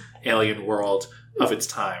mysterious alien world of its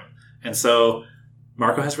time. And so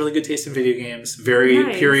Marco has really good taste in video games,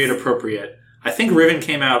 very period appropriate. I think Riven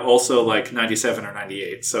came out also like 97 or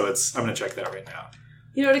 98, so I'm going to check that right now.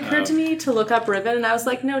 You know, it occurred to me to look up Riven, and I was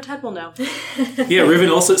like, no, Ted will know. Yeah, Riven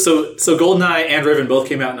also, so GoldenEye and Riven both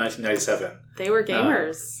came out in 1997. They were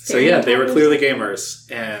gamers. So yeah, they were clearly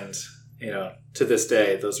gamers, and, you know, to this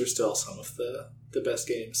day, those are still some of the best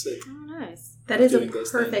games. Oh, nice. That is a doing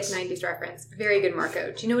those perfect things. 90s reference. Very good,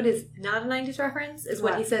 Marco. Do you know what is not a 90s reference? Is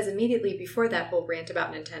what he says immediately before that whole rant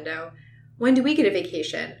about Nintendo. When do we get a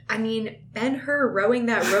vacation? I mean, Ben-Hur rowing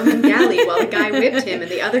that Roman galley while the guy whipped him and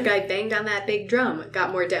the other guy banged on that big drum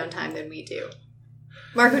got more downtime than we do.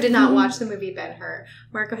 Marco did not watch the movie Ben-Hur.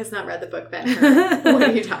 Marco has not read the book Ben-Hur. What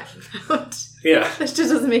are you talking about? Yeah. This just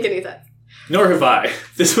doesn't make any sense. Nor have I.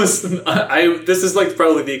 This is like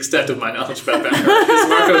probably the extent of my knowledge about Ben-Hur. Is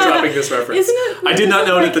Marco dropping this reference? Isn't it? I did not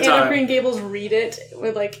know it at the Anna time. Green Gables read it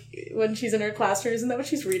with like when she's in her classroom. Isn't that what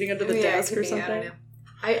she's reading under the desk or something? I don't know.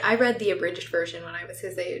 I read the abridged version when I was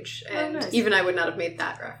his age, and nice. even I would not have made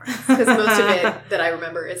that reference, because most of it that I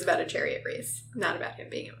remember is about a chariot race, not about him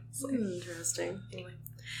being a slave. Interesting. Anyway.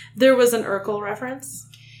 There was an Urkel reference.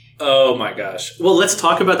 Oh my gosh. Well, let's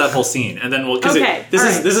talk about that whole scene, and then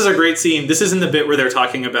this is a great scene. This is in the bit where they're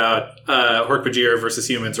talking about Hork-Bajir versus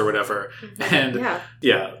humans or whatever, and I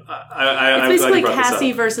I'm it's basically glad you brought Cassie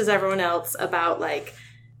this up. versus everyone else about like.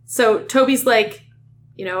 So Toby's like,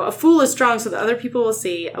 you know, a fool is strong so that other people will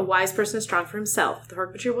see. A wise person is strong for himself. The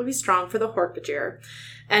Hork-Bajir will be strong for the Hork-Bajir.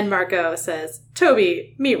 And Marco says,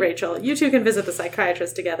 Toby, meet Rachel. You two can visit the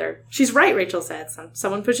psychiatrist together. She's right, Rachel said.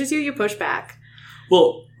 Someone pushes you, you push back.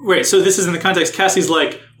 Well, right, so this is in the context, Cassie's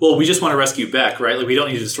like, well, we just want to rescue Beck, right? Like, we don't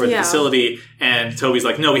need to destroy the facility. And Toby's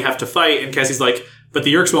like, no, we have to fight. And Cassie's like, but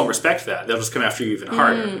the Yeerks won't respect that. They'll just come after you even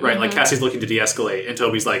harder, right? Like, Cassie's looking to de-escalate. And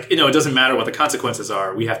Toby's like, you know, it doesn't matter what the consequences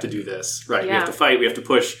are. We have to do this, right? We have to fight. We have to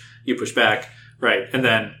push. You push back, right? And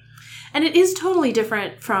then... And it is totally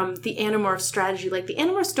different from the Animorph strategy. Like, the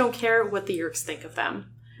Animorphs don't care what the Yeerks think of them.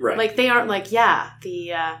 Right. Like, they aren't like,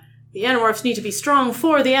 the Animorphs need to be strong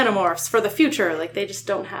for the Animorphs for the future. Like, they just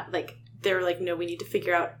don't have, like, they're like, no, we need to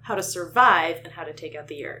figure out how to survive and how to take out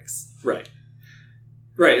the Yeerks. Right.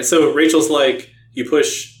 Right. And so Rachel's like, you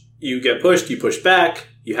get pushed, you push back,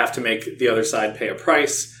 you have to make the other side pay a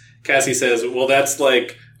price. Cassie says, well, that's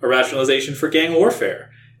like a rationalization for gang warfare.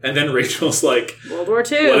 And then Rachel's like, World War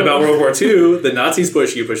II. What about World War II? The Nazis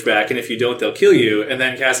push, you push back, and if you don't, they'll kill you. And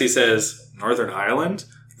then Cassie says, Northern Ireland?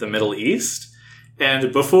 The Middle East?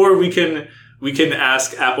 And before we can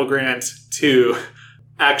ask Apple Grant to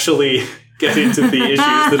actually get into the issues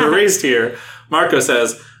that are raised here, Marco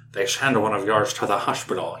says, they send one of yours to the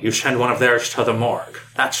hospital. You send one of theirs to the morgue.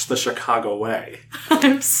 That's the Chicago way.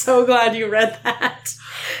 I'm so glad you read that.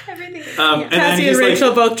 Everything. And Cassie and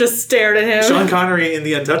Rachel both just stared at him. Sean Connery in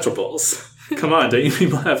The Untouchables. Come on, don't you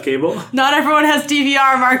people have cable? Not everyone has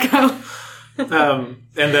DVR, Marco.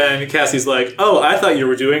 And then Cassie's like, oh, I thought you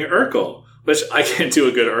were doing Urkel. Which I can't do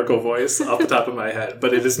a good Urkel voice off the top of my head,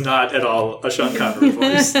 but it is not at all a Sean Connery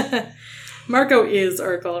voice. Marco is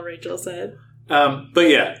Urkel, Rachel said. But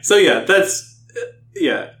yeah, so yeah,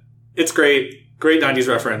 it's great. Great 90s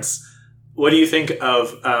reference. What do you think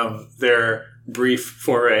of their brief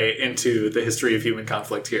foray into the history of human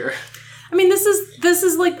conflict here? I mean, this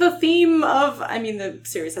is like the theme of, I mean, the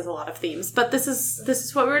series has a lot of themes, but this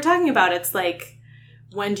is what we were talking about. It's like,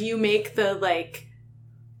 when do you make the, like,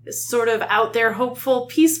 sort of out there, hopeful,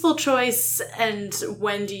 peaceful choice, and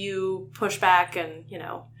when do you push back and, you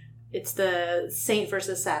know, it's the saint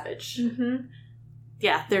versus savage. Mm-hmm.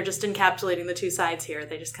 Yeah, they're just encapsulating the two sides here.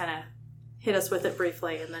 They just kind of hit us with it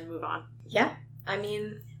briefly and then move on. Yeah. I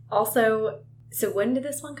mean, also, so when did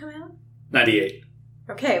this one come out? 98.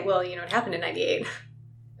 Okay, well, you know what happened in 98?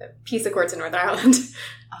 The Peace Accords in Northern Ireland.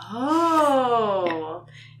 Oh.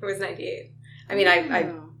 Yeah, it was 98. I mean,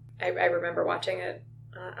 I remember watching it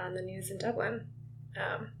on the news in Dublin.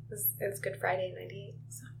 It was Good Friday in 98.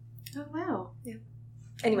 So. Oh, wow. Yeah.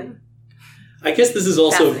 Anyway. I guess this is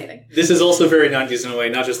also very 90s in a way,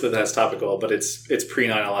 not just that that's topical, but it's pre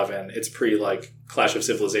 9/11. It's pre like Clash of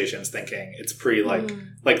Civilizations thinking. It's pre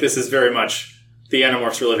like this is very much the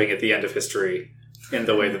Animorphs are living at the end of history in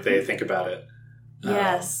the way that they think about it.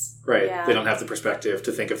 Yes. Right. Yeah. They don't have the perspective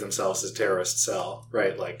to think of themselves as terrorist cell.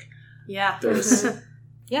 Right. Like yeah. There's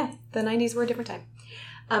yeah, the 90s were a different time.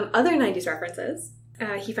 Other 90s references.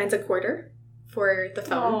 He finds a quarter for the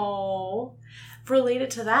phone. Oh. Related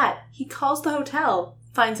to that, he calls the hotel,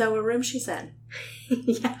 finds out what room she's in.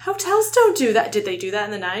 Yeah. Hotels don't do that. Did they do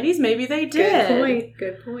that in the 90s? Maybe they did.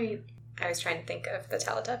 Good point. I was trying to think of the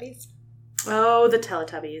Teletubbies. Oh, the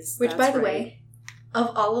Teletubbies. Which, by the way,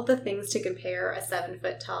 of all of the things to compare a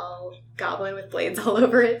 7-foot-tall goblin with blades all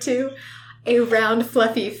over it to, a round,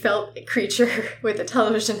 fluffy, felt creature with a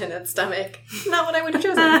television in its stomach. Not what I would have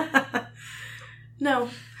chosen. No.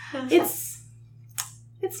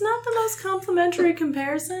 It's not the most complimentary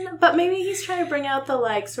comparison, but maybe he's trying to bring out the,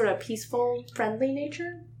 like, sort of peaceful, friendly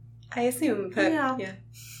nature. I assume, but yeah.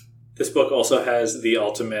 This book also has the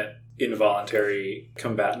ultimate involuntary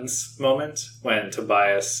combatants moment when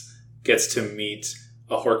Tobias gets to meet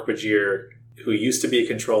a Hork-Bajir who used to be a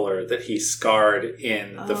controller that he scarred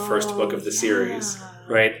in the first book of the series,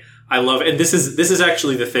 right? I love, and this is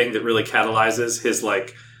actually the thing that really catalyzes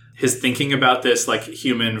his thinking about this, like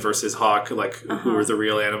human versus hawk, like who are the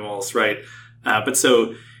real animals, right? But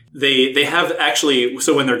so they have actually,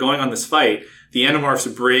 so when they're going on this fight, the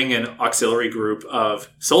Animorphs bring an auxiliary group of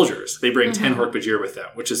soldiers. They bring 10 Hork-Bajir with them,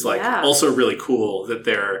 which is like also really cool that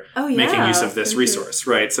they're making use of this resource,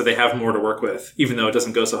 right? So they have more to work with, even though it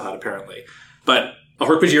doesn't go so hot apparently. But a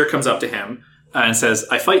Hork-Bajir comes up to him and says,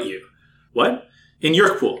 "I fight you." "What?" "In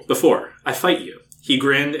Yeerkpool, before. I fight you." He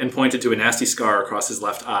grinned and pointed to a nasty scar across his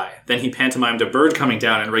left eye. Then he pantomimed a bird coming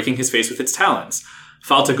down and raking his face with its talons.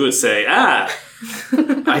 Faltagut say, "Ah,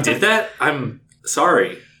 I did that? I'm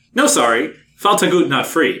sorry." "No sorry. Faltagut not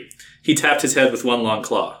free." He tapped his head with one long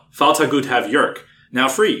claw. "Faltagut have Yeerk. Now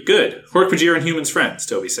free. Good. Hork-Bajir and humans friends,"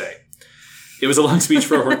 Toby say. It was a long speech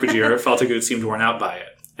for a Hork-Bajir. Faltagut seemed worn out by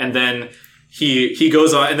it. And then he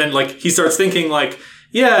goes on, and then like he starts thinking like,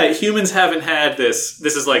 yeah, humans haven't had this.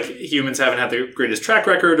 This is like humans haven't had the greatest track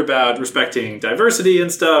record about respecting diversity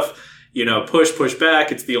and stuff. You know, push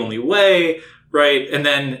back. It's the only way, right? And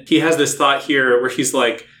then he has this thought here where he's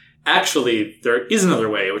like, actually, there is another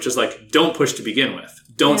way, which is like, don't push to begin with.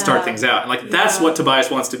 Don't start things out. And like, that's what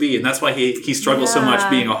Tobias wants to be. And that's why he struggles so much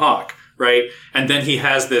being a hawk, right? And then he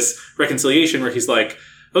has this reconciliation where he's like,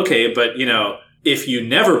 okay, but you know, if you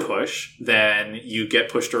never push, then you get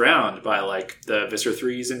pushed around by like the Visser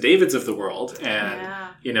 3s and Davids of the world. And,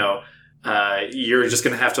 you know, you're just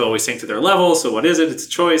going to have to always sink to their level. So what is it? It's a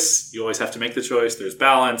choice. You always have to make the choice. There's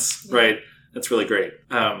balance, right? That's really great.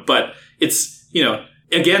 But it's, you know,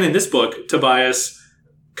 again, in this book, Tobias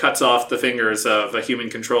cuts off the fingers of a human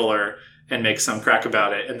controller and makes some crack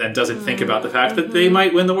about it, and then doesn't think about the fact that they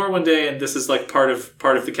might win the war one day, and this is like part of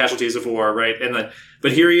the casualties of war, right? And then,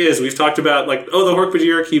 but here he is. We've talked about like, oh, the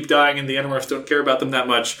Hork-Bajir keep dying, and the Animorphs don't care about them that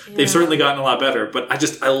much. Yeah. They've certainly gotten a lot better, but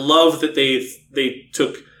I love that they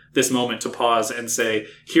took this moment to pause and say,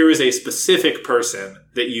 here is a specific person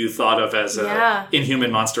that you thought of as a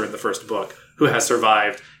inhuman monster in the first book who has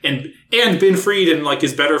survived and been freed and like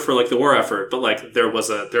is better for like the war effort, but like there was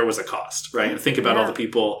a cost, right? And think about all the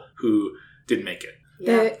people who didn't make it.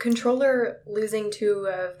 The controller losing 2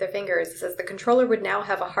 of their fingers says the controller would now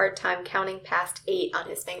have a hard time counting past 8 on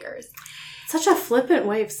his fingers. Such a flippant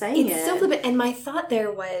way of saying it. It's so flippant. And my thought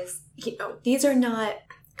there was, you know, these are not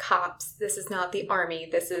cops. This is not the army.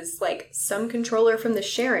 This is like some controller from the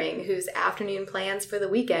sharing whose afternoon plans for the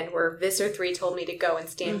weekend were Visser 3 told me to go and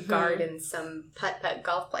stand guard in some putt-putt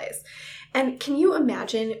golf place. And can you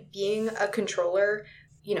imagine being a controller,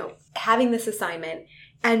 you know, having this assignment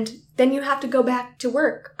And then you have to go back to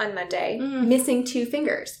work on Monday, missing 2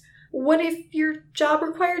 fingers. What if your job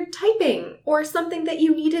required typing or something that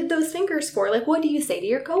you needed those fingers for? Like, what do you say to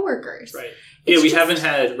your coworkers? Right. It's We haven't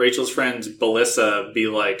had Rachel's friend Belissa be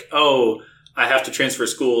like, oh, I have to transfer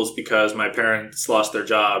schools because my parents lost their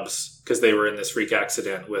jobs because they were in this freak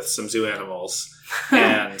accident with some zoo animals.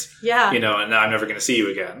 And, Yeah. and now I'm never going to see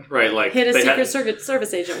you again. Right? Like, Hit a they Secret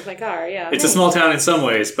Service agent with my car, yeah. It's a small town in some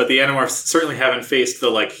ways, but the Animorphs certainly haven't faced the,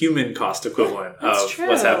 like, human cost equivalent That's of true.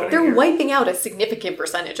 what's happening They're here. wiping out a significant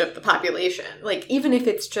percentage of the population. Like, even if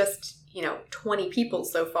it's just, 20 people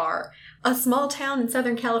so far, a small town in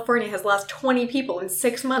Southern California has lost 20 people in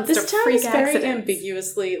 6 months This to town freak is very accidents.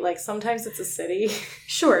 ambiguously, like, sometimes it's a city.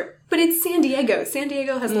 Sure, but it's San Diego. San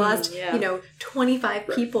Diego has lost, yeah. 25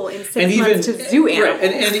 people in 6 And months to zoo animals.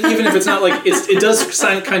 Right, and even if it's not like, it does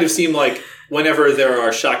kind of seem like whenever there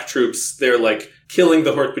are shock troops, they're like killing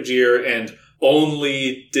the Hork-Bajir and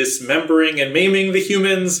only dismembering and maiming the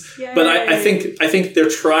humans. Yay. But I think they're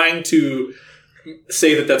trying to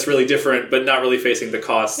say that that's really different, but not really facing the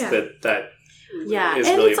cost that Yeah, is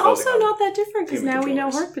and really it's imposing also on not that different because human now we know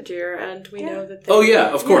controllers. Hork-Bajir and we know that Oh yeah,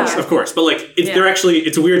 of course. But like, Yeah. they're actually,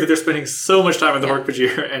 it's weird that they're spending so much time on the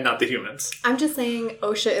Hork-Bajir and not the humans. I'm just saying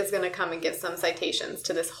OSHA is going to come and give some citations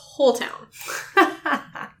to this whole town.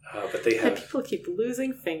 But they And have. people keep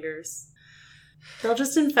losing fingers. They'll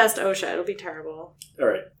just infest OSHA. It'll be terrible. All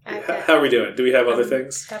right, Okay. how are we doing? Do we have other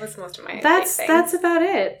things? That was most of my That's big things. about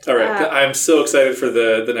it. All right, I'm so excited for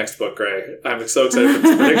the next book, Gray. I'm so excited for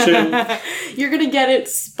this prediction. You're gonna get it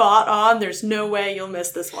spot on. There's no way you'll miss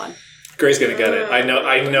this one. Gray's gonna get it. I know.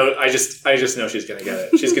 I just know she's gonna get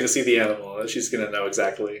it. She's gonna see the animal. She's gonna know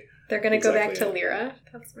exactly. They're going to go back to Exactly. Lyra.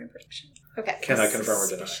 That's my prediction. Okay. Cannot confirm or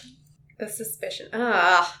deny. The suspicion.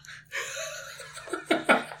 Ah.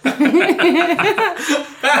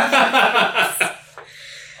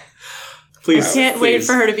 Please. Can't wait please.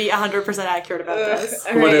 for her to be 100% accurate about this.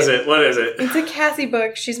 All What right. is it? What is it? It's a Cassie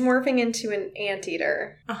book. She's morphing into an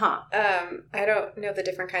anteater. Uh-huh. I don't know the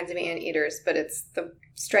different kinds of anteaters, but it's the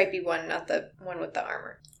stripy one, not the one with the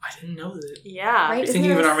armor. I didn't know that. Yeah. Right? You're Isn't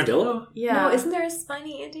thinking of there an a- armadillo? Yeah. No, isn't there a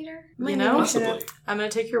spiny anteater? You know? Possibly. I'm going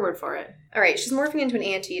to take your word for it. All right, she's morphing into an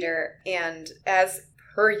anteater, and as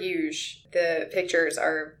per usual, the pictures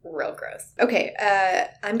are real gross. Okay,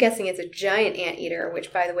 I'm guessing it's a giant anteater,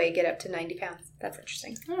 which, by the way, get up to 90 pounds. That's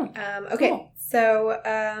interesting. Okay, cool. so,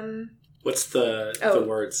 What's the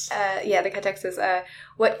words? yeah, the context is,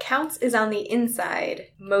 what counts is on the inside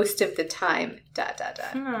most of the time, ...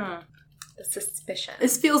 The suspicion.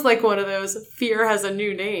 This feels like one of those fear has a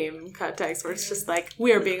new name context where it's just like,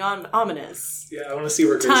 we are being ominous. Yeah, I want to see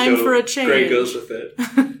where Time for a change. Gray goes with it.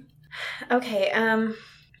 Okay,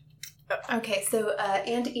 okay, so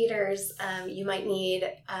anteaters, you might need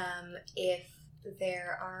if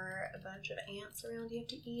there are a bunch of ants around you have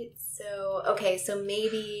to eat. So, okay, so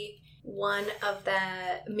maybe one of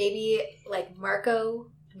maybe like Marco,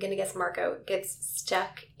 I'm gonna guess Marco, gets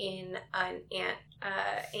stuck in an ant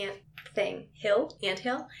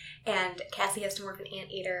hill, and Cassie has to morph an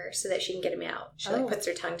anteater so that she can get him out. She like puts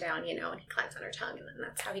her tongue down, and he climbs on her tongue, and then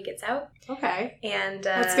that's how he gets out. Okay. And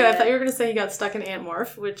That's good. I thought you were going to say he got stuck in ant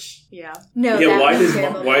morph, which, yeah. no, Yeah, that why was is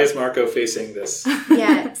terrible. why is Marco facing this?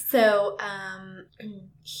 Yeah, so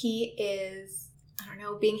he is, I don't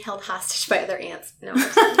know, being held hostage by other ants. No,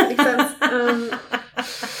 that doesn't make sense.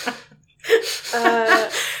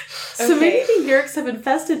 So Okay. maybe the Yeerks have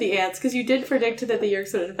infested the ants, because you did predict that the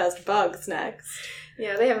Yeerks would infest bugs next.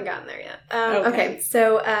 Yeah, they haven't gotten there yet. Okay. Okay,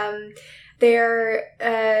 so they're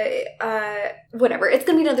whatever. It's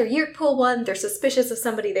gonna be another Yeerk pool one. They're suspicious of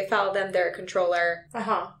somebody. They follow them. They're a controller.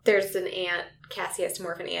 Uh-huh. There's an ant. Cassie has to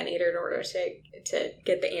morph an anteater in order to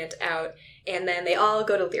get the ant out, and then they all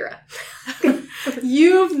go to Lyra.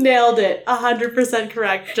 You've nailed it. 100%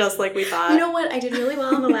 correct, just like we thought. You know what? I did really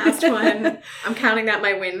well on the last one. I'm counting that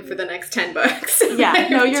my win for the next 10 books. Yeah,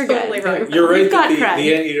 no, you're Totally good. wrong. You're right We've got that the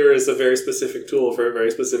cred. anteater is a very specific tool for a very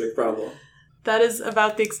specific problem. That is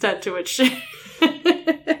about the extent to which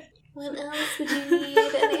What else would you need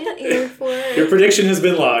an anteater for? Your prediction has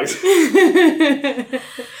been logged.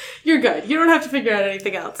 You're good. You don't have to figure out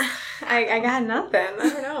anything else. I got nothing. I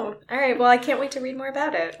don't know. All right, well, I can't wait to read more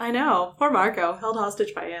about it. I know. Poor Marco, held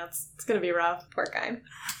hostage by ants. It's going to be rough. Poor guy.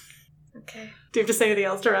 Okay. Do you have to say anything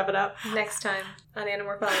else to wrap it up? Next time on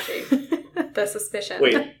Animorphology, the suspicion.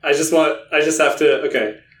 Wait, I just have to,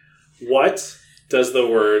 okay. What does the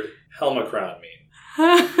word Helmacron mean?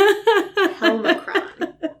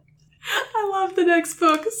 Helmacron. I love the next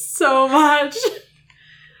book so much.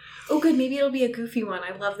 Oh, good. Maybe it'll be a goofy one.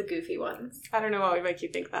 I love the goofy ones. I don't know what would make you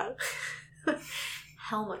think that.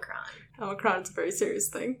 Helmicron. Omicron's a very serious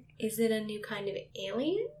thing. Is it a new kind of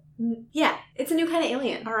alien? Yeah, it's a new kind of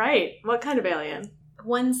alien. All right. What kind of alien?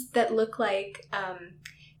 Ones that look like,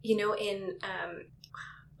 in,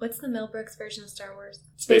 what's the Mel Brooks version of Star Wars?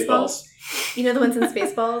 Spaceballs. You know the ones in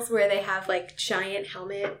Spaceballs where they have, like, giant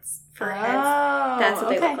helmets for heads? That's what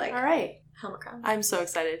they look like. All right. Helmicron. I'm so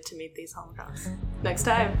excited to meet these Helmicrons. Next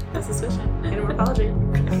time, this is Fishing. Animorphology.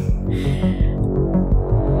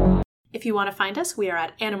 If you want to find us, we are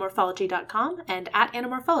at animorphology.com and at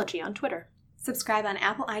Animorphology on Twitter. Subscribe on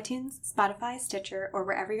Apple iTunes, Spotify, Stitcher, or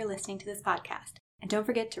wherever you're listening to this podcast. And don't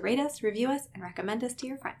forget to rate us, review us, and recommend us to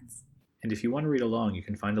your friends. And if you want to read along, you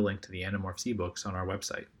can find a link to the Animorphs ebooks on our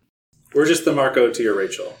website. We're just the Marco to your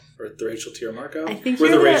Rachel. Or the Rachel to your Marco? I think we're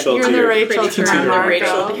you're the Rachel you're to the your Rachel to to my your Marco.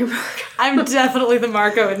 Rachel to your Marco. I'm definitely the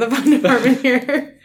Marco in the fun department here.